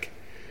quarterback,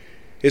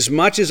 as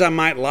much as I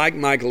might like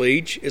Mike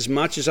Leach, as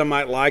much as I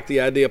might like the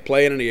idea of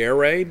playing in the air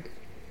raid,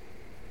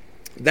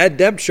 that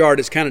depth chart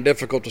is kind of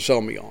difficult to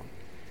sell me on.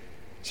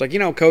 It's like,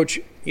 Coach,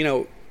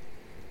 do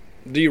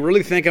you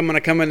really think I'm going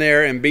to come in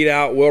there and beat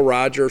out Will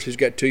Rogers, who's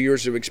got 2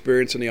 years of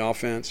experience in the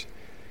offense?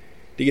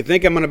 Do you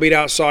think I'm going to beat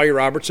out Sawyer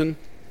Robertson,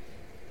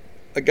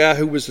 a guy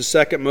who was the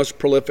second most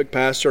prolific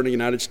passer in the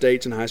United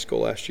States in high school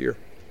last year?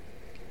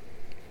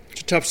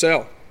 It's a tough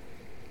sell.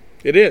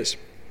 It is.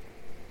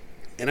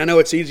 And I know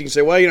it's easy to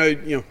say, well,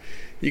 you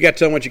got to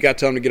tell them what you got to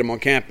tell them to get them on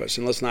campus.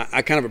 And let's not.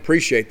 I kind of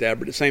appreciate that,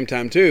 but at the same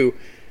time, too,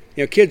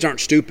 kids aren't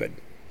stupid.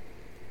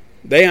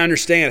 They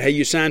understand, hey,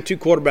 you signed 2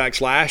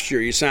 quarterbacks last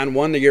year. You signed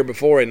 1 the year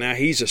before, and now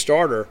he's a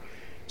starter.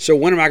 So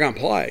when am I going to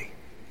play?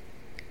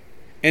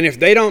 And if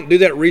they don't do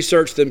that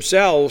research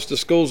themselves, the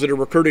schools that are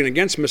recruiting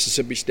against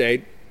Mississippi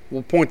State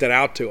will point that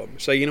out to them.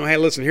 Say, hey,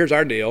 listen, here's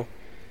our deal.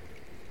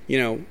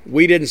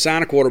 We didn't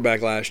sign a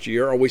quarterback last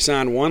year, or we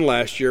signed 1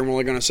 last year, and we're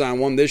only going to sign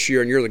 1 this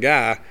year, and you're the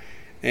guy.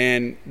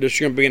 And there's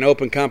going to be an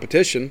open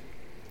competition,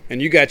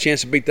 and you got a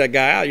chance to beat that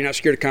guy out. You're not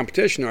scared of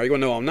competition, are you? Well,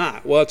 no, I'm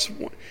not. Well,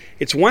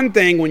 it's one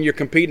thing when you're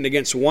competing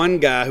against one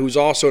guy who's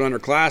also an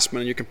underclassman,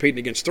 and you're competing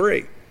against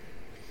 3.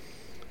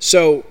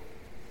 So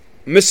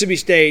Mississippi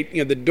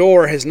State, the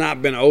door has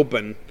not been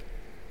open,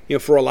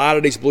 for a lot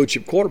of these blue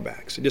chip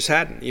quarterbacks. It just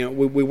hadn't.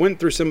 We went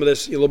through some of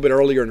this a little bit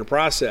earlier in the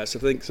process. I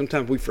think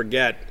sometimes we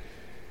forget,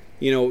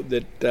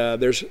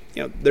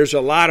 that there's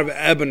a lot of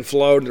ebb and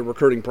flow to the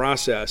recruiting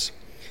process.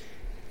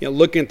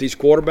 Looking at these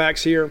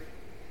quarterbacks here,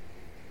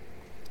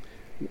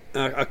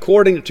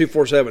 according to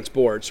 247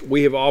 Sports,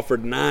 we have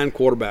offered 9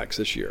 quarterbacks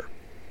this year.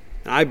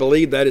 I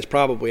believe that is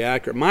probably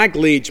accurate. Mike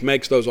Leach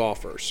makes those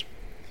offers.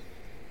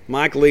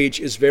 Mike Leach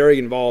is very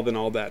involved in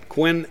all that.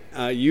 Quinn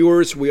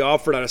Ewers, we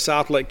offered out of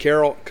South Lake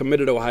Carroll,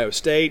 committed to Ohio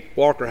State.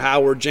 Walker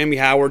Howard, Jamie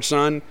Howard's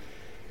son,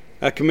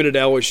 committed to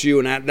LSU,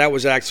 and that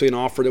was actually an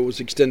offer that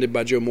was extended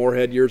by Joe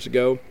Moorhead years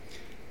ago.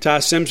 Ty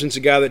Simpson's a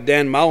guy that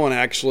Dan Mullen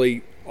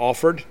actually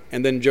offered,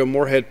 and then Joe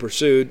Moorhead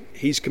pursued.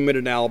 He's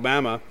committed to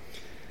Alabama.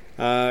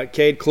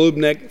 Cade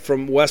Klubnik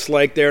from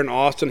Westlake there in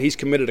Austin, he's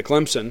committed to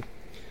Clemson.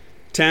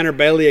 Tanner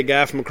Bailey, a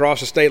guy from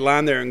across the state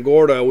line there in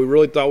Gordo, we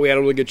really thought we had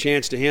a really good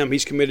chance to him.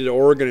 He's committed to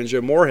Oregon and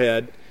Joe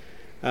Moorhead.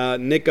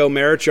 Nico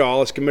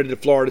Marichal is committed to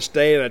Florida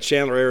State at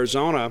Chandler,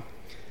 Arizona.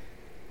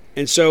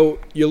 And so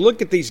you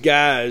look at these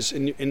guys,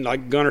 and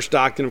like Gunnar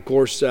Stockton, of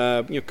course,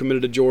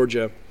 committed to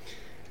Georgia.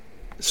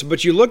 So,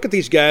 but you look at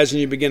these guys and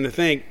you begin to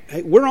think,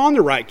 hey, we're on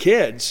the right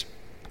kids.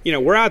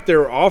 We're out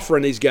there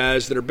offering these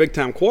guys that are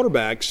big-time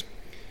quarterbacks.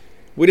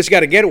 We just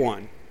got to get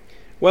one.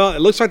 Well,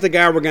 it looks like the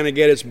guy we're going to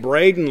get is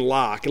Braden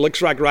Locke. It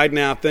looks like right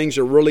now things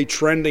are really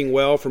trending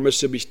well for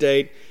Mississippi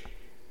State.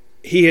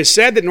 He has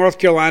said that North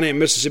Carolina and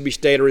Mississippi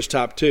State are his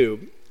top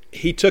 2.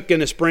 He took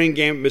in a spring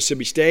game at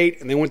Mississippi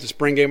State, and they went to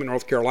spring game at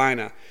North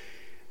Carolina.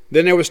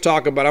 Then there was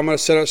talk about, I'm going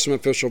to set up some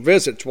official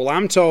visits. Well,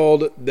 I'm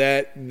told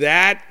that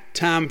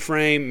time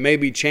frame may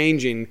be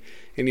changing,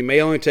 and he may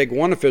only take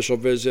 1 official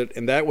visit,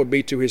 and that would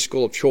be to his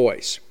school of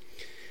choice.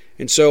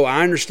 And so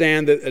I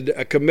understand that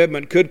a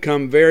commitment could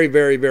come very,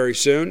 very, very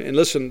soon. And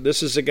listen,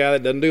 this is a guy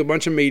that doesn't do a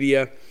bunch of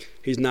media,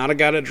 He's not a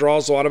guy that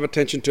draws a lot of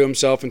attention to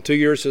himself. In 2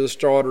 years as a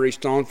starter, he's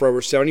thrown for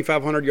over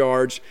 7,500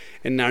 yards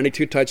and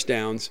 92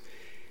 touchdowns.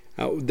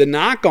 The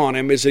knock on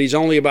him is that he's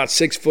only about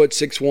 6 foot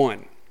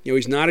 6'1".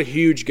 He's not a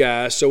huge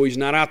guy, so he's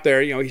not out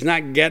there. He's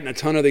not getting a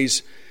ton of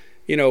these,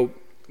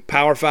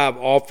 Power 5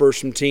 offers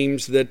from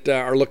teams that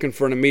are looking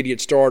for an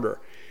immediate starter.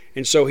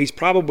 And so he's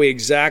probably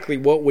exactly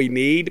what we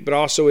need, but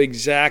also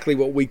exactly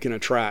what we can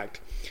attract.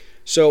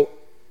 So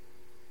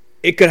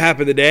it could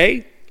happen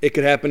today. It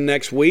could happen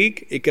next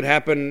week. It could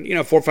happen,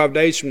 4 or 5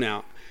 days from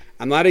now.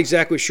 I'm not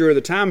exactly sure of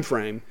the time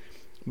frame,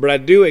 but I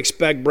do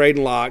expect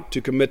Braden Locke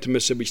to commit to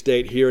Mississippi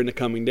State here in the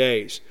coming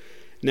days.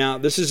 Now,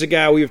 this is a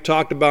guy we've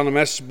talked about on the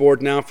message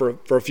board now for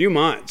a few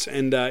months,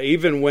 and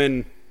even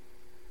when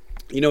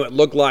it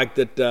looked like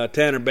that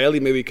Tanner Bailey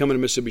may be coming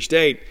to Mississippi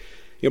State,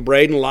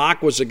 Braden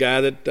Locke was a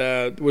guy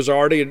that was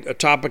already a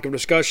topic of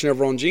discussion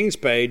over on Gene's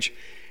page,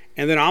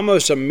 and then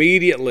almost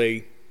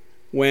immediately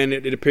when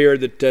it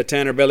appeared that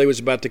Tanner Bailey was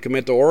about to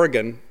commit to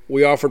Oregon,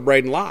 we offered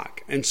Braden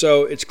Locke. And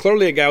so it's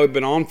clearly a guy we've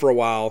been on for a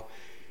while,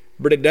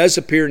 but it does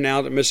appear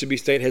now that Mississippi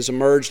State has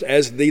emerged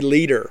as the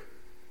leader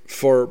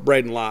for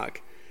Braden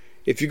Locke.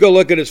 If you go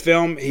look at his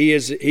film, he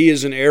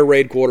is an air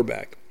raid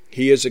quarterback.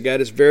 He is a guy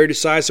that's very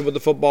decisive with the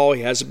football.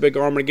 He has a big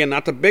arm. And again,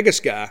 not the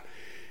biggest guy,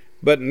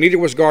 but neither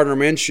was Gardner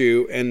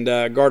Minshew. And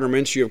Gardner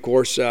Minshew, of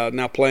course,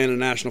 now playing in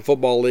the National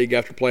Football League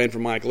after playing for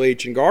Mike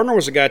Leach. And Gardner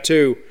was a guy,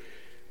 too.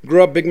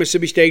 Grew up big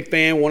Mississippi State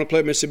fan, wanted to play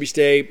at Mississippi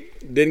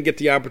State. Didn't get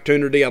the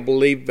opportunity. I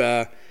believe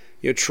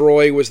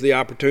Troy was the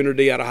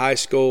opportunity out of high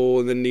school,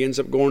 and then he ends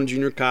up going to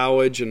junior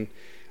college and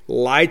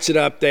lights it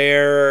up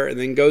there, and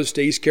then goes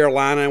to East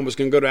Carolina and was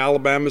going to go to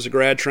Alabama as a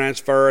grad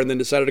transfer, and then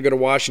decided to go to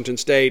Washington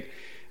State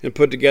and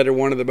put together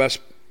one of the best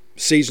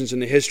seasons in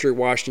the history of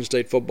Washington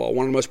State football,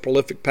 one of the most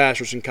prolific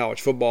passers in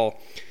college football.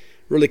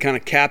 Really kind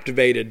of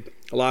captivated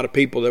a lot of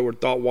people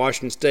that thought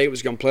Washington State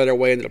was going to play their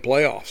way into the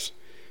playoffs.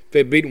 If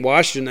they'd beaten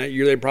Washington that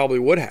year, they probably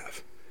would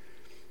have.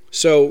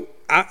 So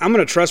I'm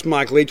going to trust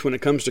Mike Leach when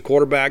it comes to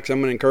quarterbacks. I'm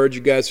going to encourage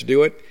you guys to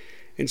do it.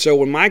 And so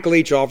when Mike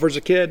Leach offers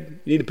a kid,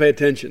 you need to pay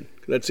attention.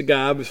 That's a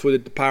guy, obviously,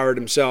 that the Pirate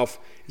himself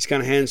is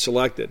kind of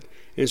hand-selected.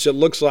 And so it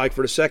looks like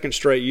for the second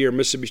straight year,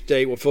 Mississippi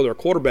State will fill their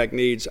quarterback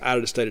needs out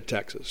of the state of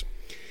Texas.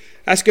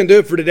 That's going to do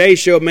it for today's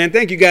show, man.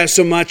 Thank you guys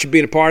so much for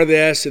being a part of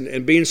this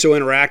and being so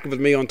interactive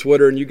with me on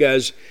Twitter. And you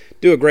guys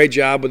do a great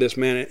job with this,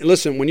 man. And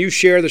listen, when you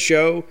share the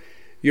show,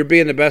 you're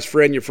being the best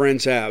friend your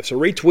friends have. So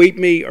retweet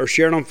me or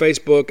share it on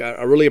Facebook.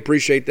 I really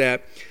appreciate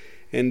that.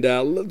 And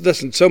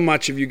listen, so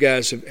much of you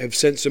guys have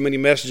sent so many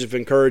messages of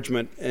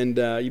encouragement. And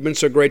you've been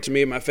so great to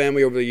me and my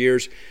family over the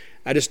years.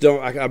 I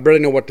barely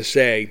know what to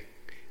say.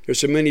 There's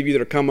so many of you that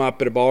have come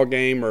up at a ball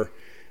game or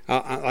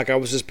like I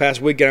was this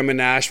past weekend, I'm in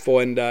Nashville,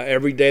 and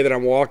every day that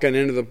I'm walking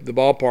into the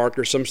ballpark,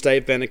 there's some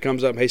State fan that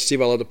comes up, hey,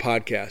 Steve, I love the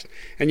podcast.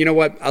 And you know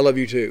what? I love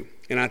you too.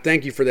 And I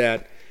thank you for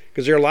that,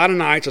 because there are a lot of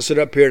nights I sit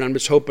up here and I'm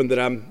just hoping that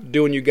I'm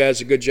doing you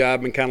guys a good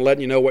job and kind of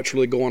letting you know what's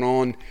really going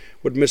on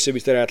with Mississippi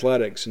State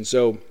athletics. And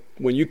so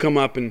when you come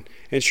up and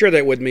share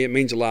that with me, it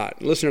means a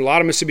lot. Listen, there are a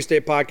lot of Mississippi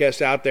State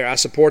podcasts out there. I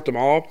support them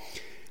all.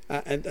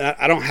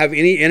 I don't have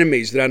any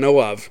enemies that I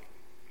know of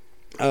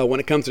when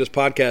it comes to this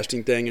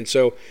podcasting thing. And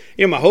so,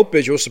 my hope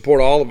is you'll support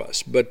all of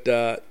us. But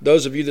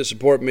those of you that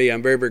support me,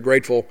 I'm very, very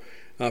grateful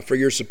for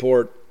your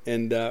support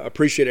and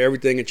appreciate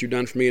everything that you've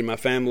done for me and my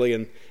family.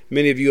 And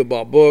many of you have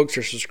bought books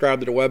or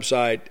subscribed to the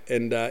website,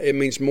 and it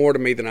means more to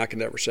me than I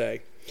can ever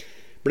say.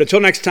 But until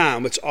next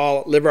time, let's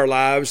all live our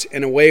lives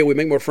in a way we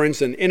make more friends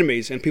than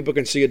enemies, and people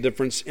can see a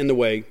difference in the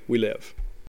way we live.